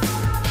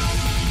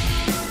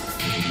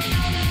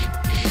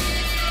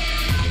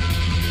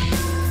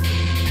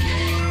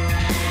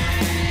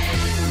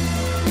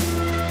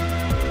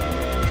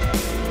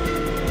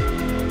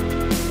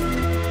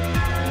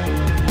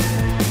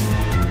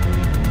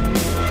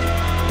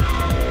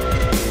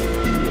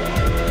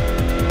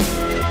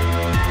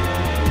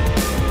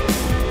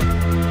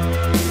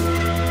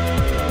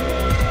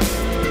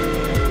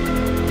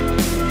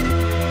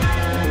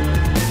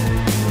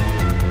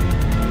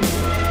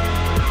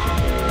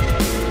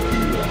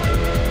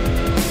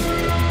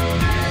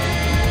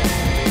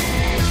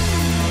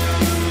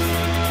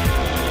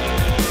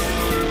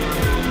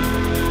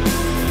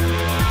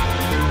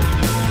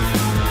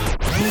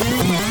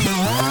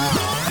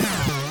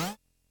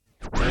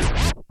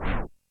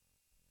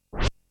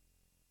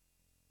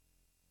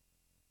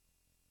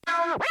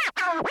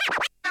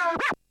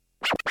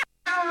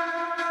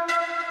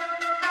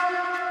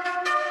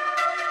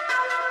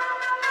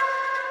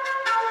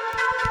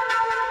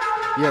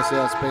 Yes,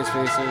 Space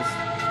Faces.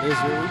 Is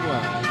your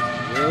rewind.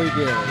 Really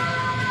dearly.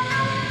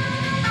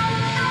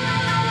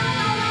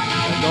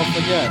 And don't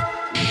forget,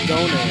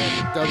 donate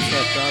at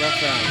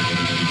dubstep.fm.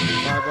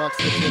 $5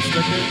 gets you a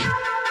sticker.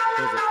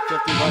 Was it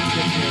 $50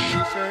 gets you a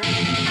t-shirt?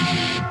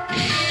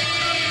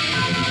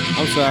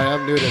 I'm sorry,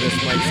 I'm new to this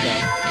mic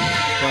stuff.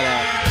 But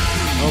I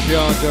hope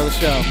y'all enjoy the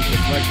show.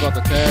 This mic's about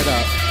to tear it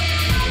up.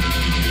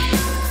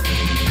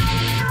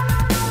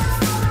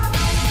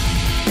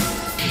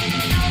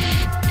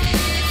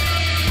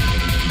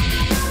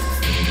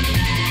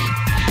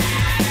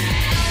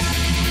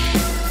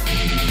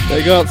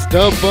 Big ups,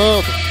 Dub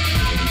Bub.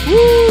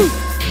 Woo!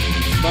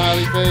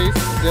 Smiley face,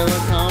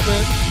 Dylan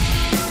Thomas.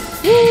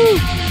 Woo!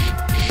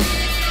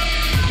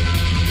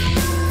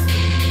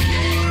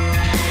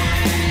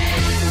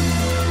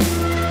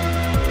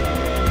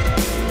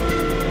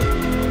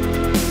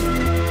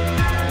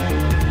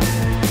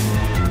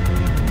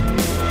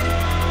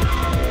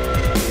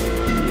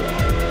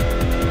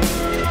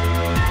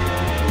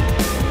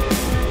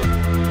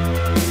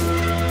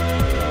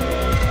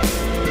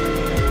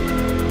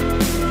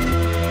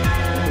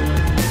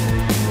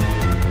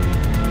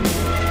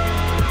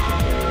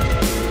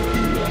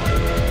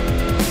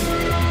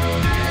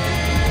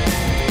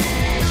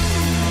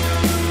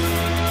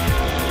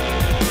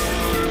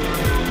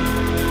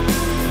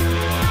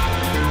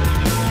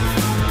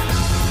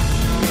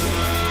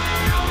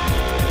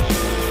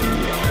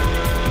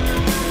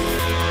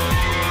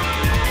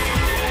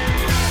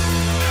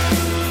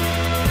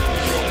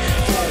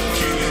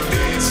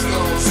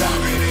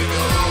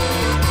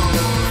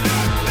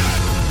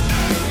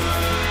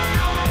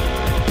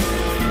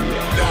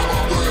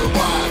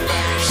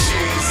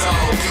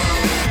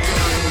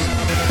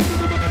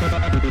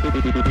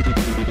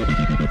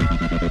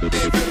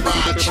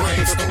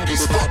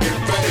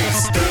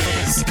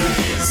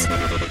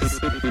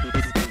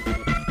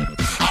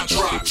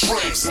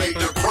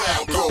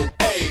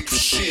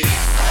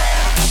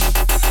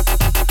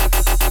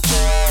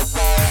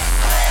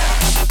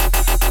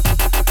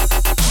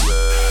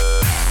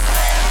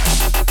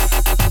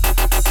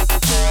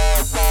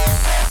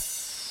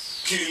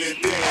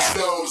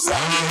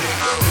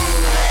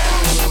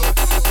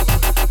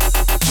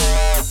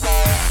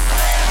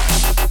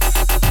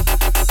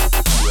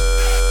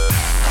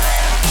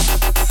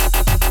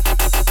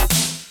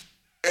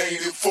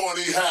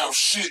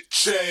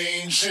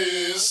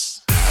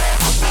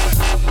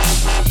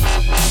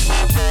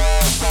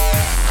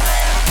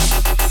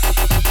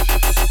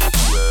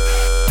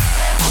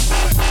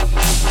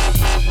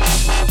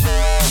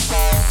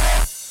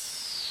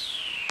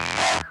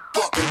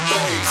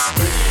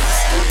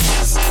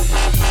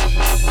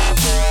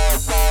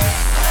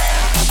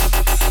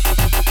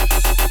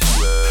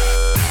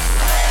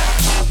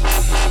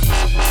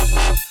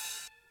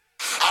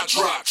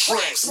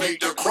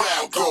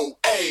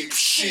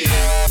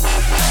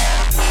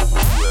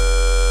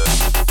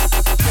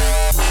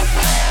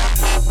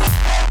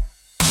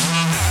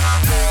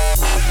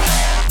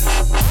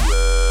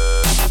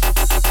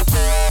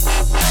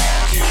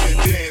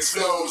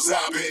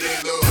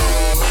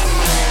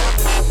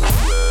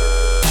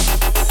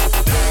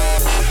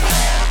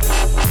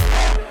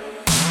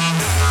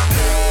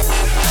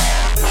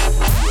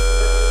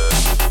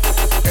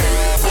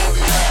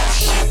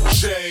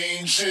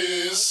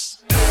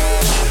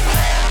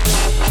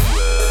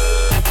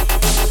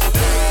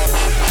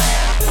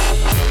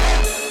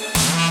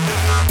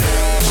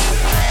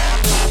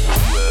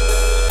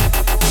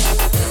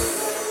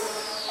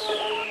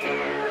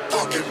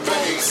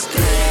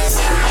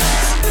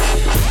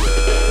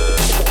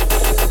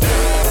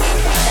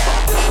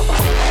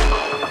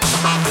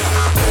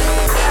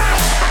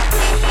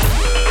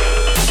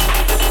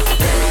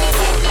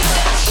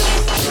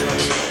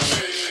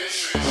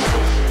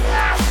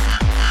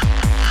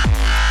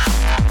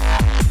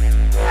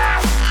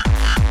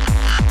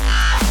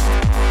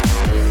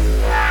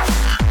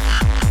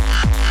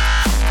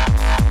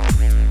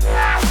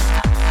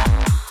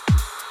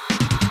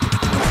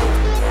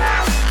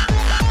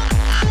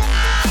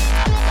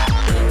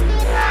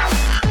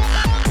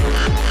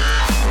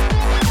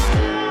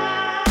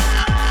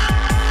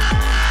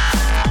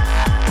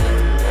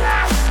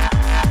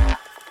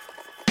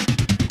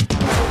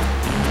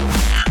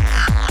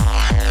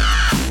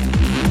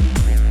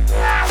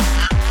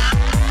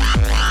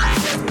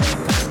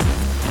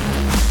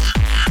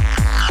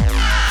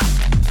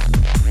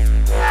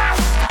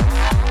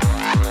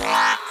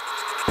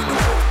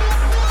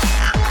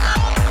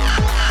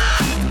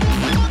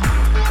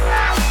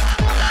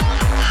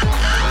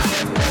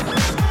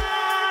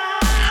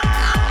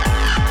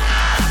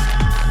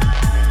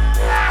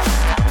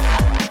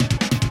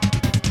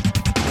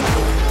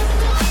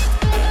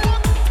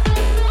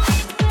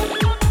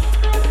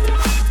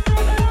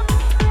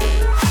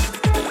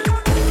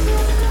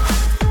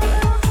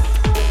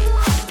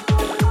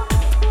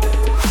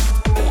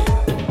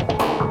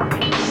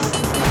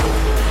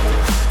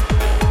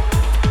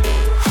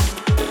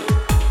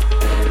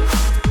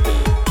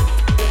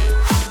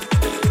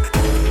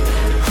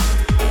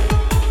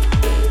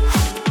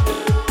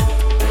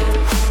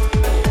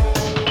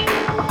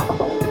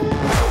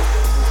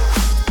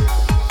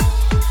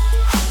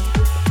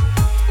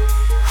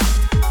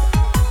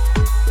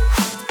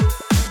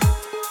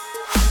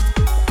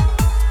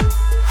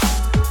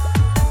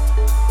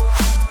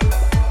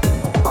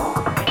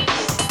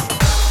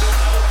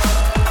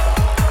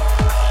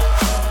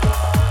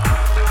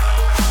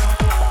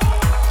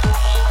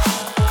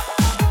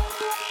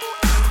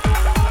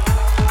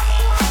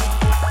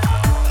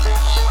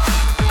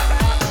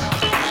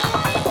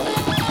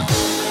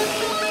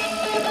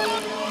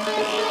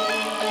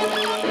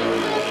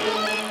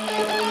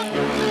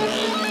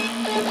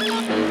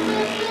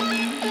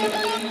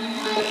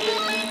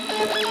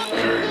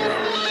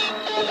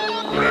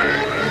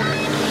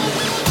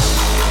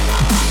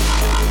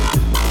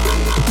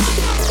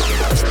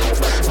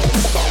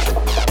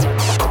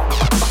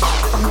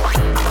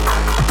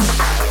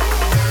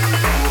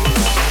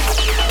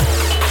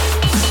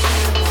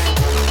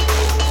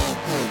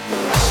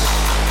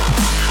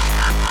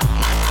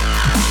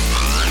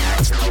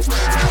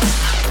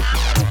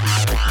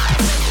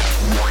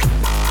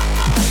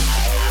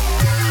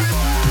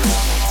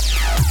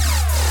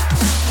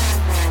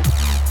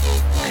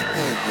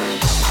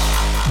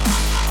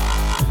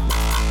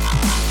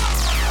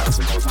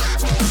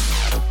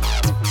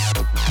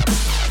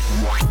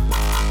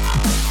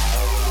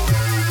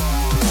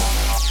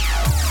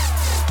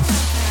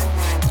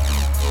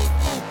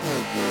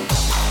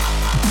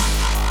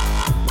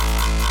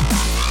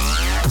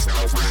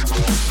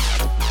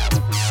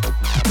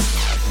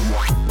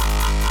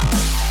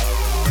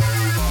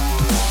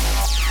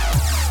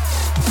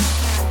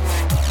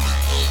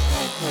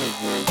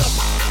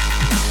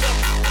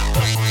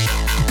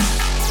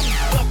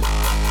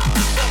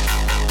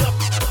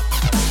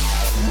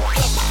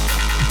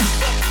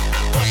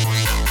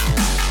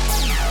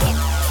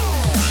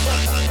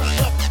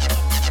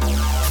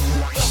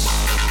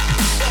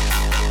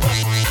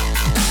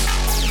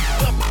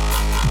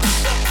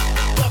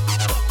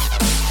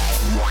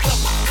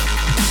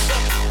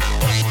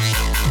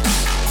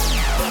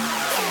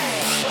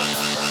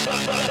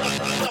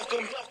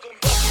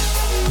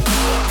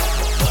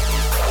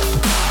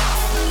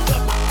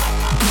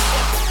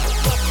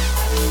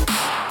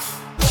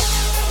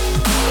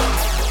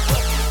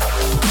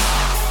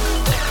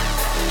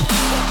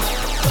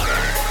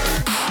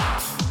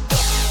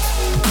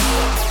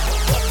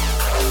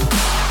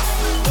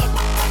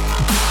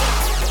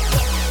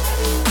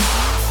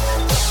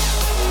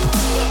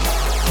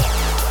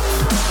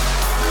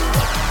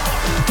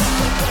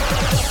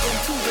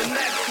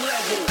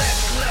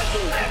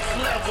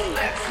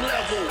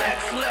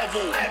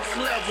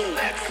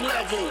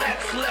 level,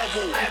 next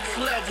level, next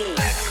level,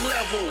 next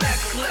level,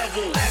 next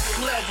level, next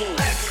level,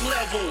 next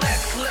level,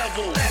 next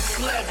level,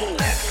 next level,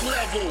 next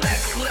level,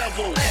 next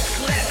level,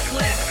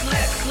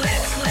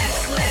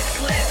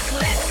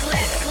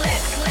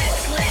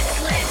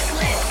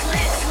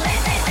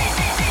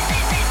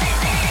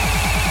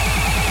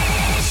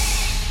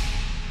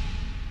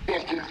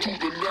 welcome to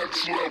the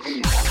next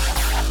level.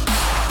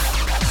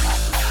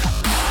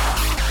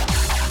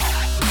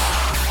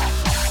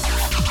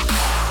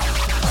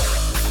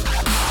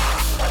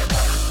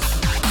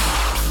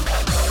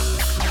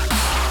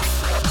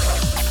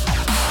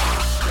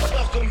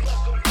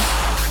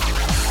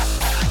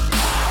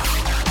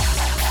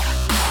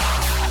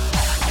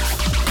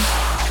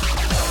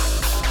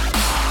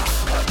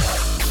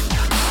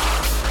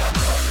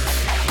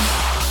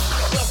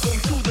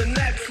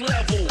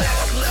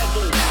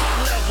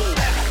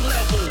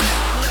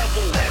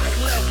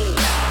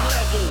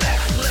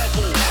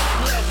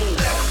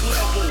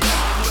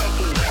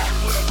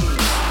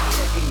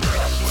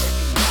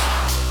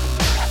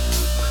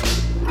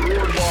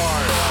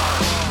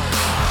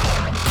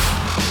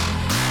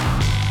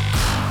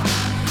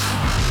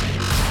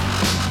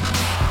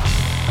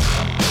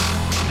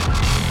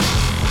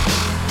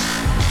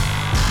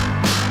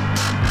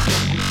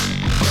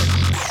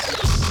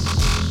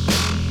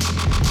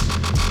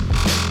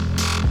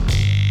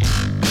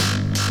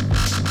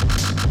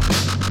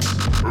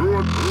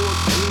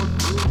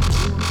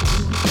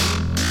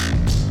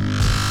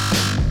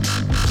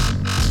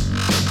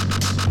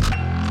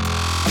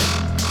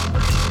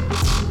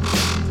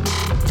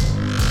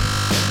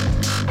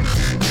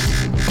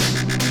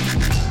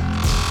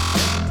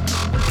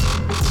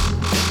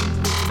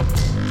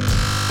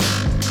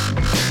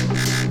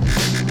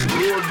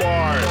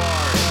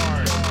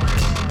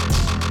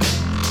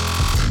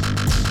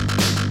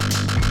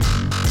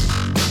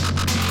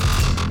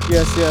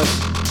 Yes.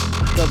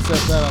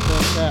 Dubstep Battle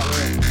Film Chat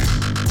Room.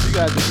 You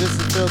guys are just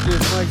as filthy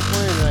as Mike's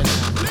playing right now.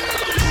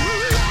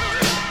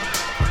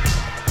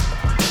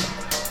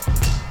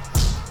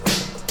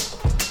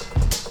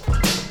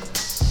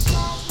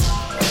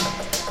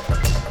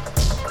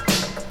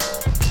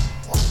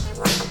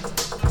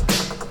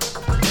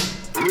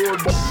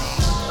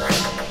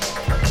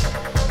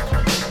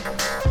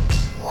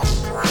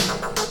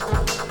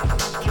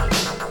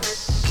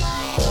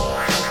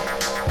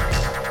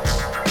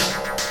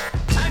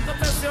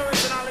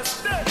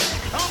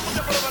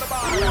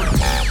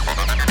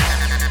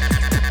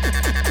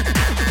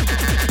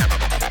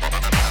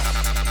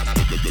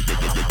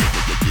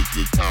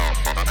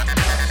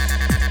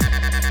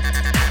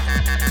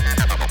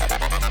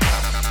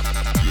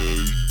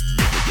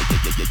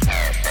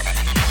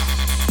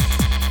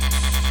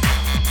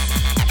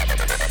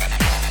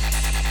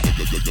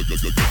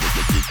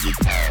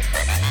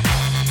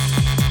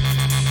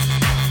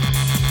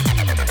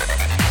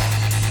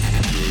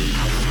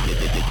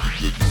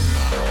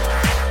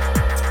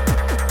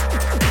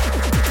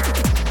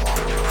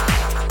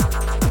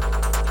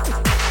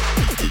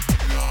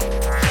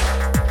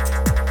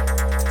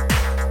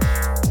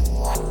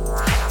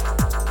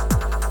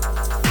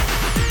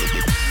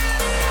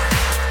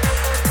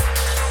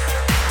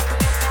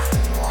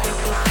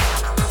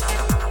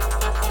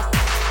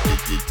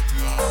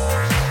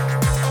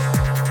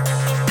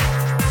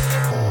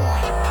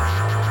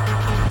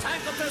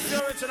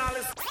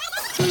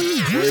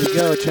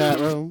 Chat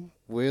room,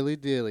 Wheelie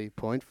Dilly,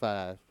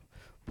 0.5.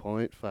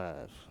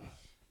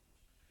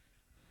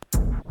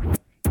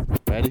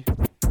 Ready?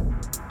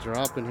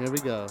 Dropping, here we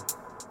go.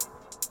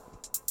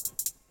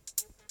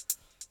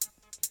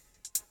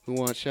 Who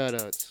wants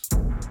shoutouts?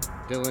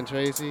 Dylan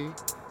Tracy,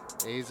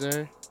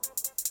 Azer,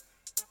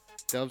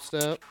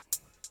 Dubstep.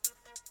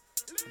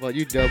 How about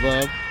you,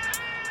 Dubub?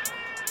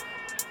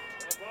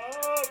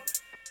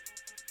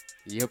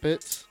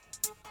 Yuppets.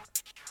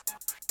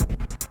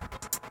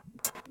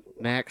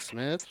 Max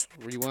Smith,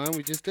 rewind,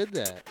 we just did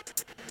that.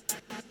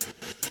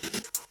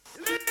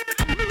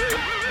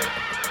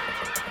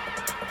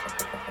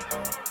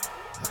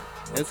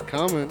 It's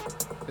coming.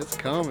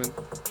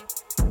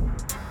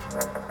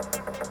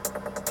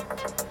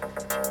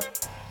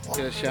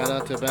 Get a shout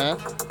out to Beth.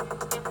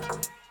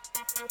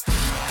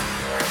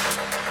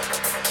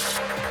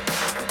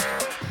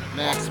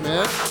 Max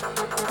Smith.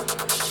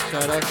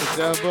 Shout out to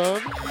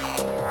Dubub.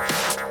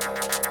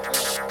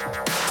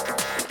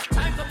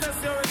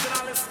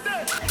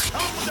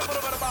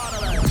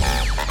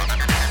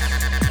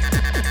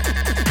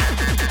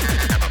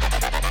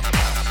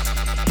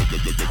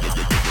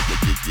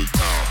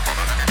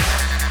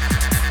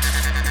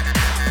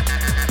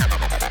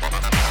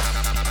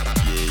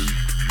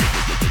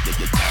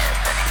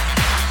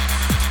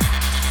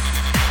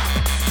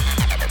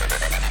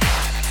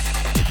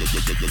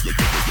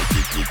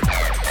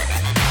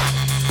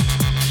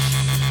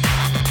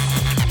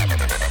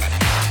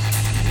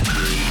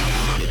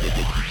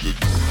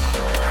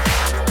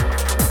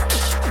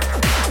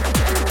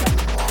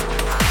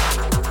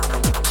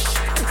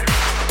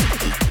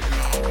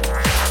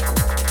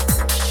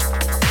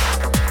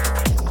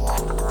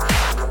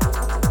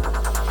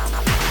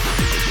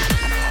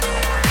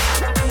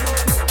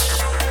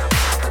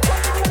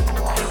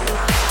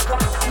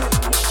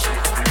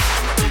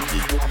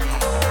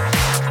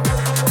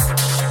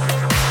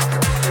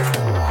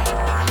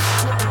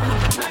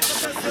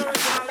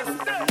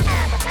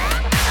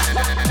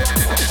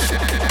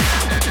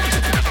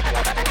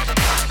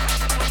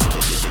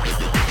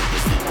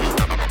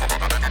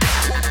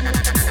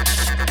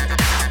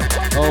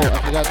 Oh,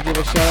 I forgot to give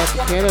a shout out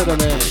to Canada,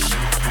 man.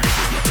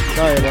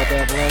 Sorry about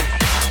that,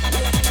 Blake.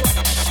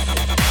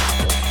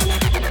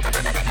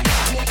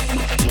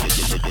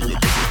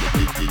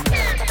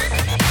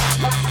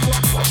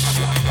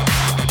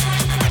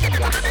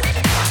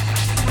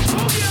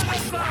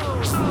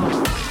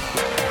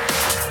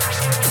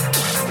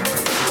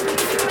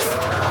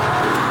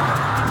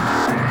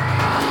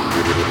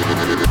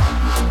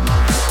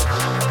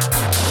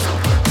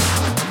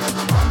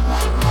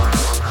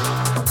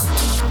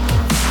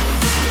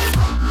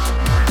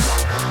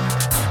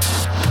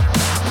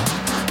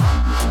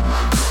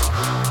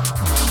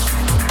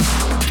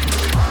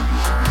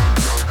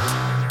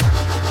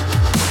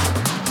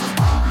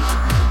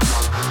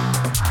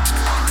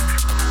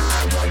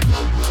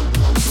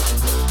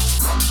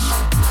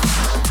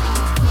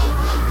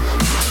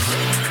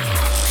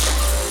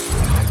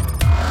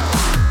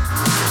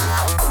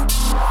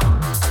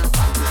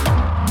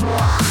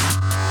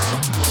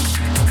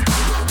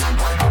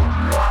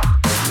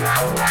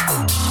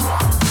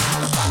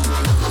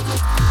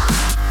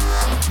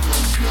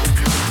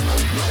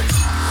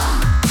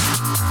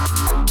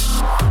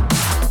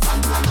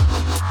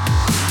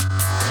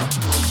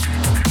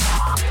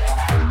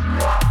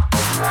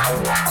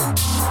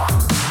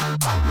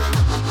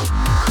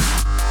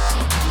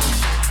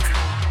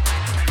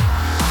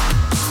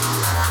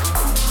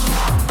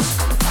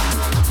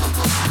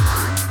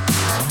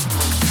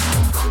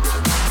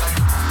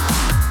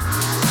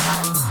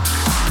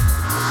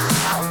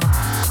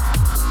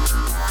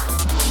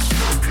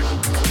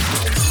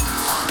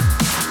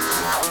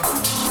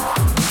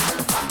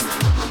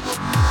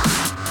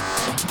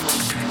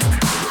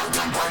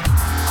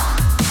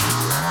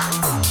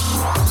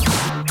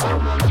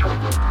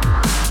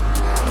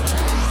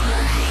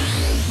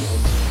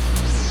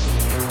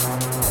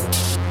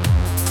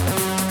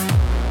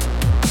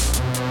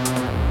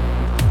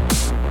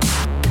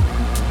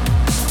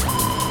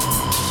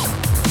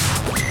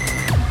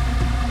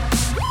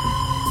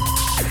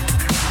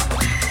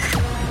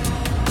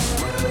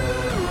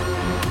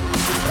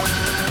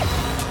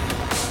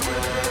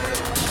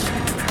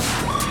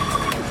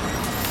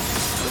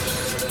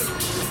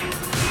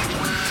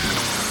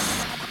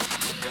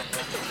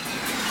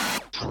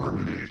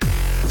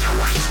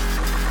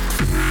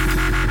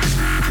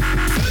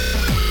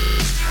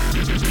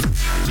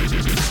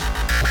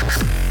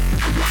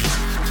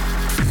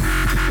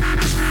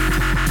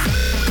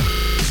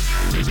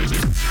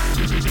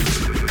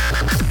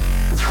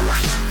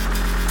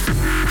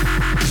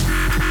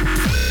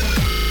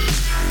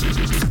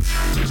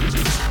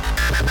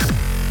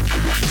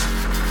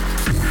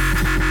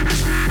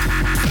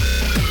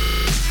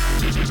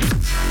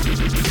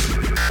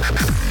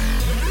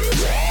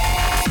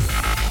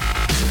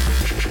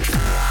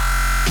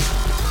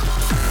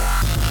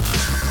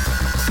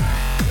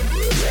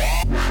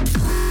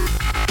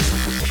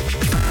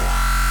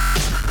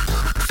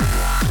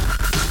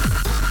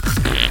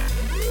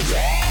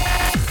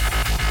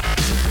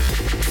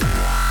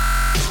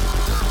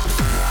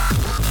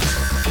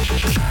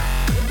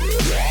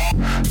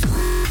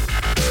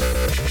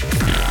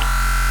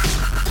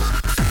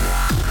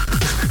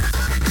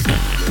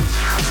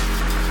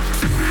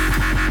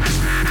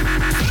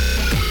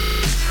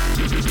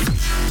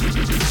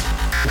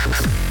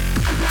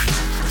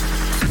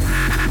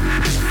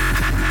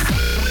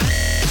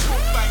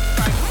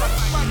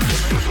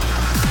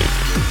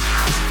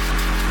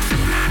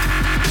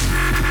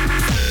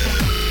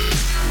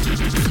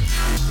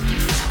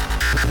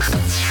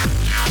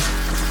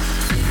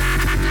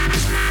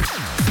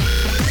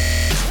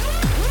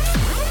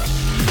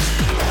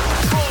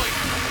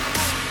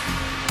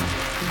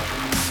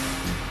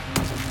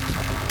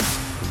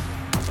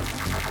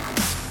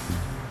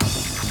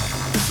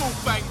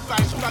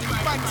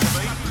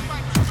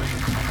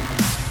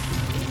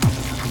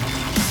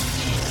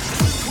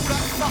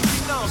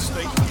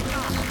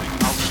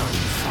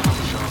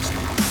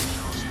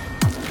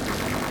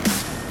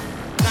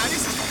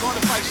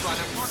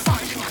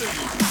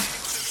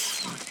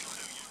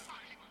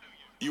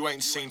 You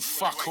ain't seen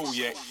fuck all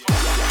yet.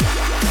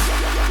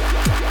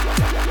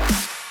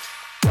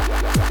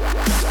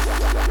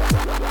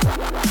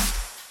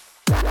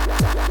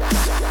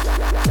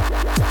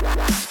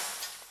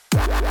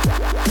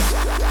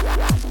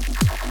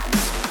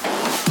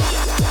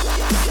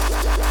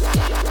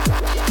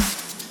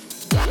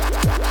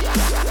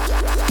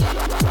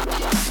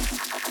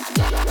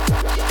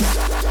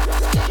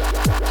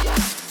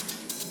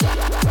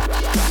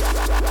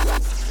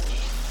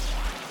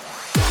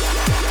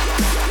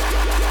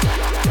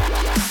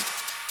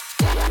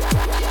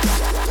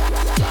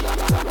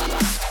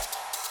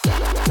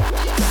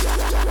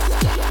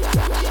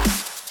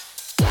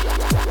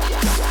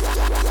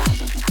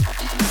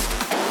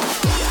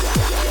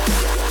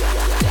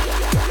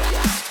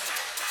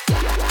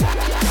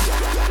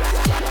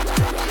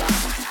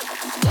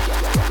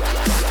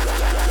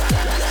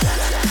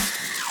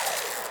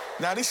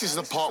 Now this is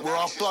the part where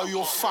I'll blow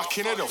your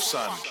fucking head off,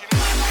 son.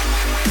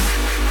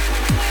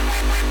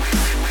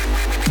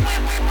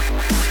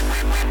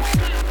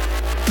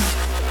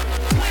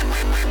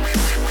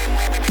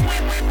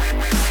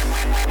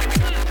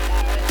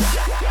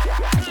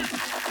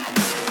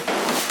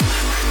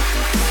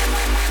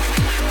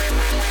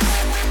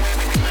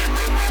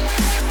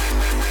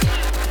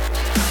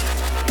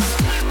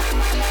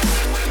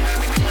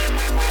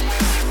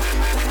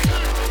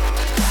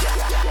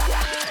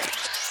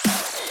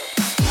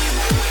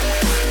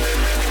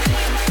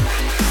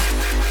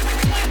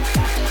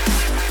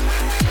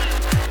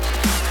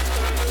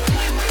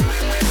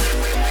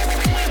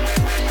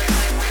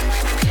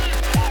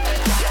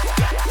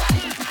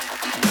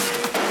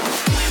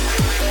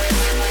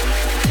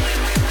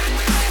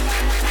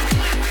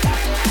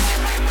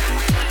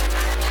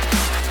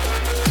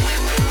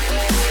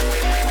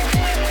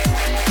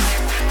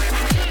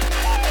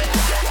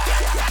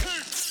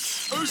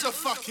 Who's a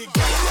fucking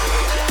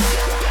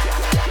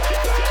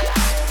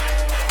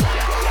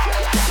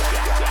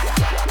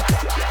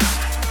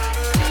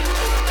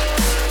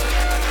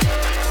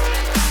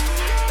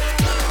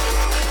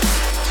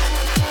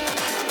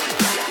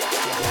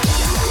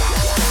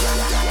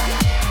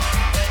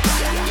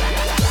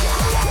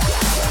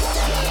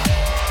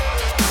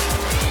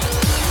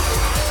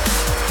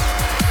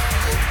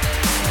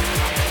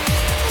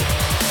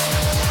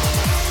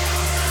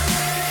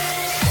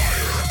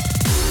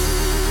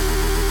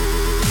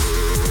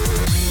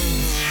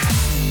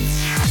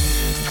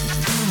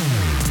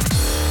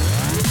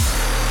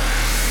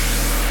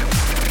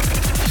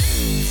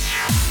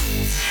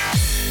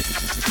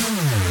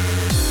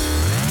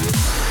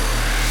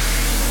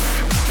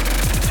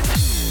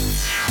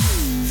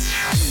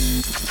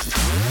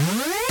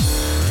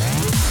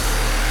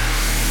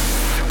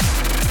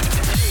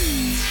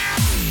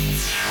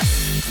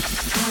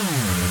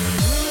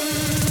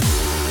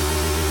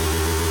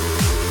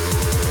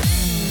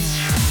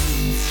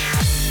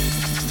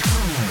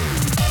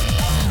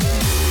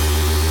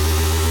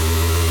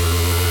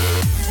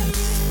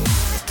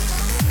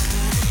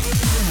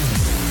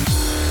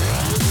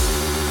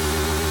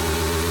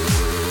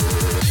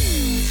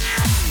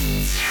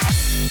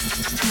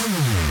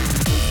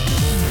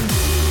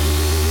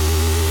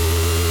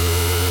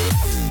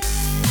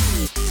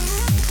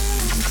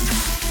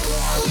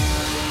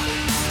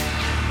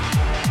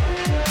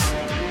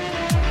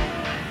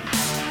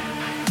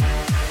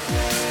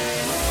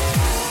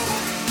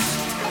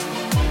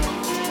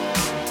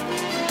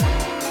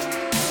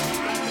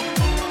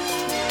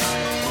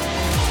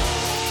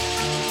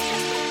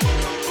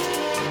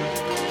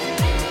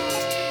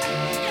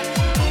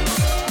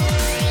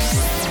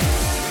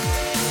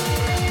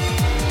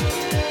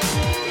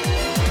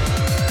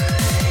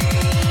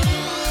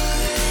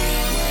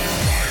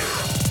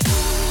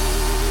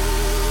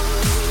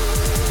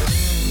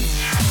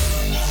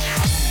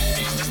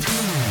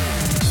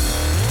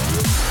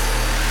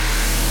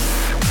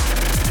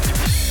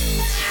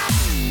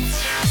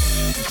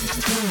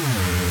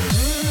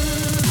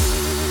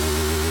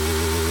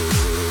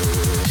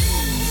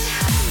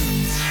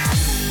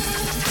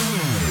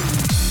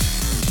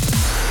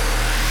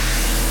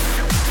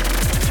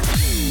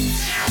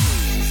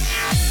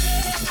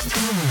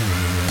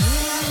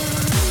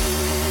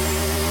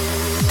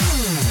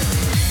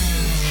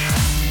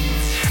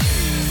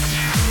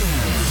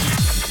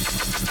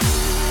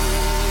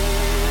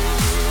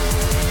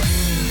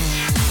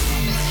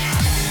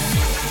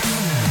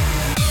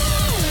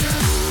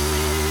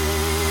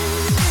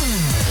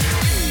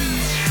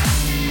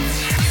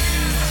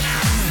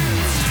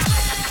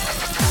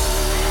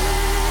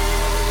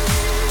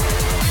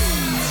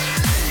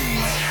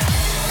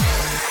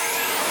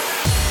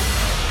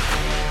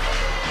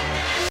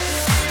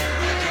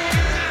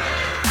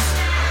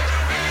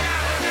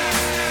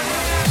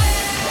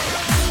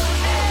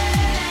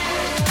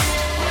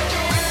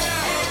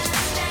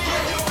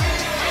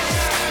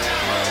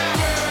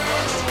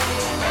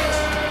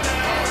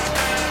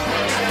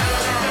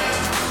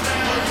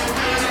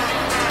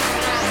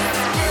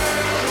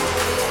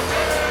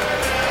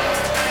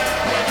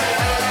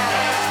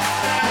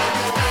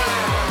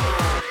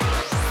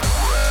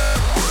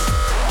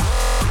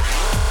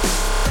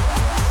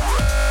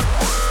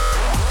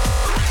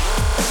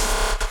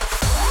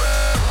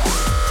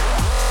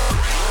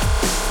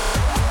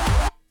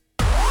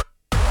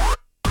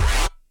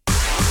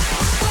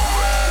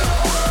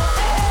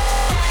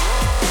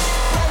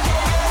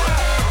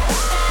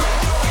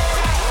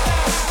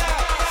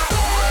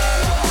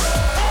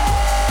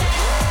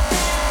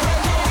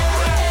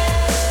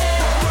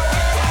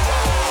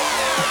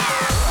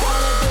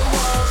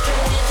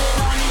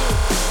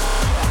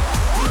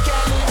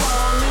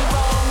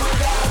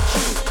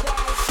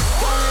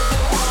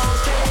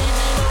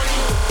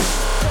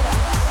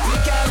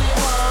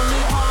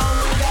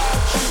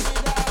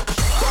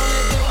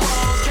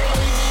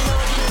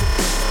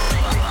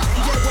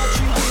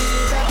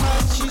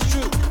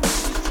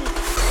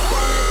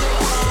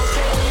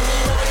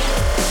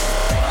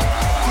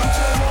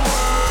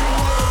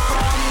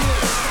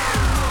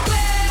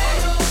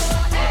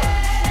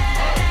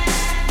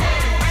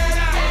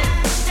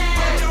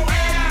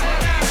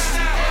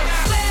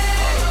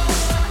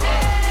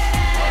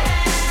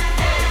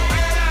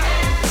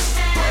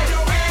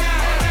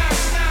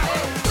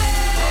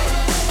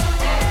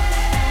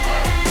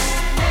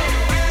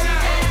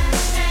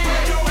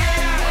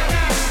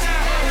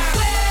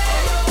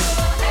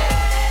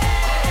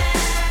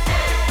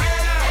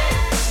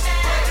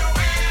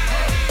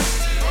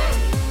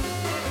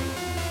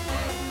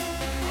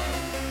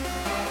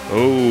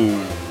Oh.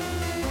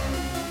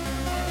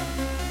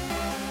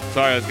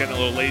 Sorry, I was getting a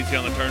little lazy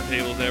on the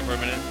turntables there for a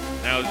minute.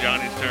 Now it's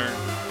Johnny's turn.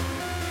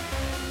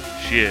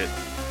 Shit.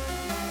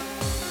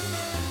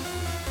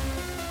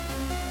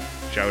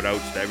 Shout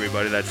outs to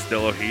everybody that's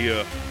still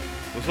here.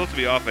 We're supposed to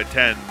be off at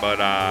 10, but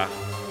I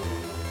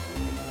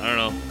don't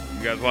know.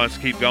 You guys want us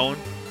to keep going?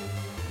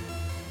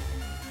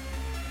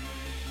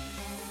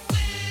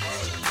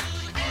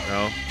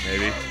 No?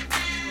 Maybe?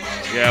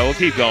 Yeah, we'll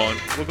keep going.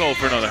 We'll go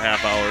for another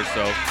half hour or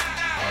so.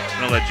 I'm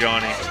gonna let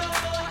Johnny,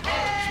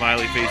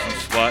 smiley facing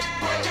slut,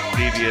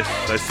 Devious,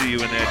 I see you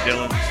in there,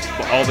 Dylan,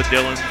 all the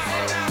Dylans,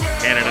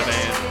 Canada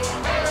Man,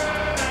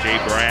 Jay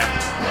Brapp,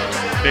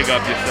 big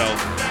up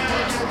yourself.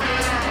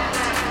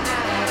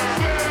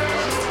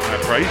 My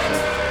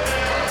prices,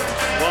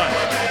 slut,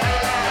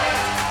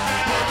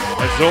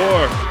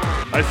 Azor,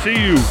 I see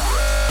you.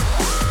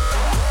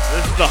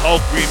 This is the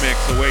Hulk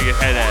remix of Where You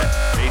Head At,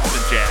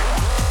 Basement Jack.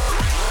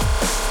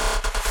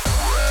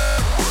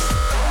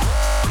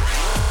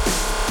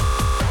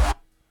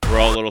 We're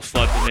all little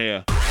sluts in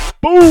here.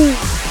 Boom!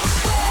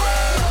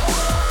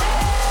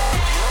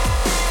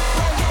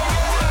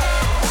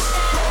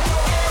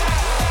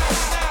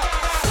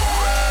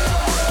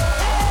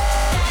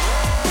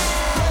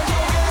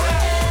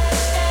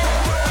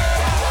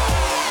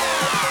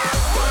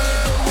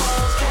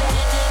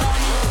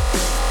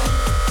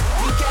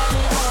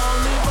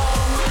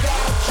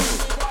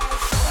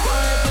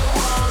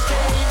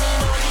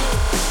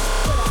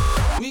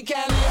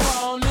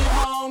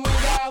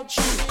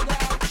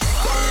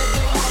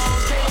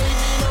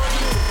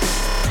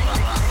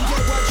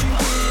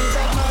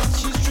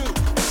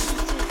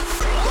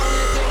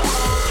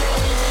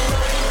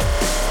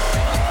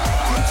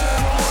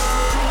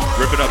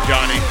 Rip it up,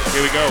 Johnny.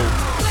 Here we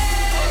go.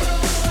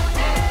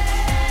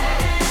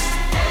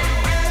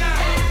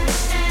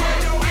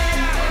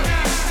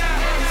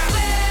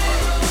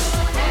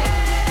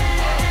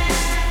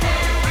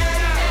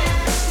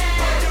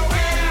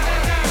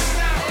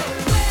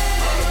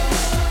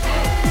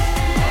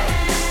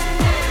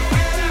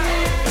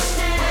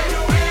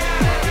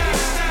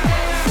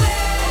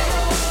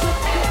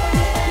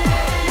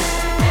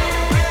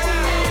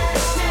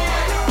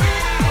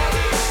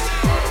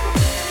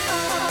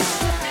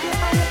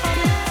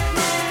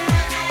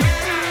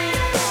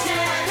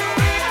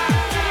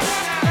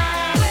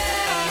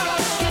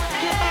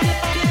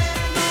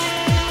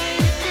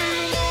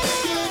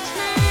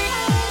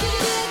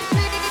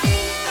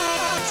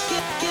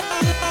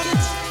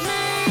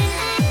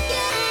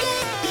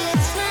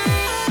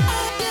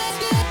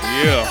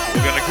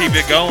 Keep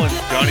it going.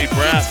 Johnny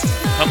Brapp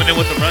coming in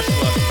with the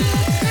wrestler.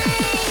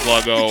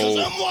 Sluggo. Because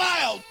I'm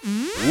wild.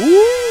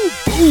 Woo!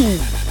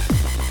 Boom!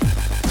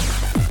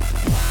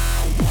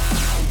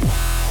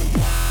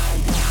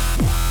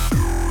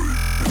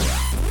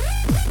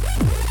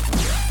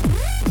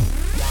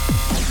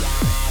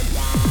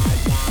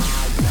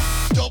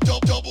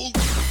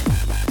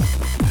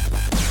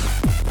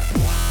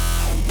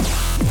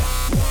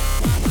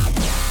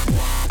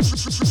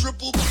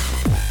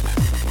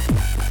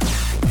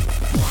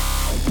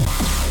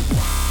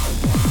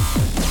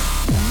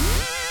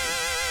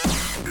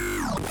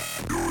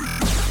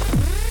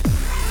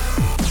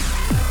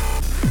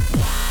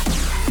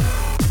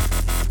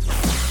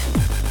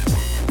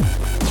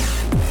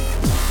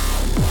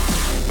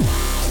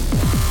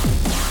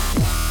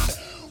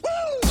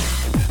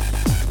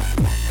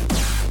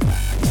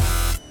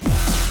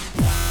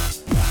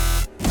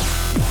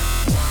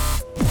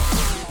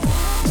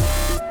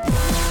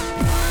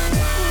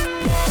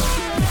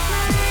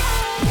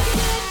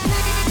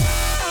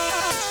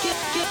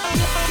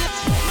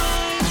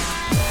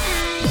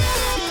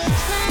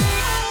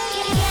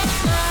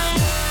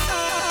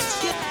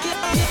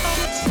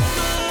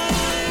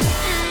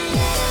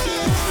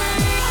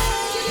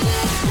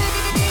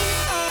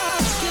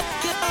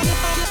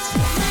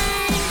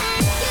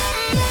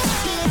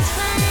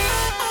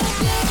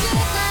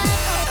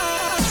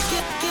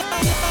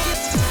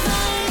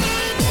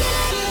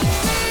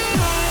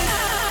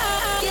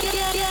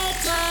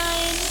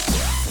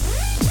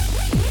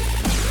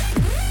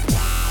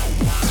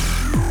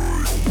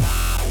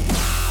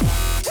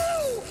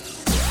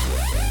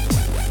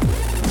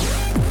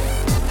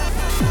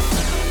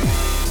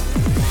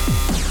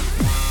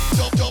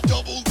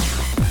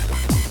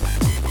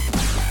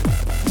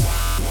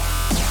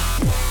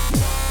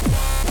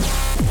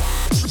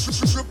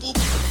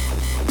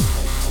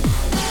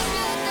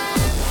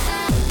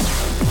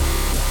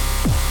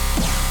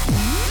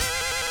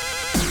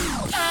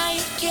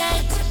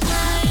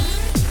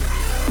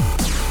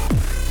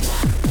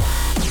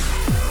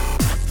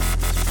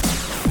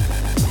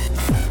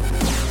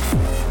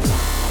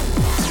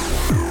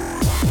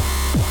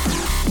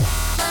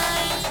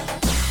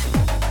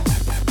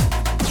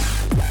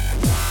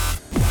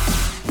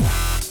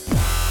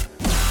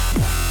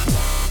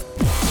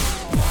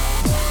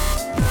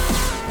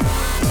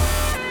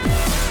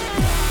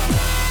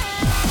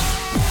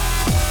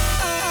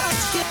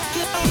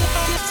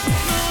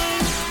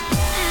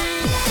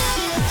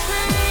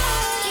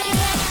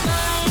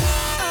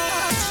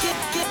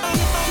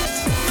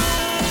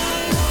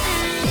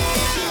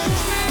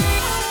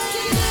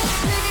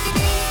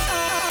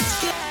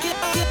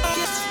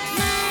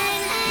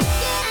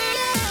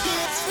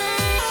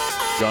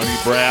 Johnny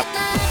Brapp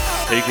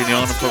taking you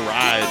on for a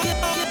ride.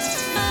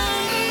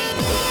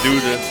 Let's do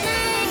this.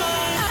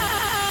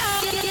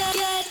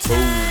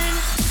 Boom.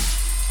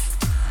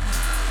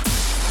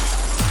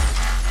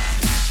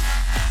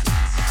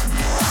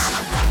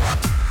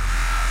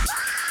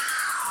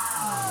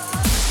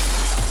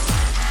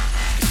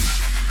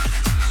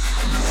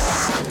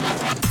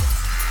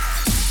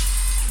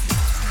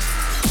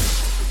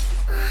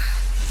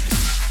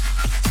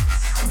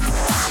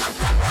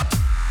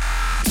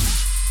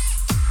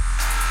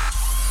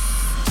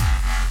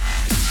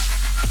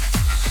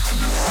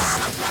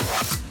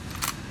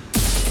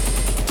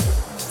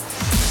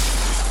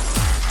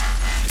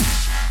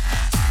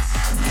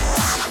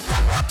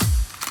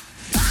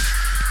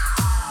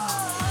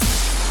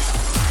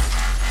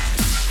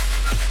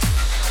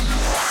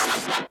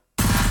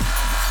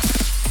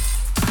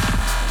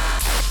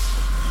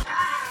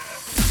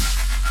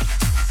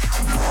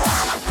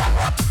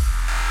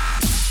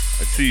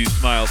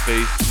 smile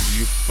face,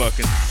 you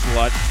fucking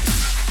slut.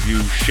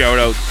 You shout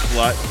out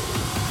slut.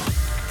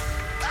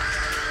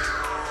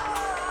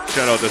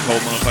 Shout out this whole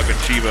motherfucking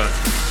Chiba.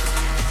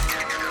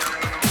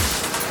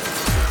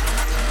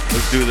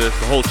 Let's do this.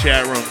 The whole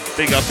chat room.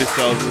 Big up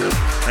yourselves.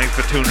 Thanks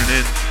for tuning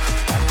in.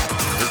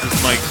 This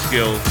is Mike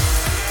Skills.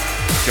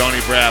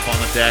 Johnny Brapp on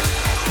the deck.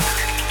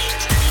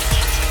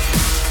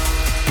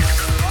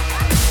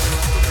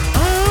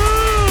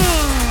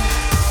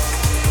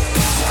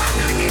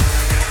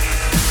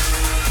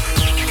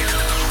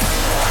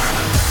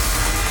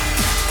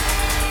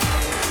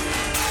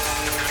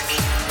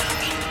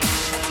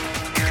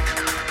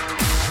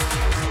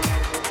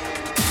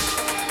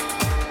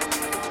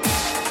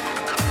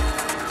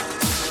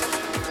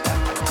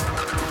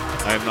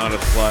 I am not a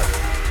slut.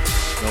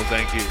 No,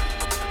 thank you.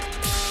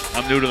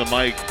 I'm new to the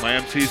mic. My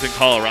MC's in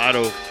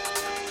Colorado. I'm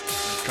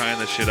trying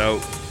this shit out.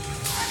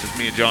 Just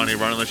me and Johnny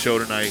running the show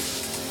tonight.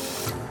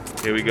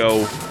 Here we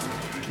go.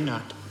 Do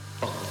not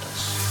hold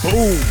us.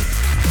 Boom!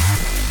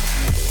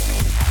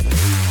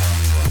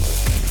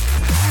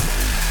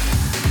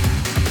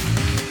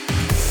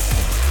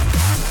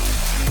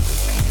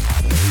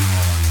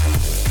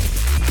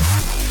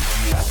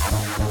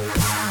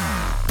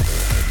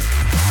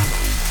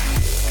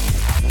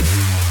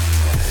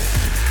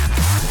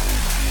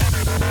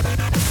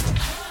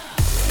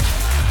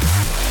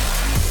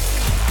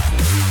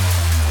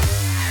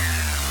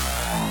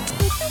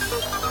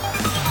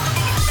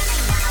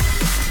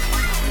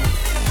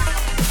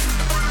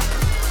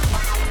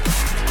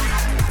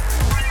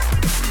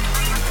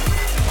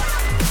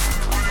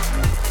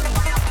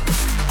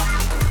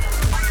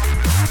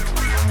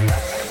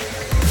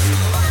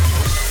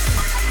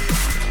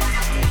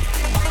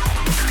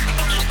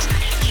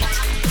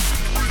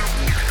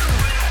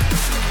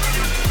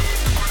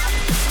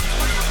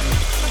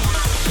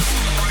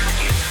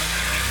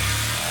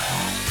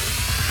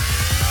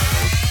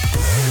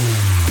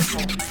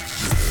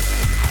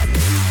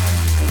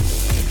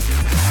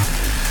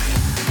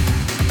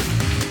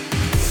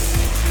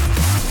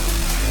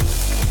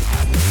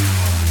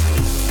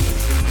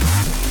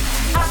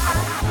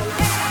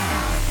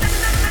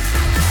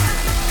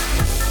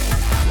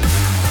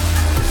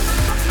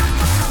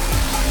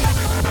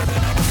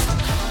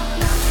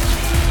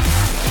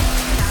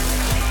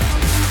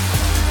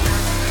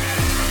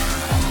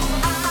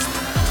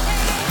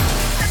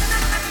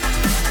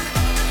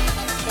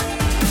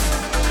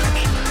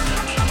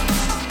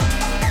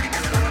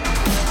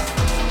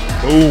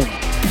 Boom.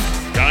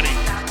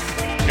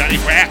 Johnny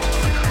rap.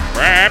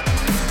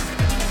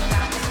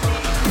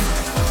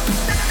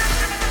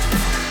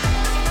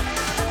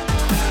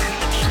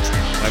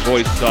 My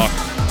voice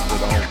sucks, so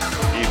don't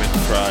even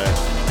try it.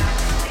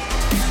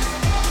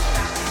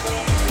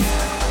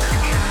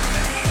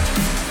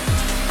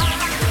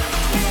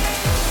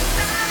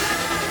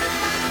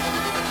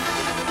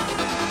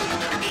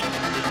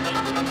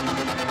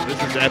 This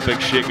is epic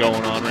shit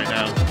going on right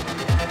now.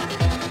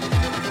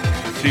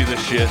 You see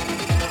this shit.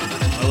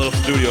 My little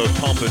studio is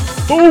pumping.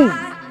 Boom!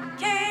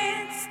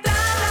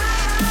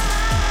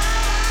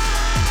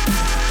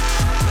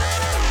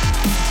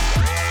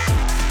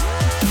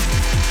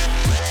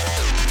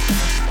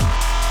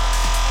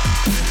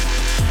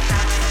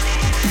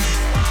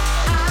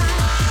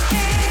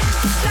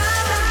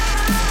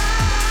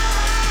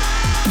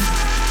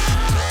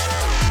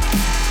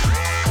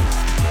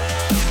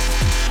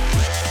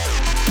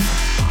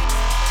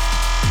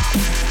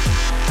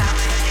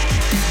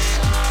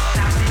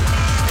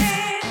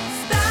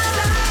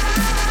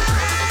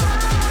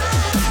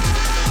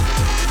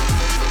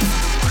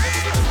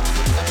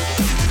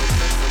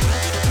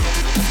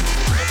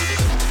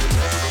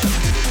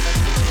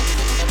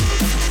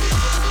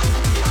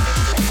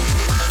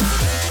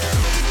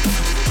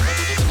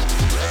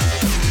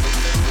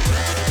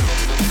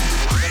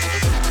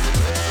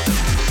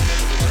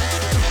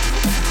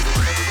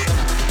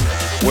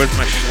 Where's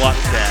my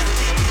schluts at?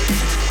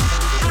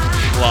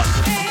 Schluts.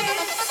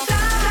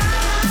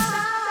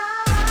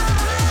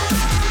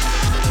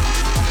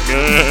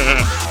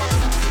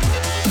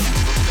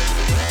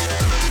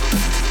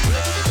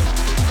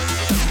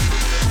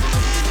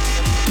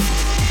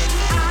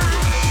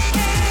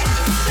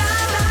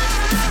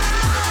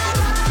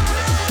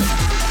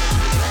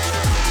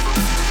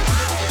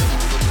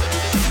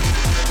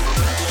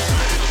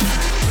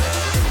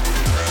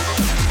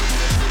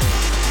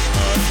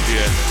 Oh,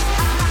 shit.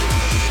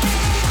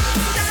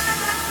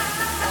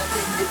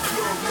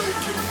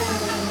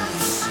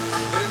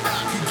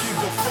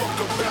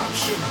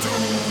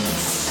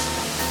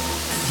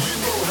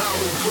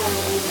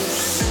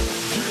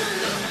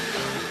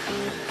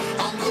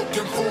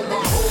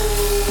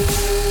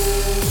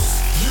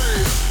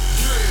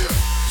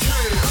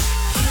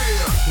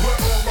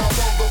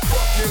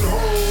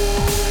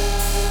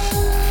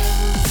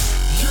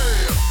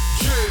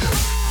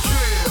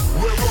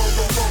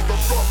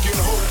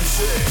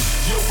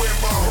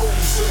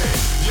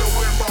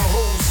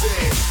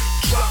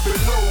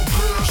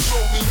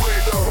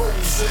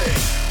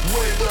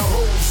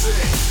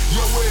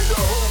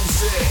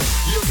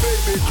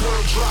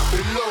 Drop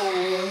it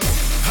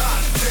low.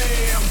 Hot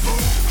damn, boo,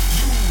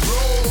 you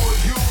raw,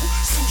 you.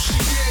 Sushi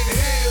and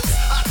hips,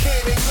 I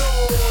can't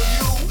ignore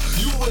you.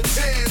 You a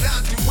 10,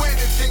 I'd do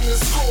anything to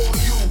score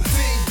you.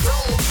 Ding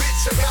dong,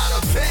 bitch, I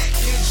got a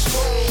package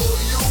for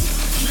you.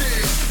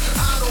 Yeah,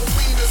 I don't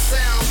mean to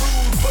sound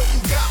rude, but you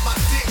got my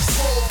dick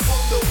swole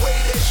from the way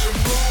that you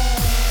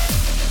move.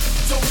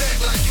 Don't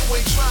act like you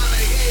ain't trying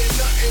to hear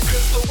nothing,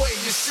 cause the way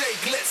you shake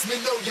lets me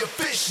know your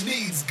fish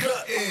needs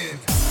gutting.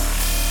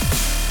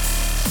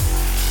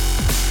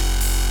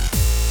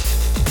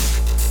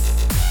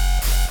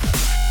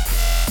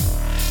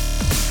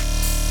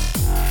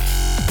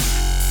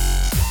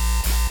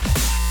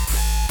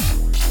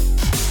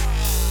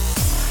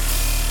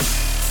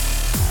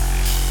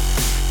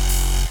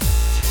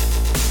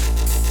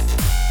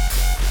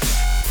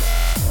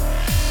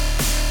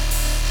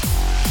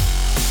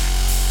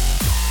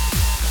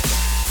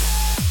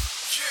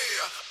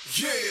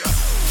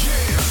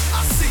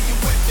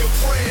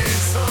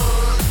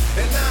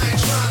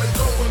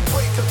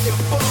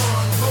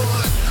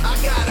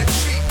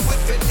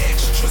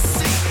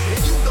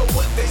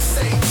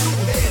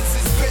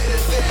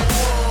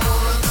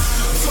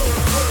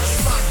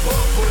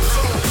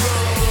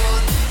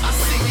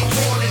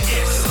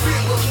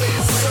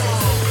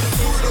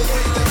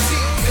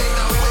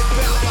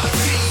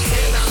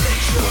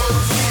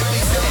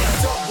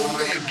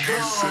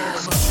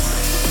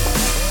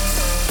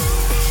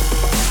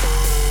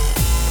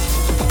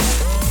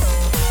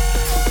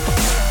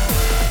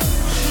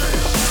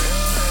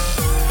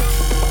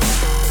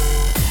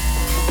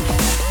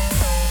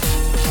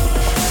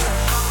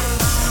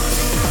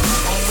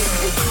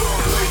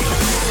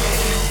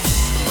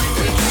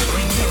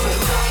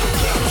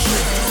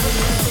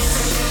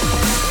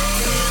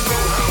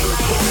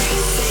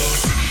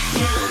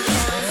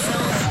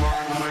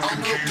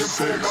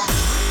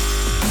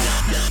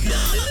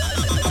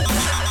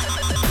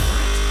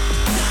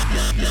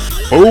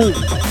 Boom.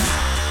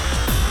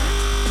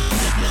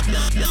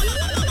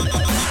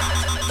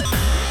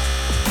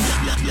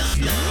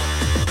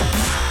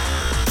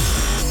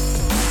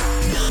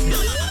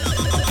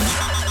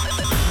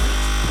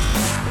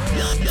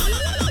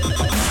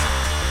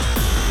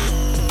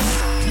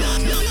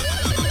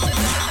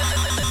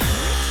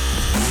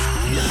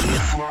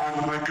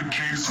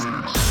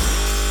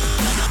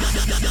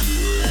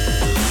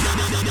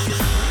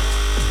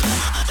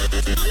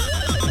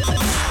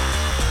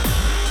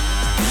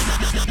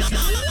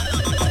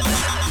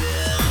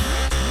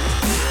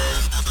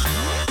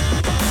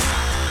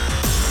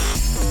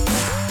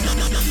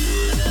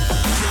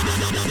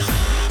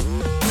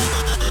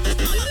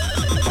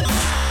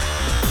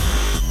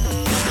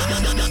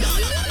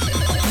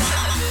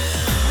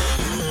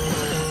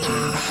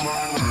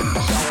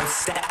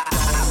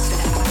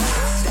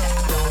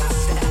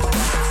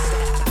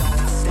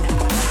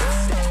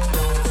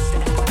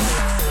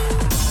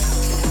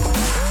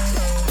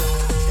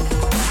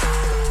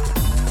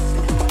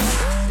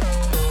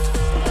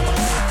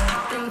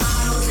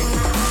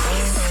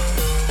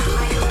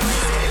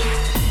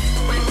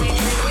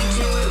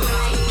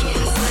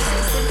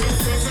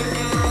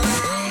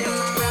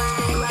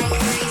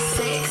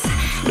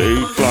 They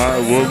fly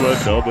with a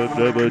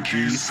double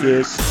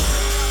G6.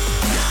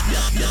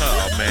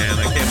 Oh man,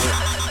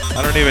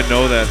 I don't even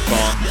know that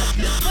song.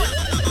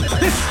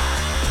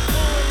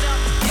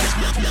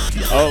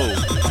 Oh,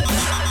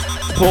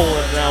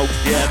 pulling out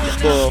gas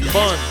for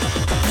fun.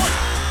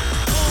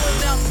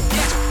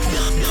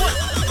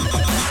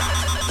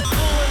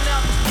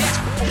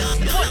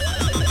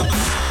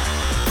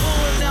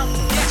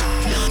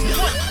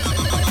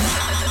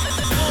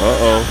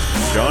 Uh-oh,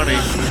 Johnny,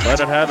 let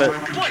him have it.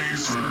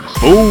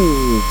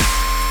 Boom!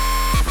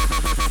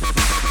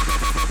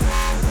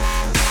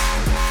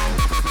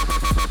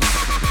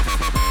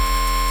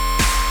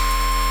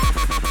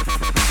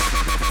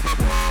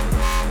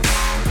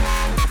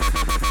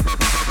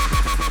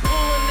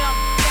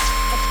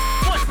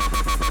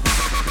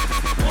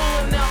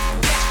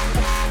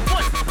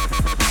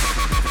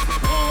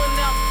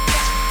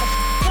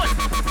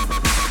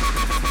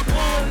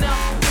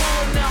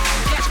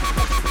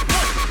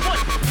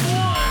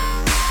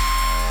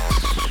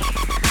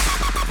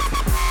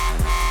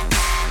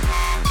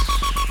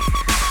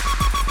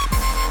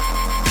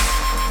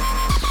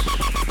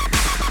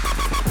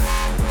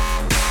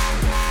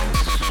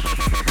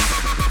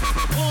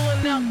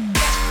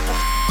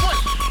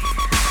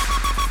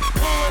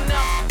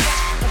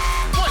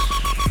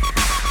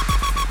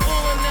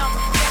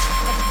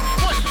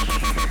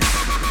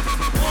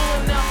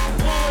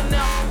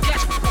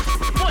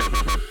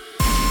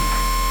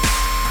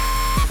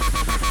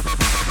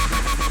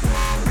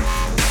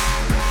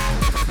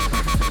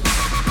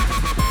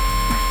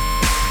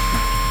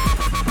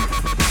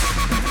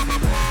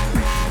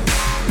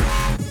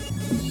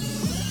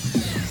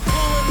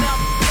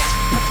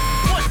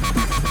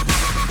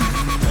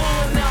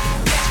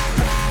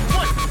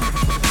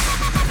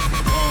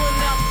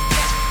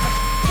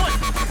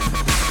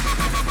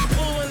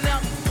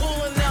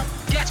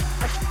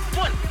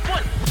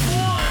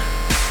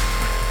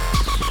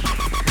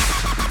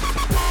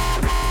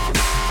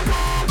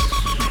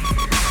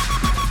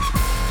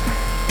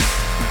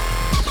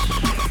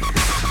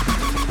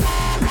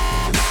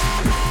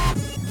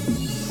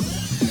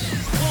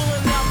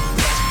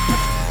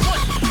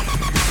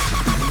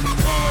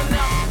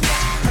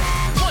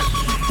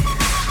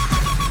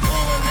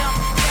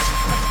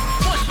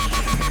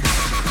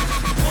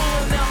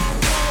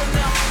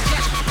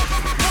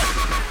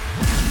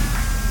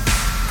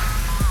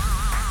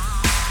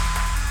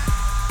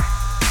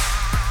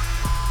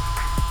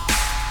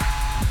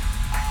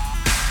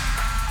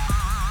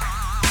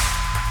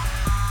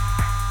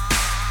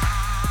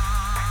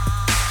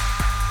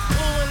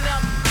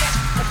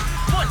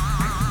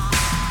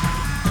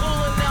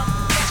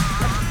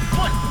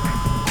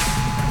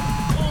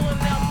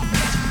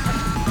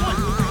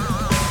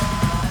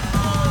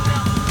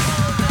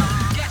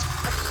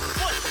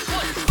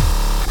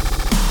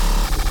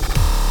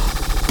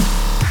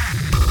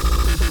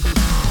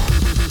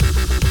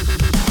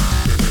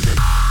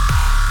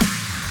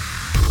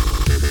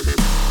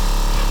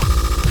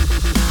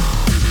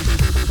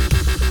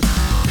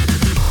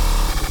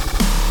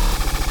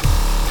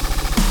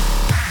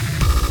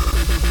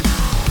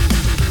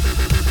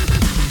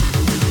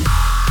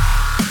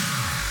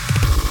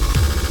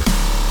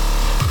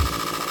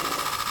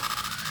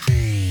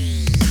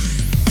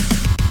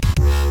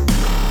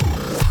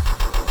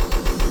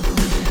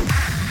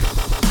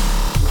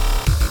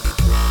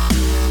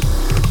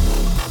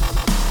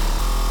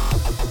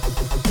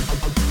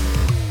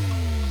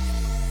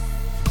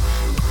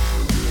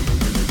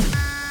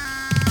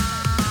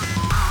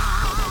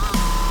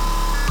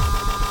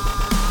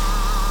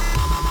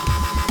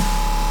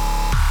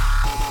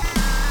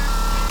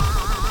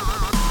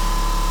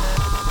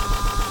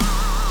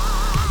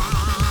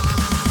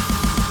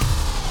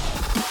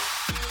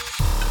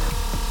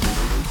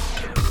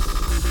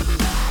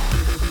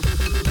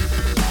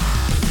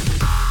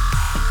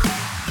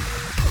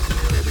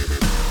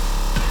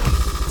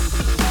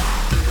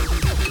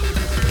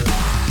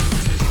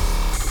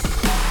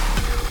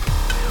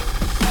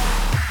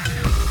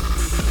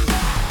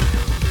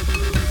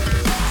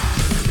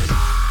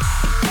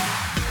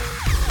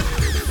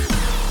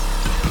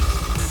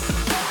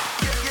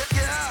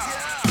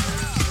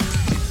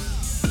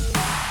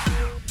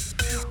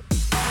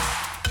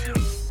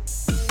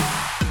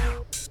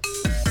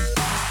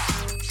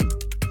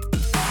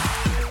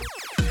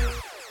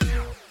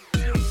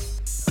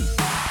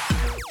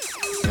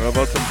 What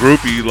about some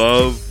groupie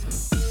love?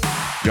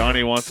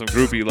 Johnny wants some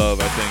groupie love,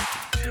 I think.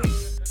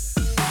 This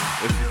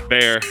is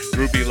Bear,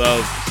 groupie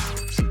love.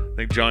 I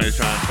think Johnny's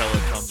trying to tell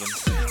us something.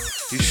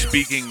 He's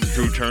speaking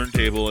through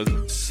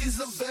turntablism.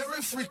 She's a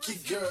very freaky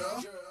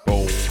girl.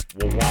 Boom,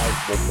 wow,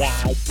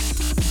 wow. Wow.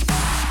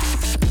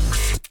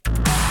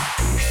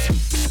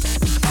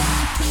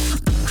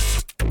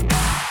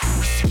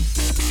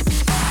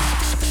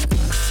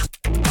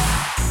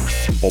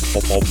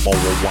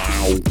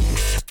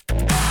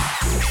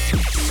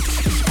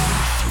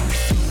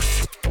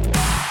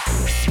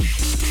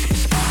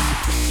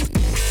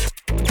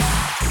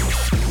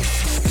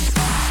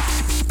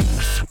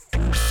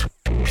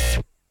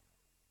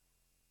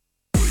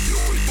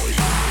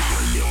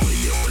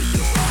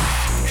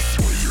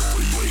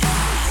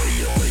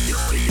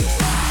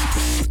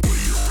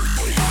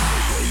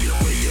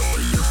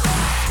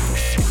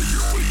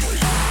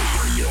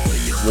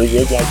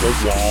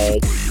 Wow.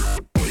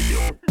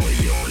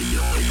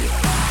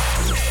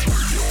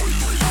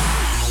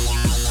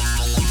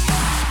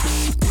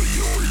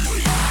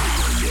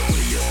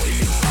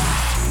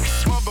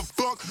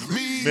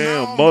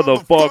 Man,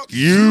 motherfuck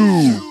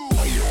you.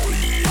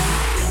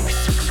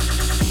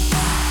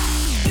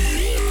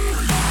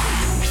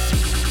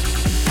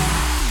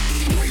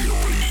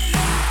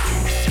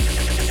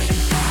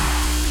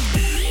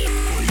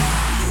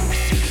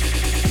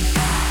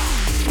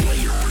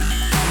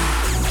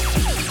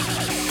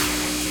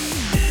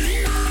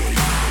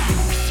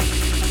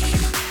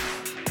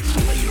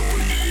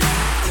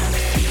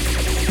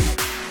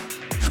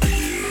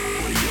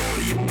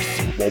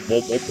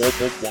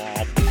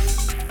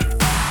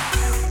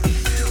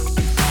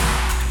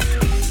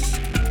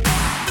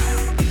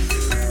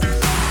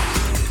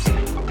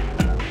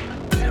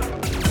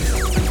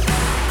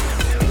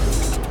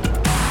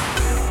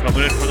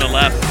 Coming in from the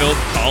left, Phil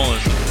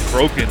Collins,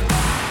 Broken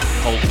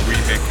Cult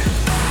remix.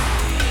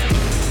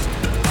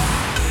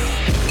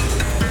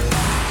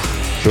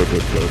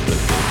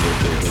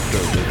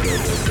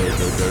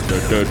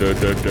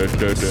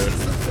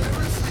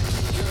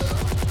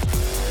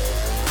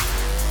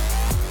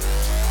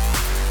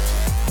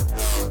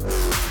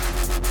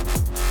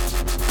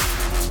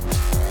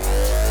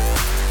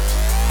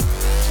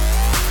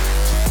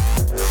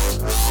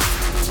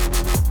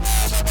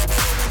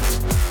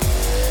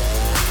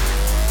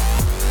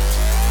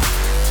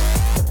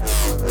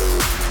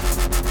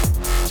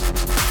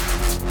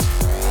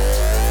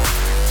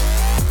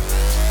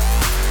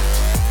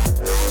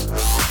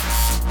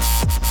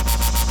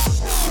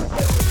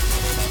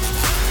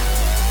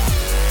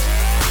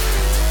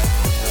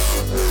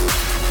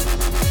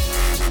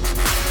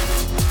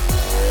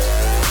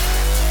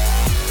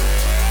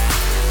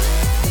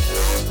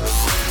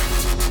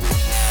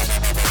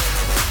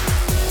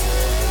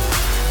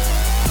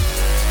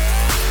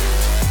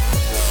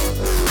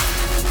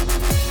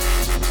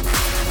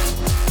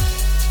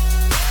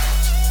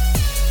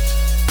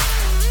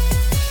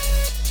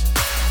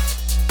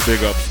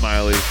 Big up,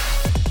 Smiley.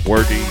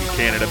 Wordy,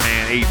 Canada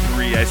Man,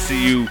 8-3. I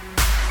see you.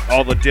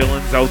 All the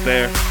Dylans out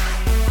there.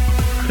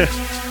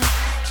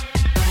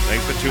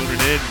 Thanks for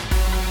tuning in.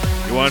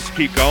 You want us to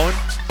keep going?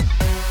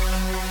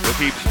 We'll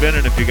keep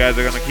spinning if you guys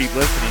are going to keep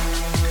listening.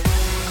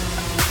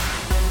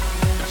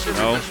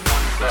 No?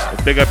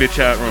 Let's big up your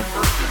chat room.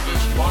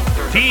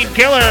 Team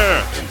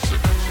Killer!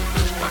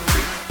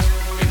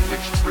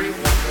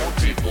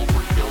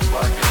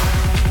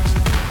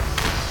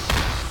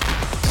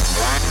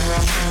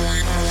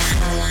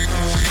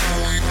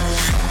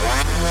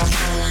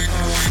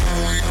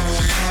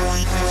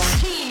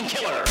 Team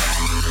Killer.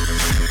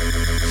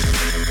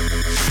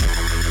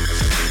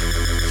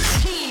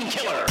 Team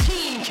Killer.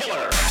 Team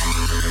Killer.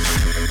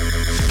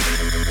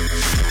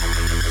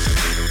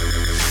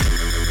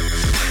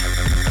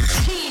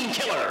 Team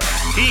Killer.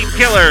 Team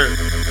Killer.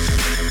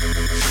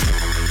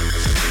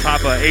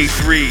 Papa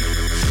A3.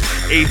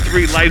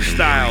 A3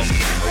 Lifestyle.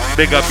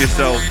 Big up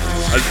yourself.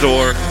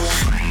 Azor.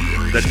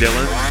 The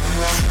Dylans.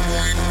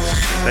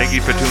 Thank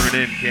you for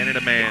tuning in, Canada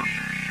Man.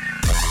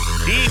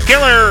 Team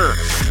Killer!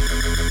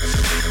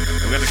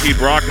 We're going to keep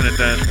rocking it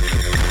then.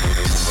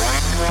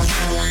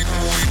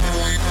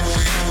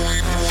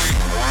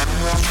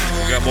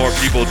 We got more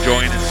people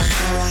joining,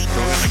 so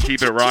we're going to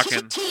keep it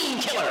rocking.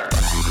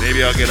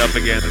 Maybe I'll get up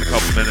again in a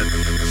couple minutes.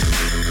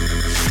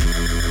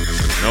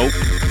 Nope,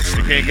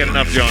 you can't get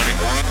enough, Johnny.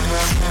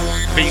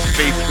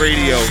 Face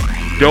Radio.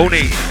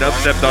 Donate to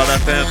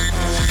dubstep.fm.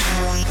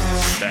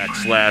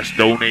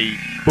 /donate.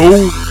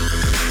 Boom!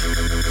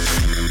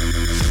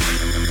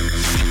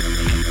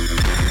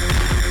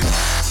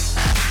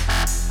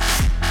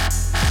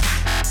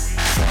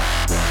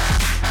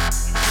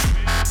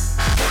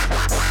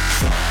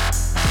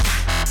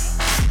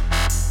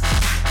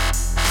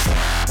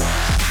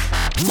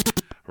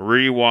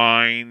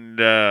 Rewind.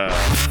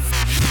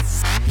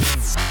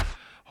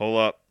 Hold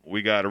up.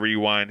 We got a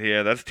rewind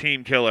here. That's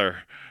Team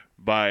Killer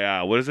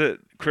by, what is it?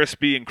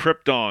 Crispy and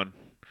Krypton.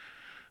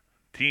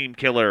 Team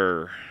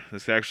Killer.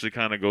 This actually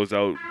kind of goes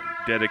out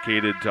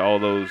dedicated to all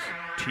those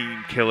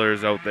team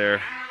killers out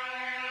there.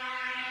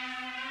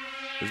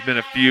 There's been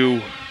a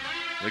few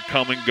They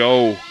come and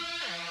go.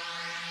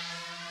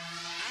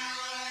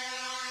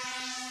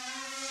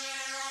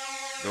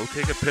 Go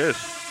take a piss.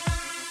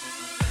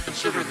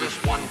 Consider this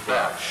one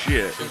fact.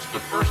 Shit. Since the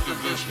first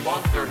of this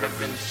month, there have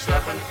been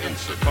 7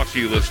 incidents. Fuck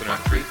you, listener.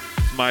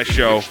 It's my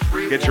show.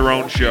 Get your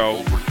own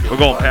show. We're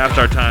going past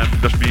our time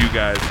just for you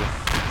guys.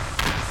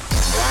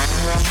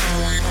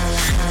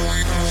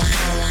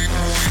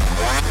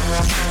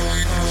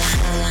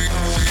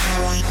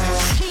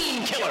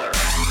 Team killer.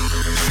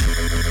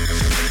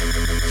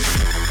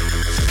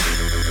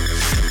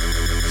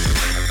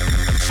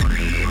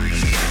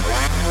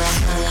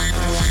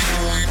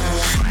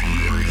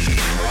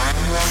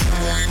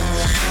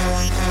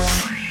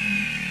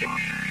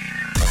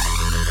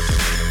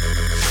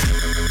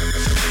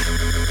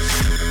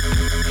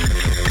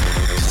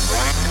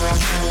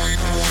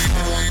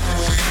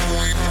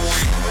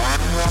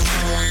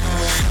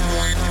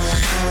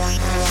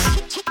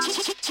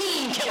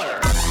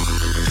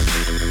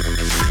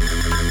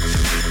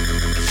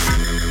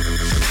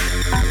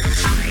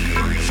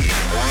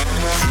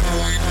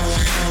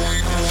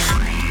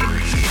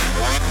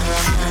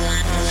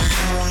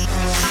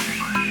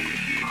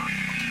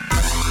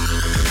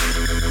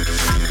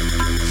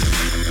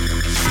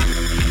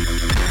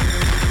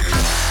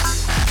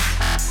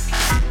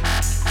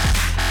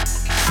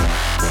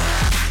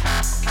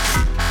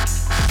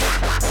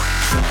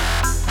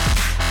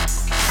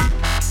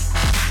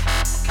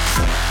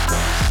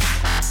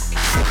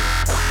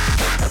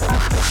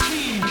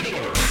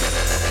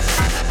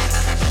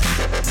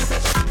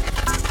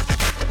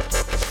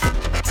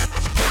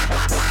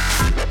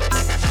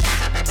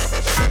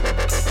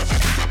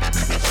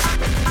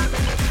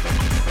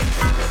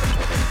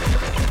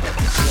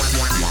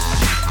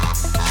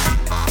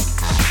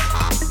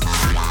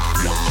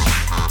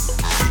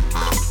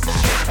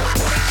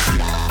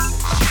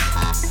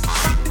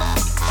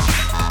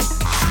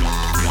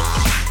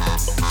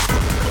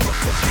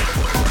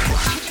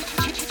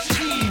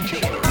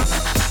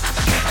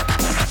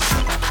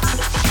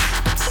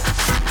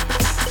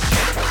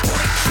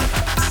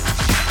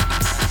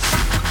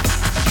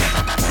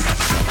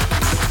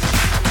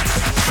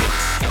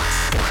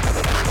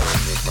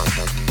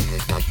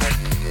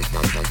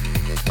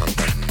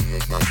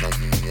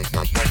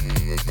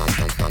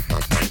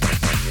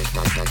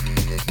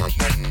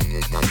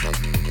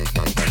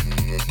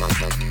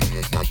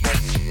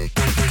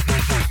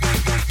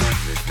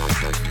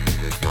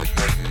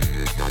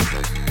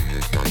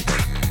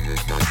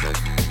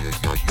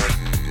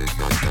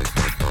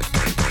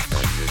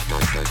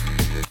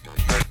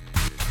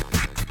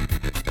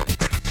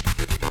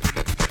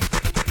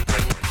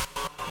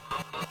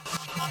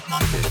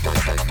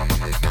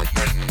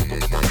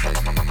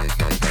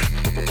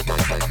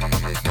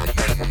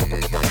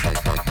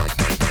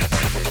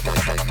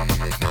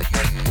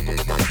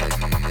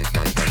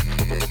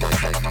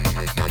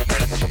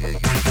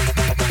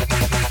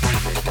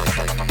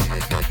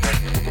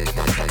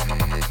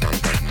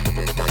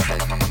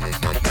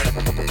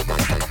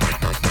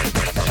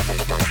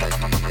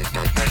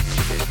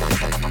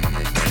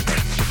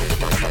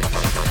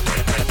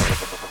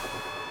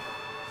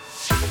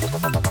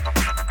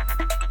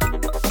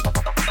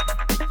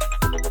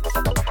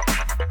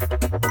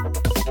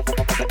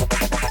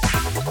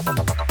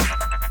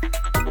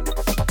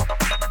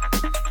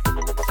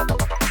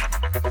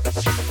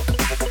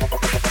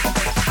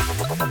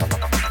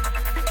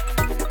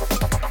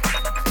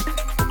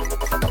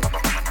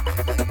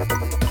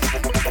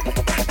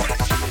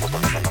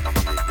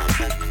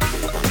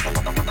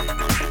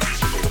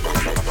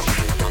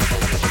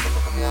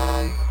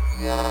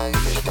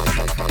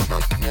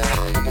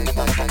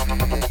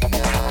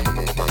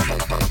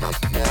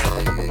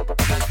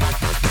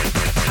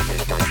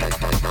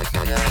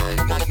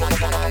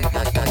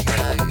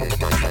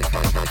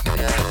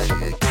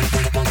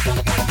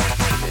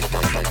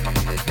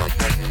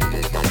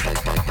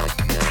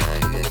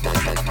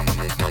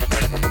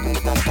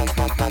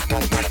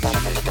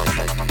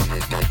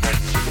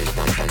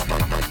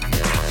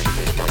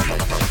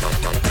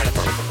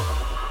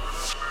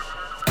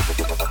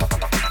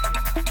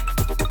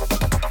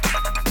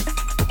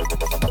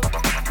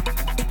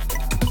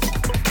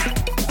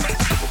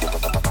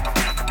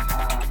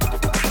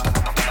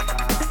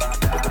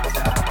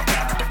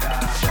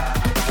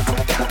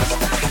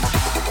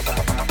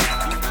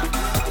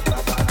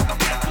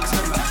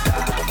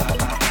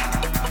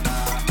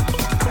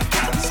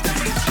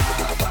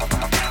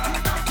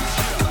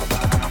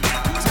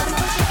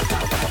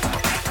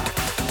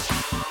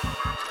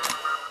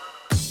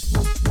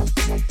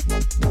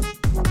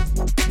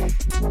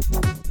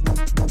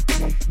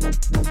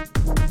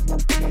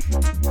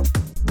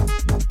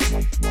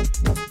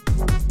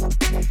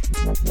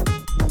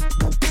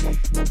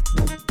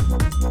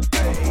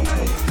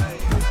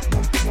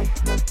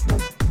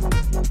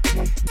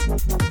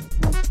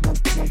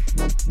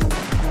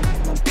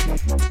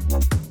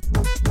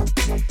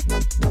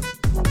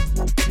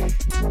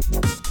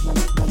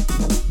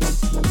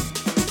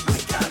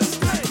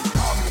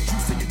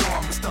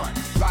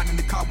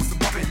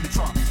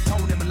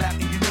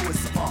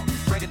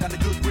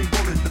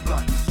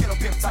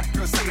 Exotic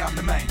girls say I'm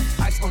the main.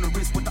 Ice on the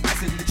wrist with the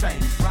ice in the chain.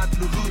 Ride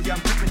through the hood, yeah,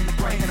 I'm dripping the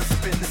grain. And I'm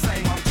sipping the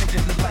same, I'm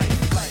changing the lane.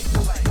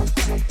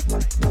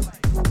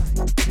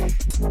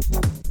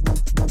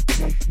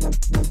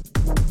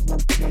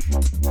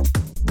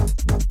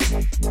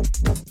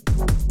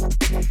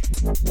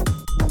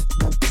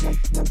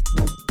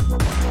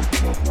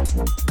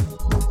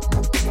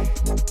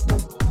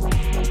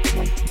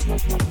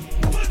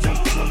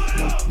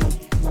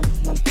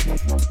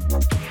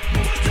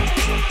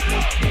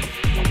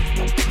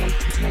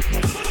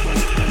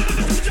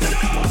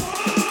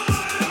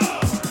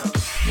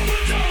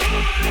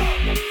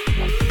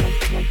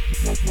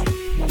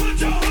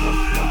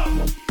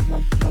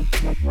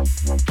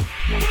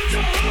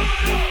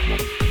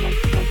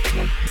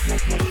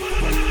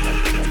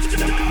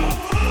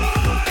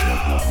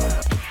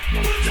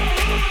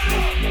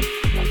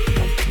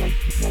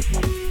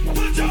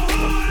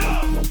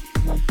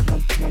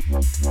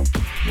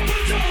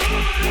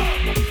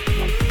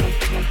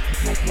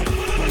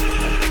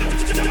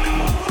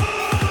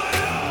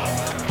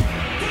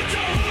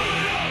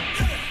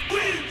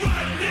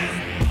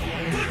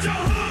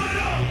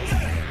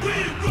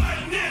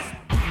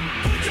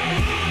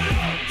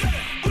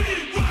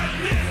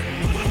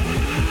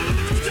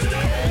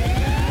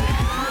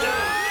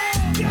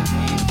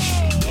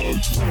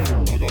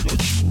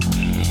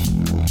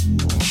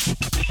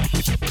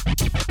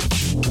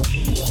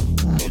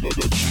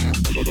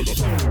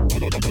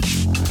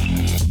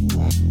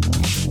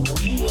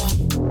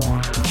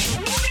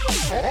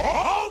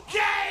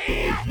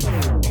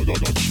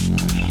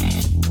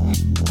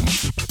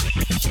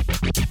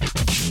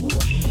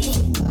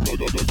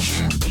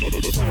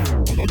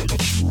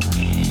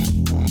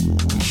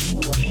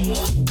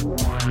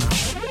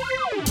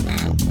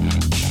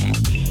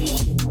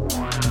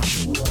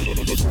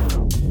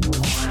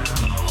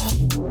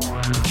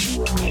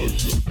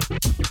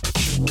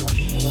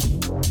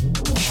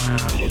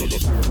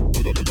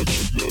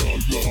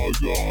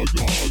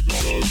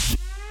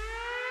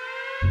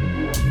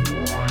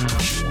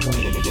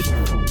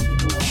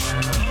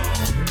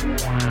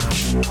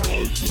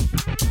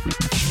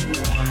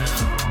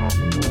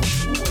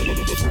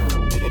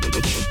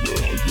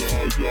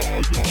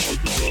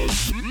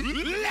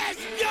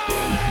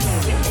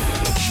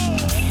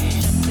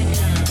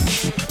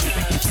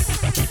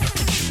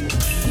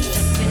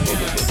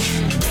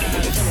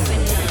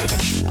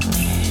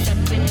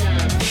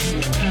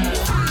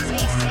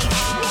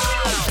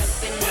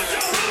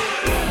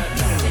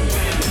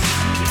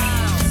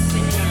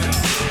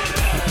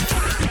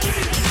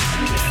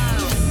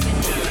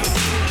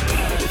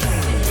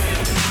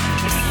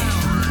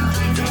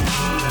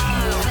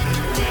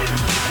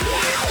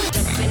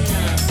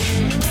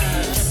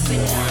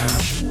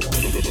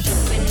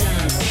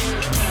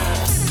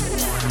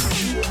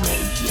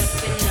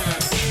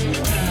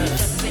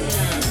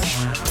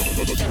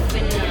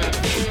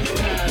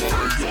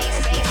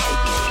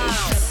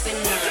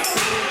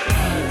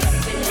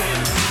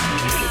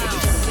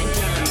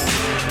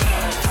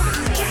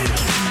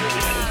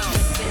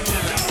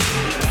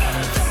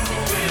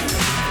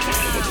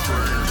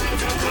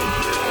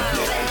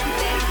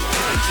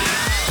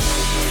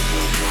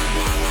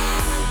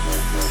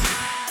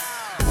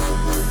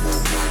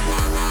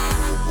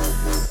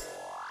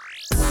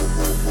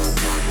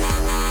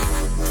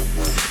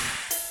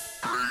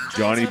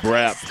 Johnny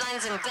Brapp.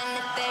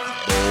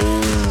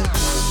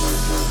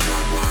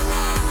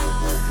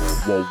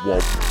 Whoa, whoa.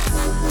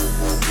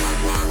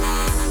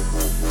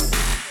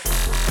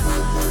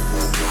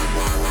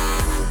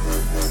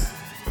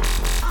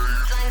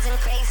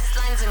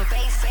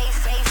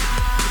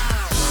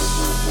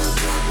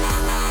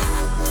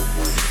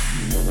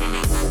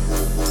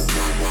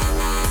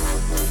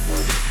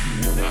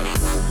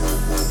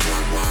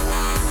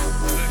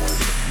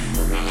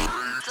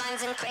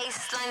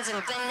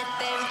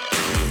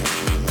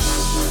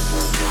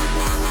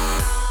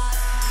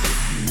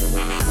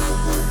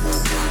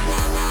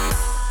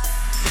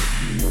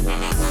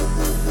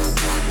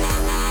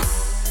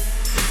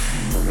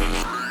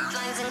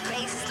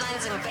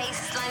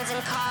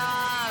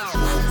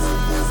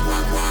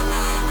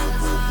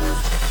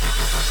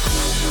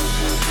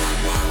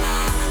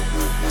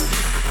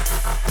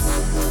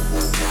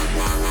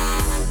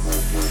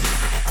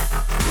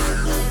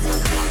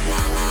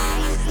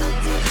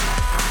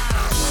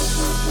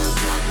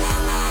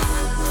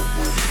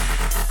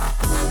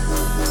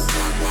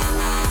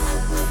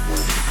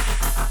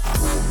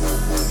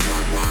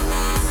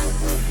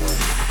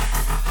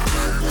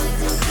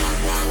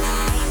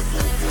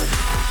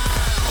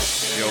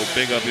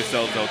 Big up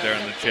yourselves out there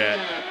in the chat.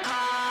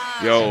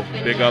 Yo,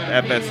 big up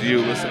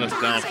FSU. Listen to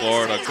us down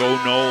Florida. Go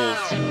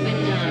Knowles.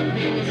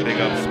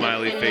 Big up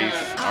Smiley Face,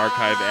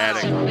 Archive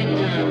Addict,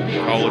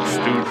 college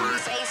student.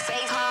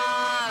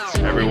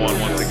 Everyone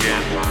once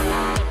again.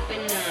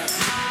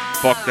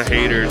 Fuck the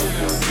haters.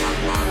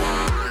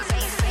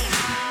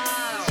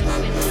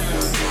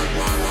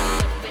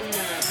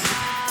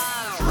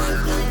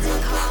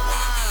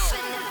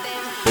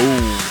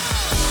 Boom.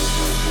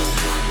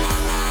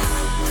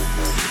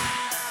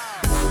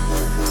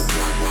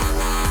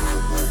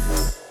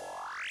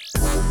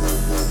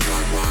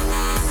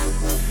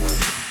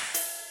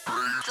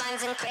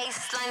 Lines and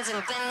bass lines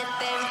and bend it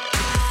there.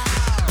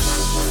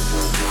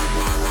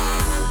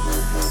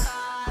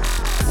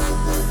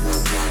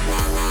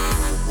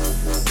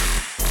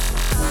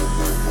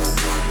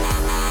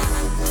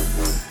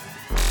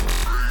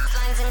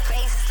 Lines and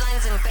bass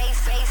lines and bass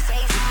bass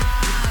bass.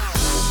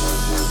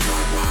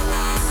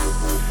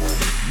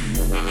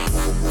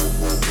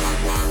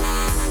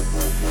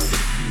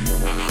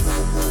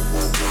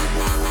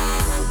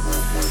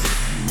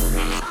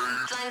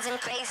 Lines and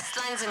bass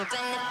lines and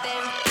bend it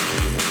there.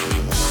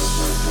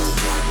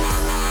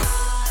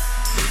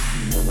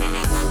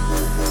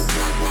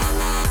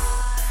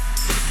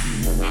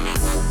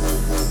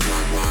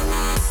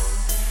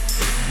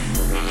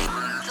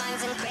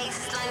 Lines and bass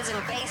lines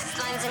and bass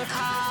lines and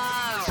cars.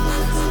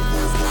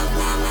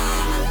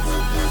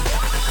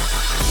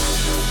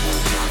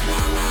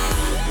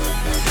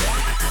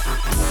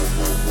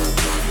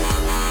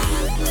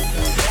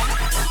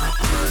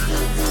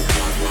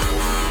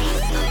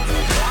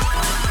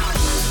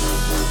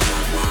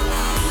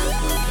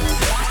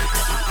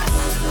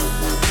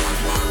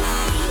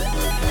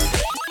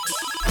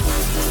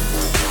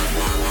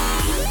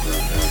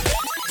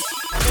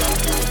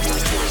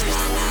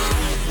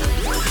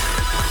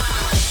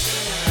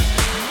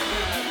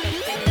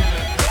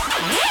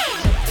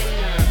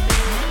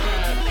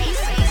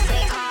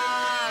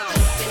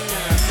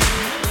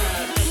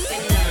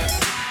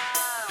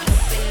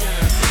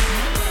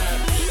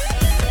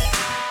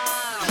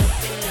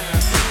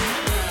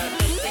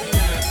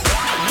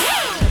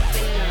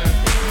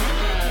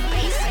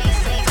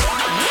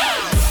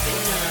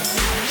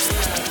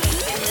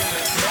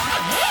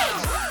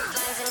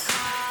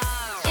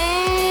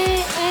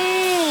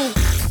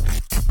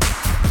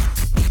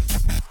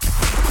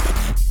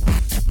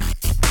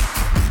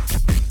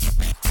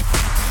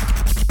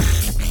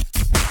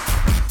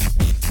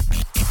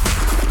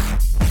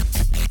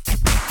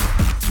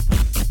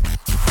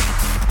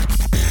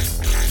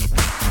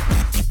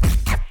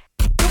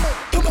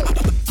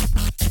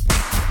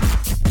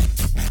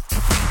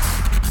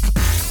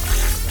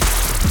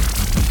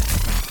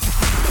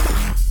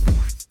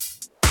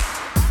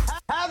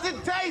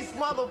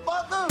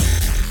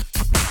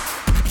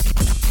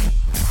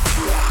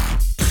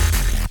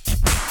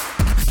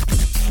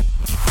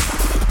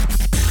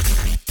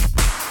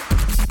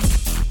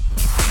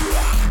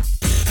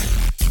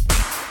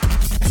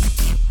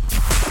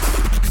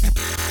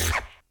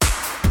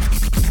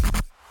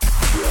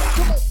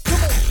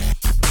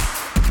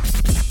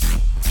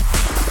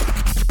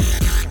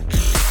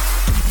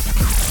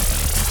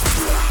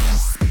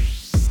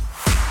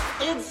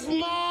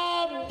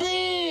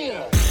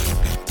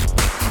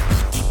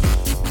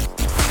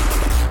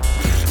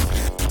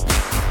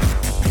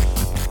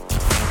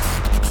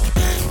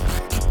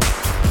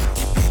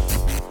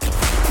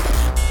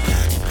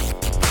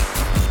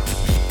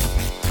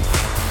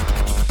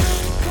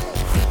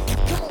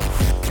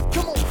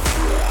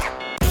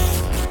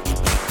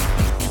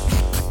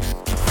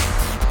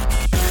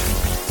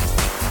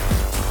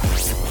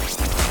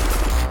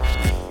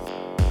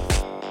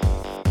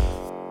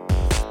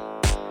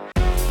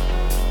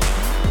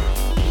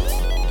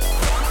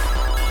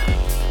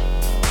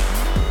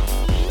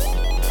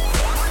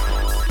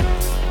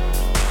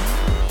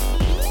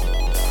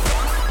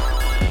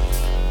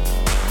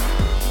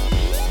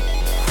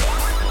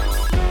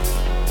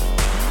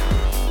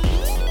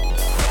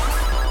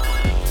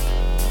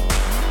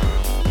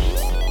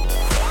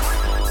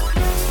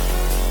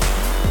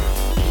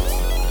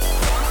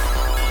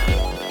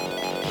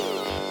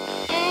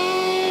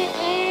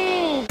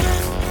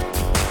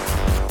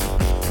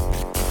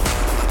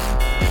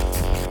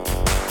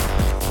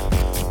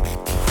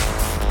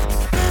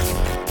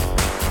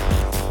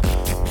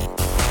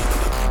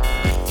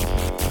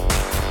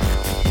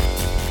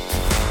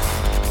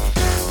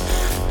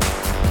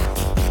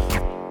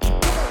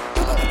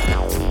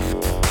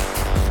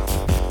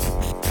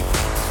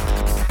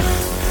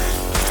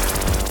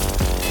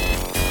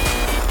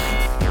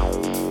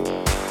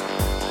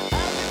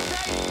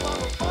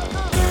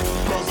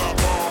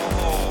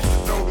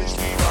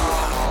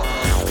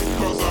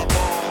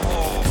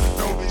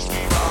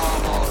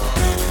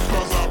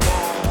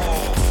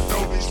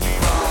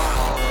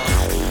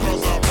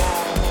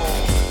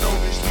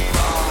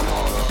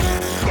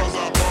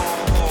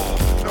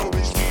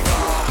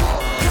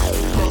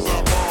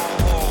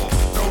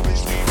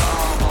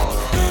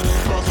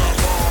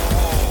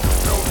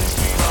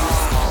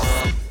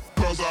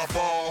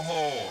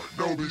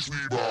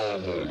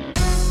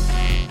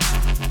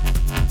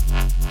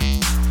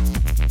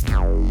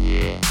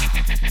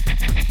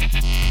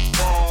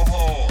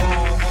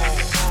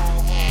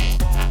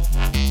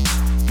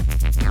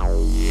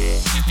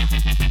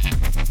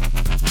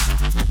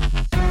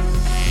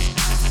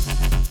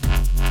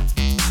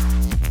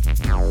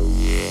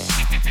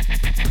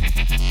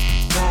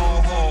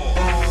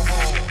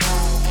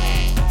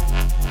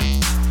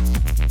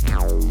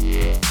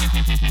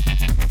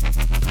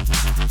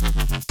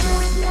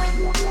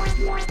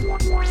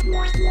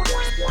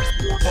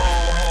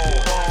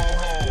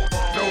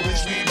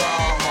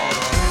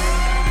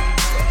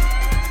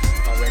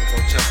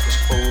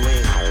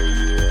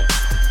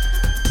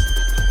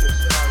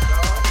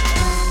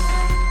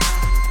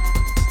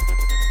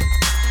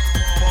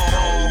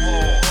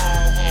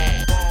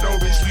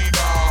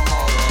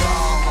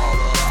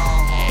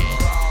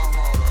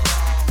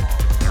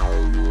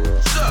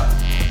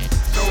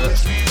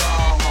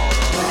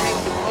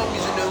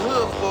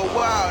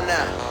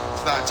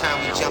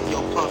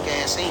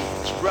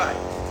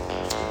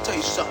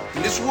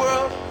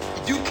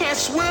 If you can't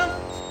swim,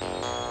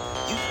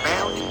 you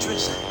found the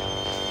drizzle.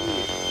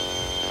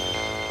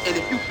 And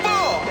if you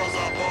fall,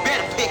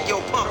 better pick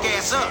your punk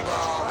ass up.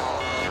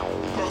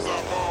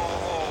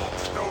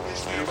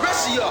 And the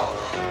rest of y'all,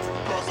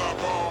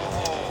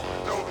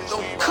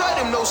 don't cut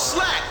him no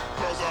slack.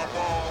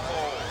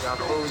 Y'all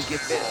boys get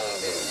better.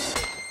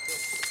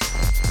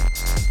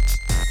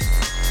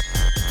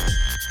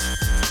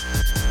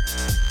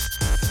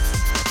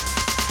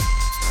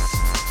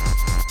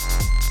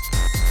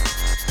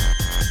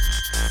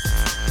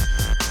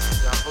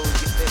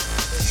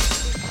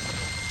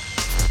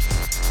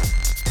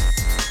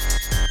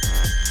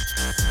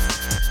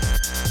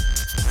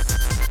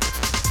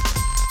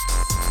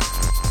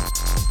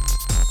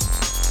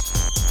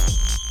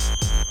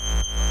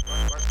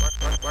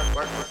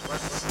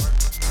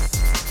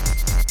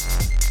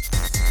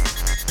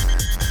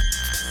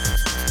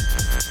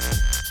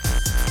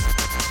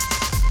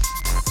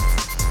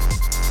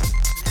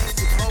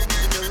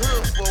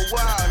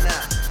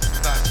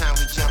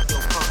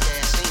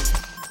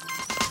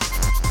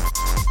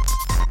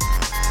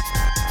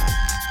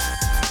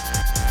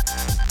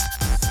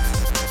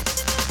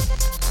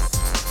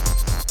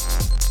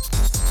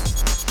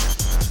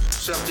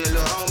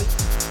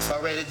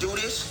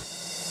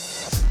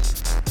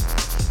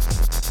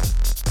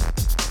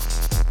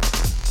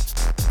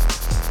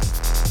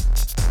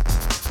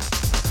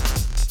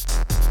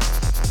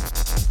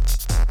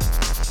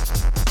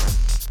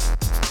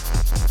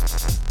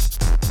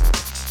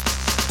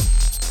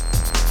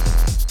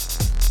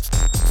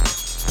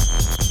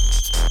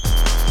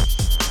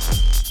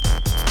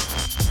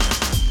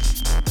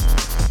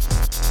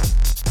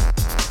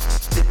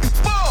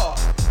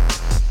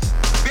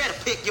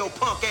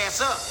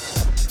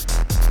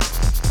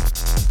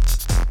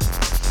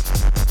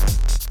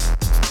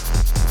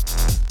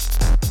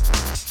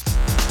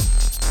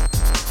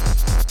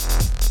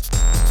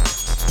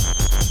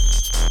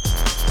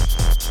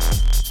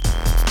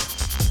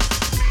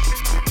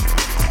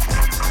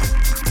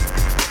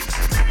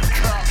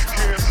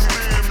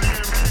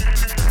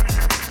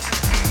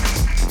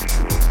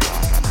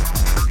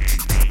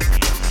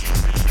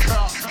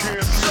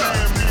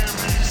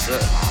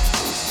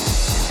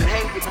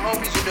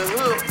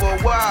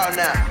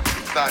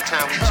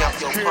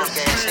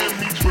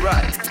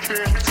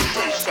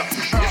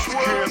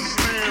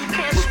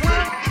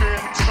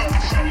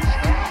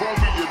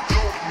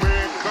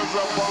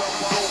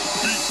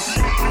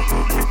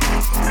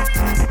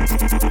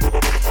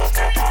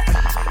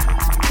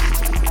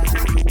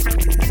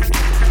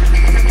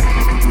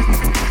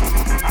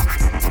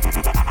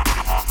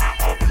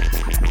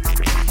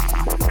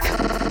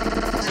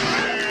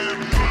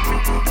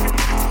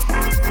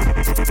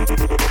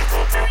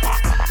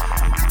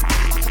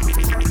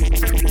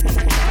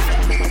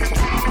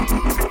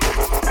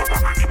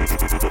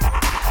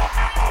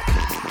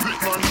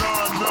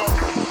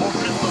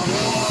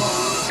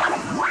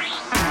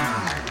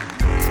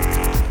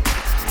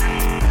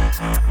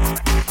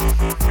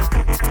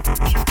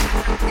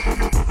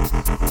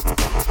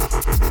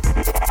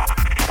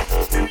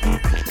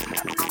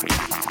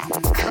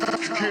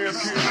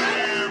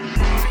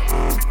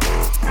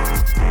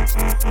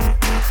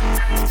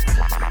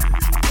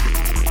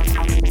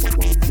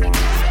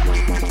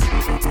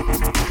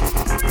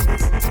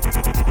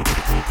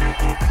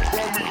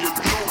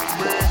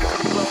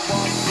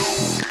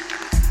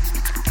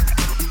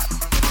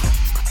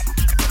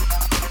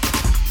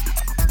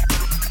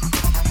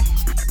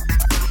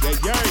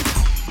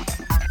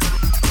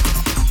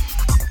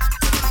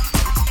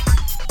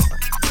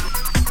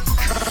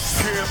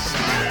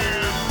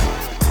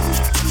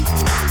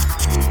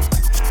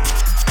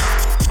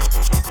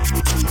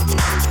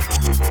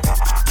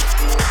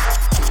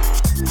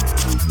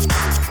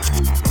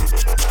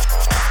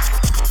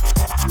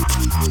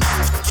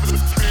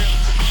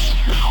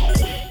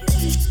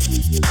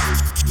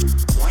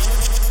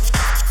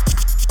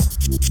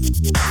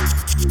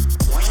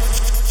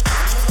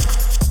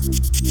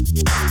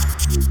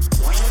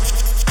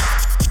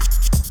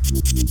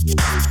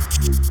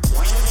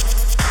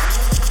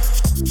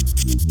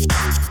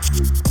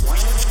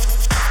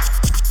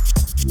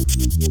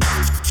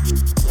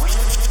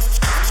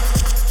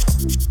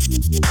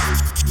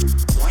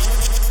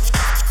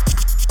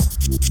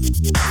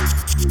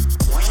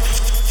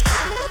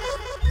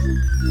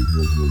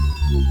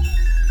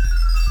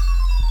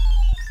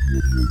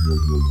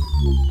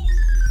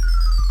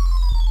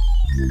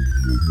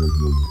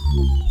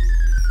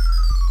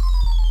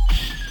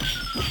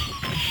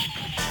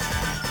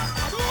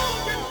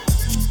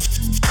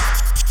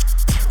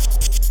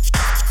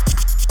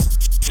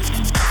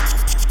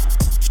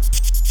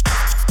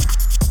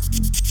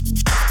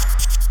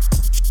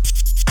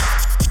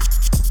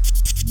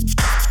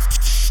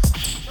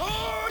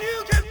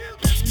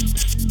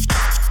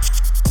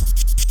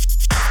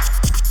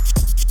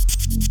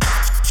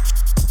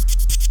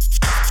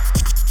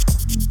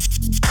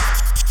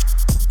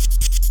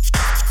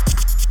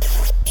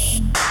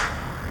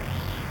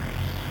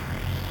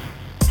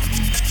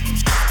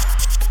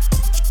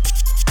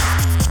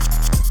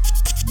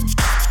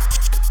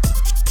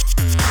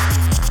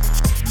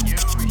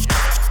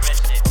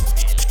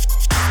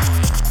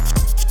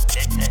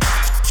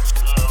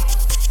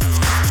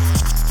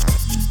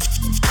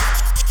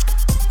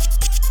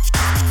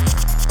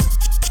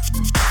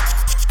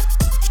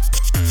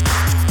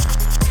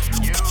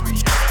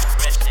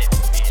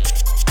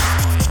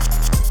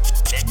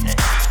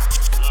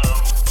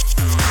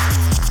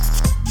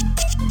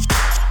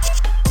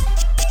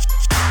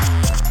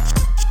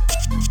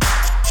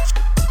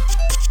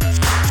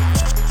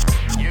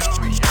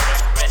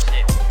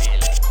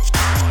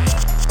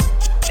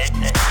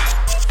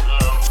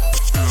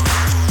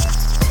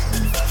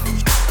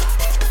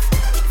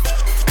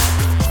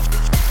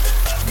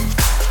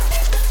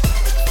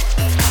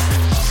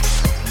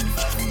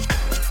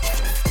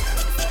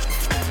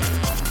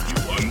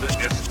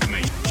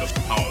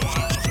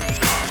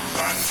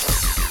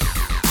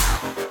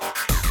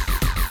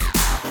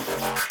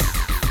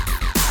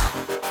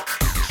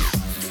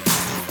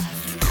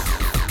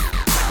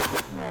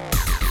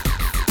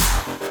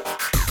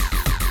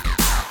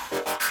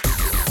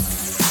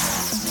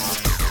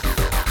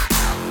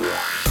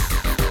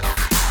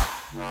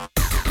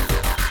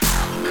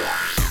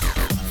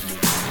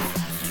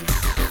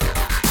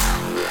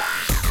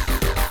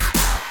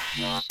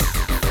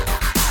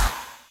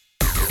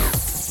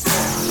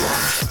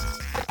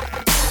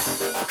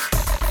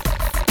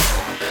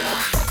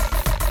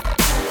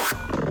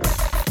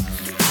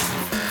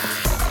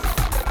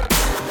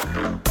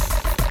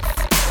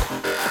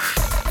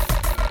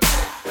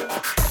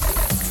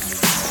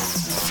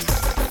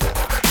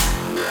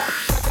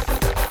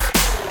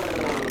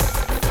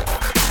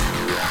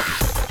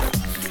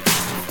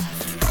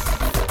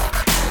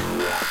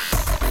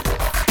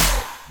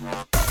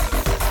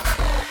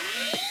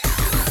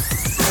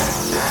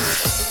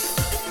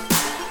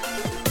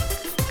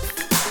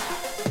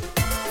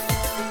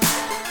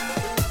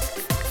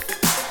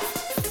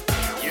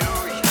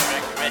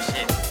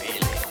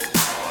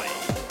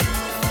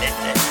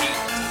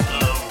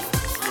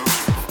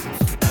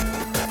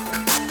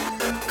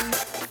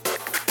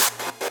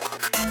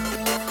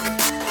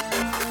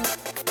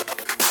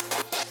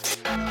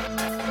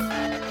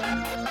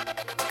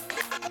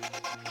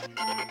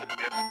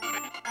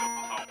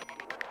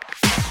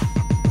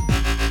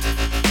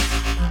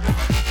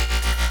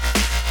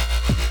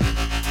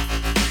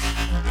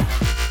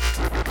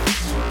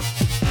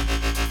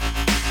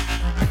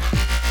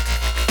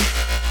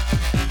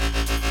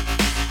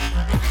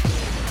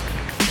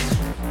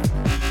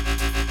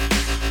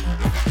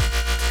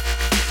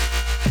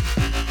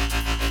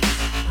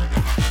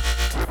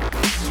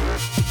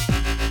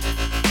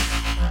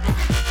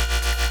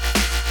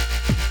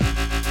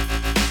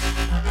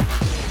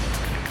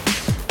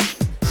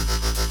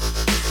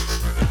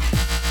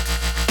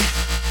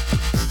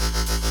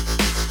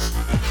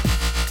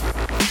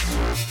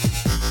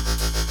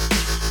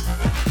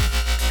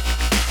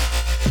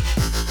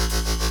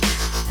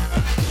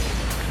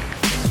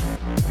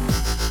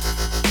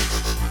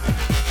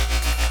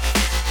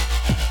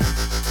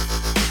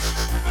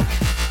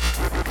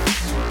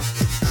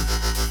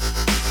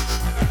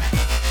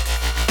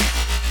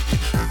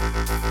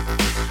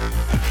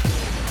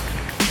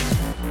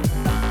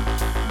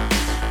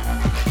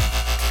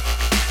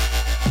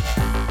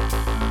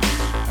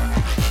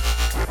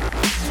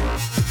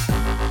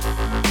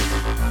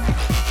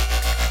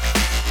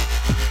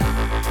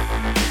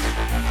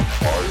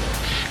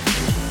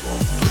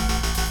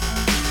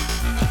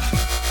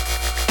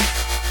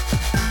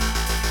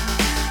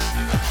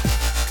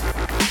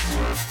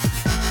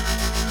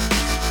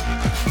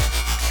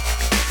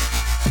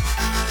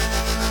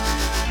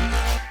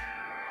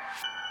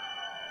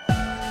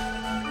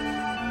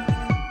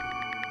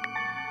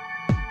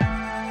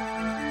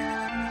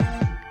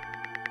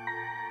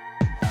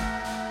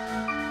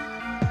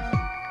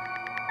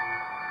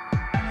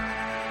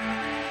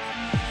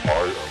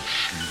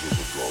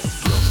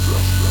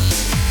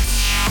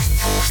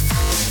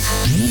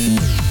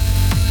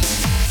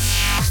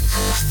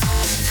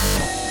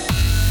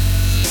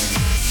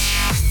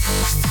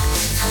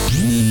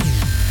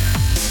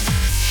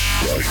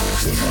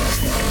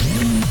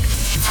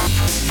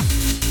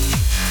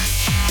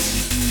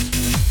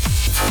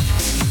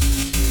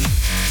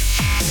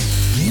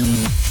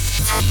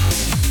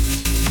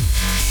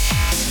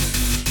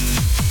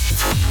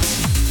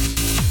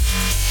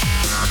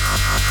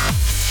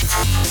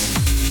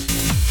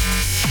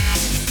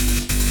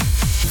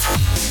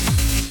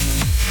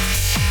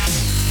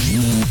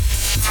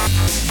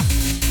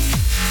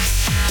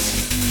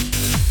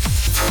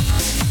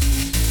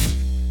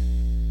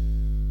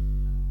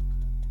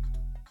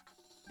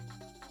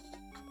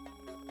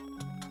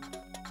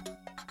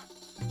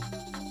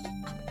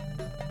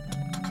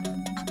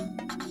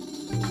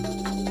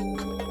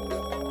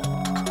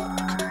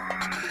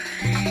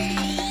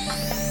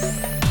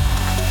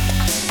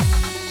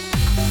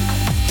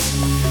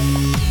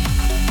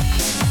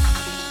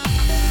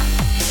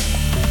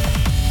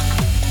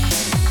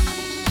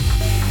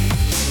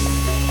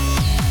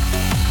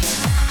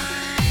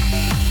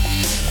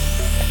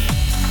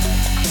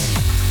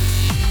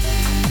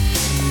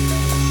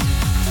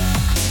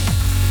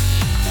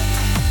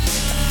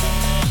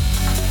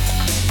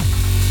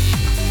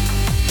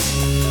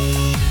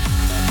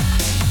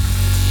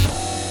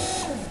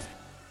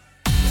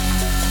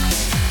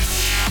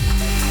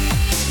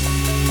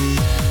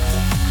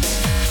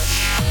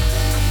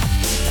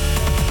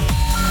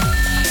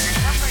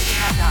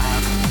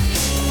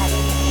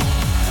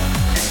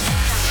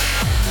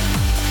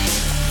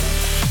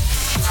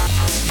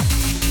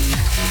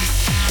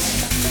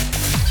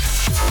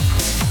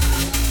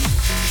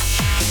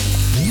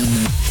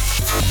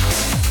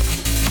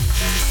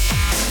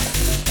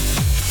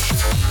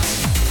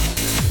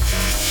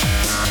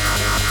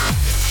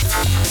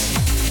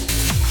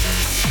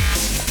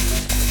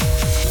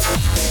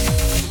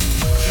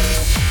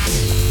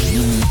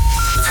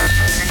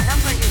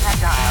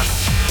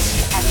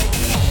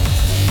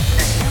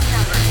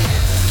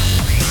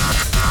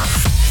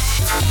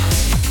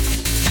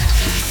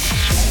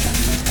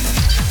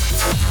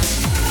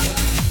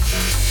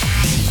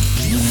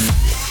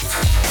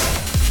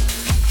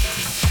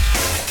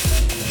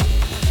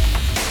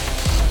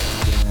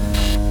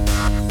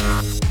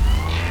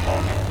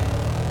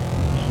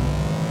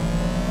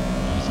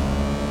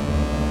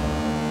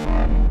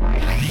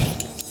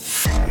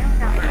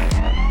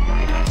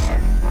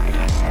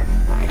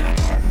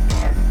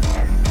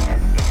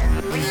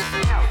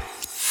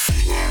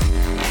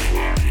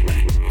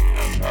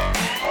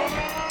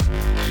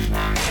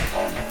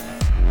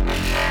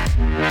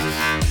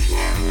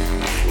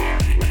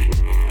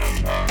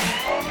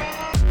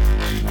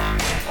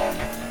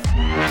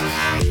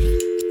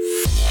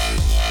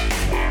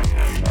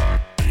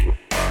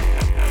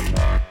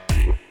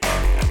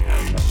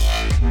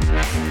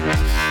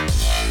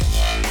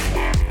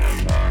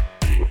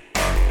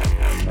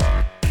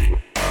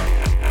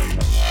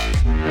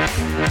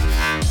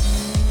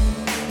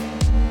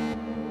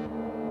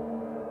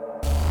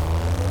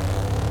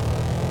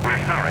 We're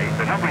sorry,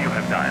 the number you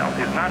have dialed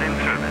is not in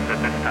service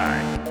at this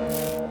time.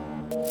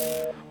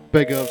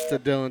 Big ups to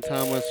Dylan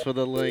Thomas for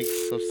the links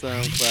of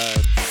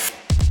SoundCloud.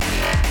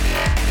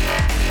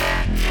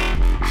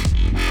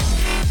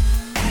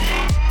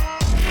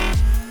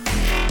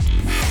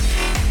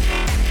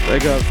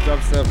 Big ups,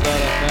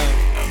 dubstep.fm.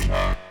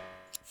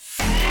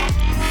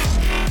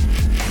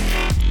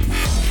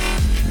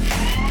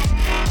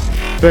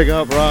 Big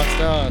up,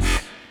 Rockstars.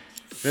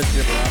 Miss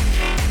you, bro.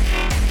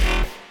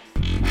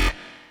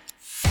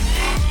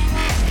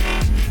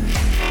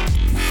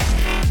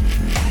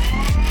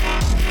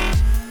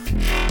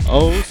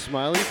 Oh,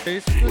 smiley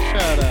face for the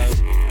shout out.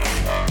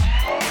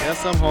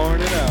 Guess I'm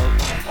hollering it out.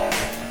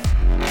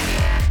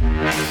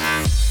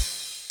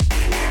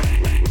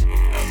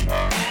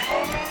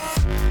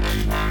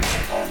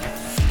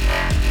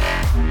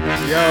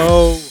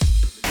 Yo.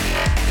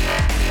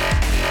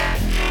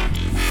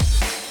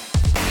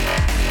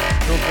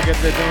 Don't forget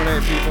to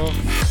donate, people.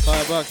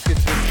 $5 gets you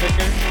a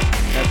sticker.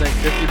 I think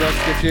 $50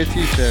 gets you a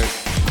t-shirt.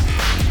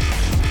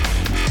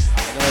 I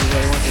know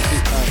everybody wants a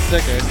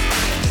sticker.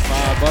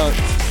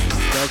 $5.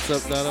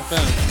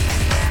 Dubstep.fm.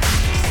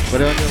 Put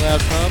it on your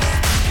laptop.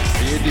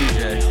 Be a DJ.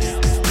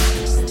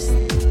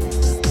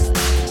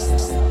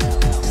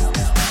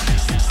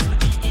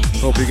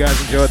 Hope you guys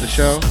enjoyed the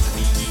show.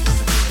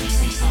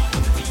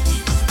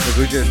 Because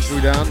we just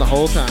threw down the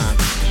whole time.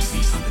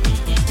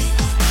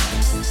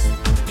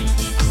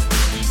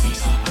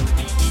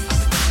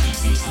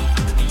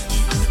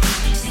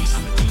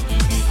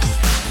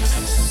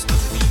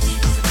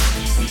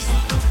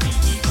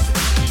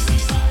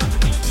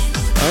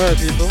 Alright,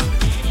 people.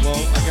 Well,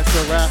 I guess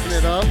we're wrapping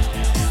it up.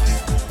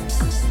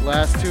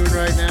 Last tune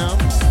right now.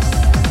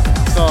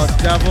 It's called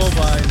Devil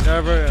by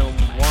Nerva and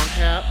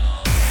Woncap.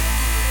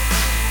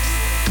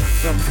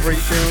 Some free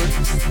tune.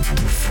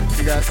 If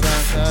you got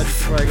SoundCloud, you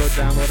can probably go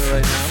download it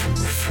right now.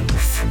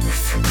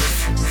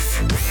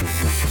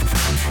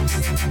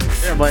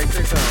 Here, Mike,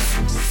 say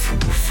something.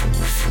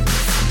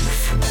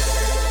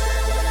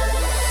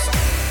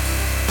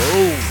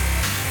 Boom.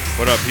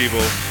 What up,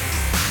 people?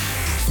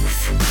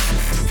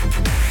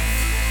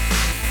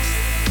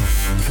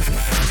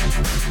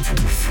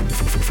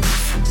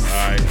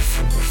 Alright,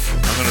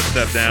 I'm gonna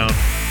step down.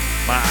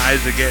 My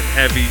eyes are getting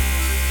heavy.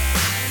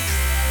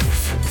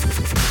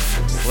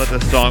 Let the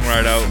song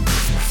ride out.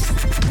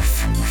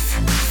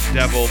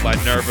 Devil by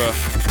Nerva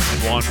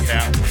and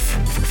Woncap.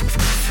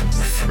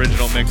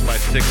 Original mix by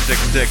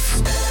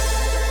 666.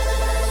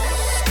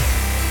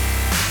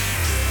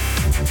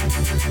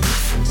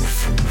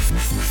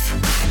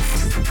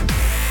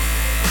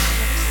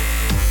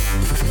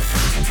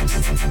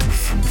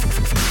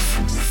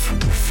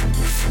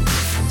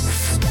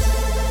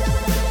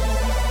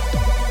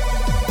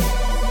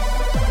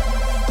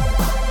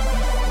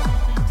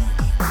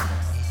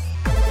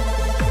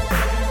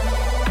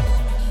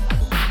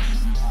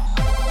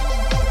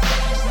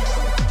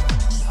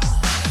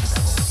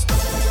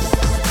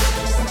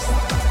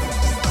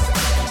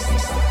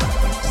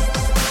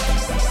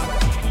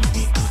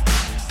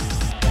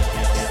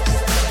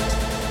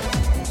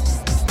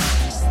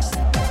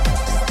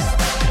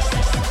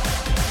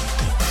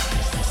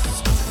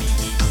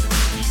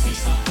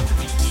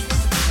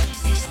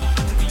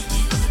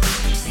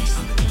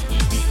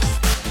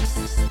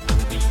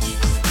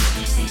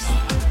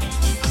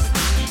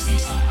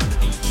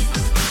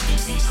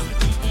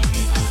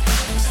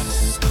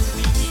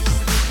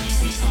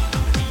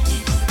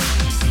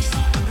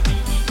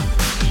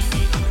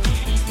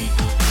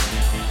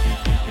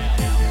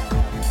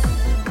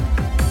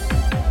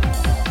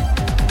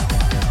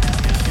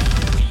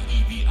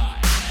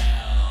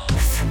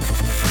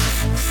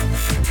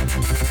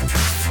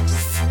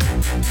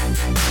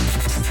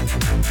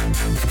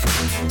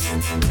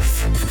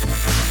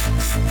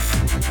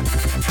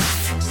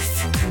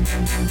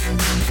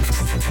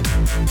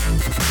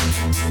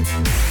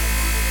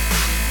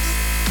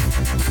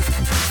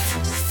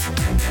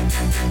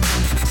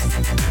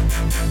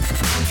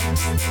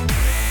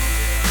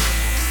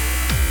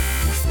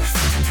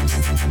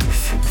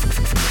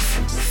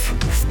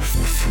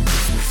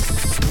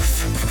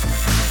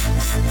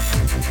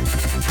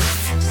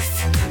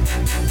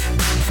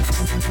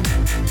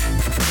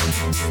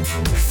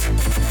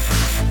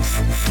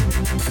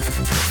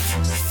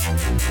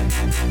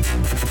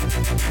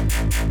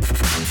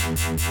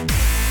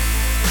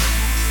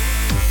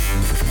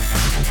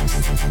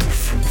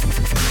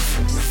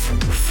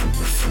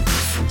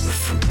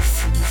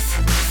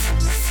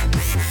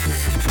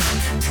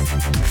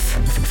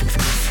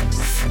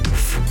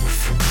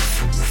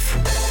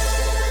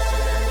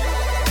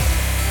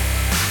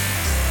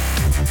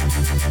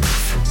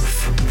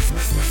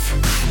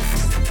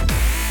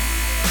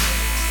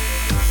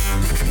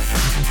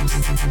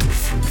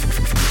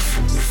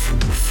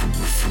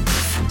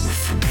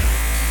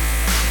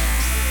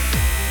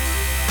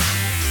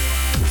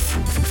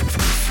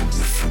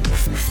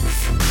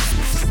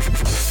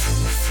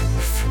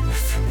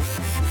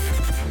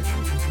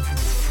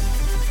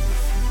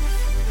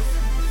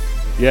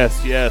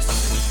 Yes, yes.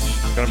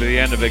 It's gonna be the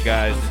end of it,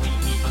 guys.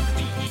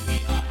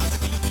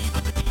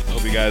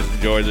 Hope you guys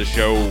enjoy the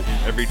show.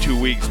 Every 2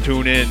 weeks,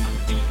 tune in,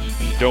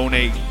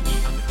 donate.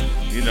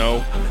 You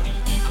know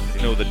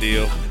the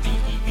deal.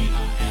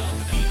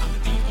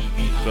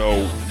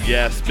 So,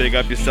 yes, big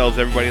up yourselves,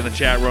 everybody in the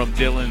chat room.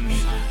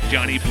 Dylan's,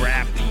 Johnny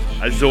Brapp,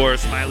 Azor,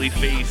 Smiley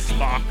Face,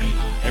 Spock,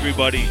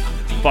 everybody.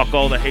 Fuck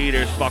all the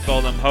haters, fuck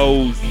all them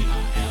hoes.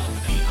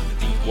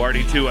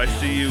 Wardy 2, I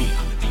see you.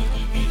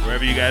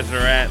 Wherever you guys are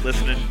at,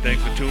 listening,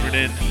 thanks for tuning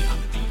in.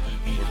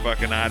 We're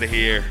fucking out of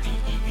here.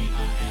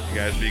 You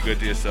guys be good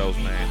to yourselves,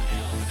 man.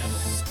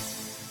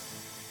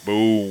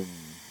 Boom.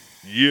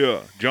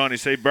 Yeah. Johnny,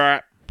 say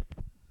brap.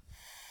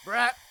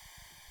 Brap.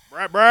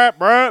 Brap, brap,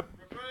 brap.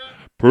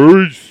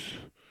 Peace.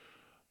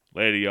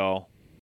 Later, y'all.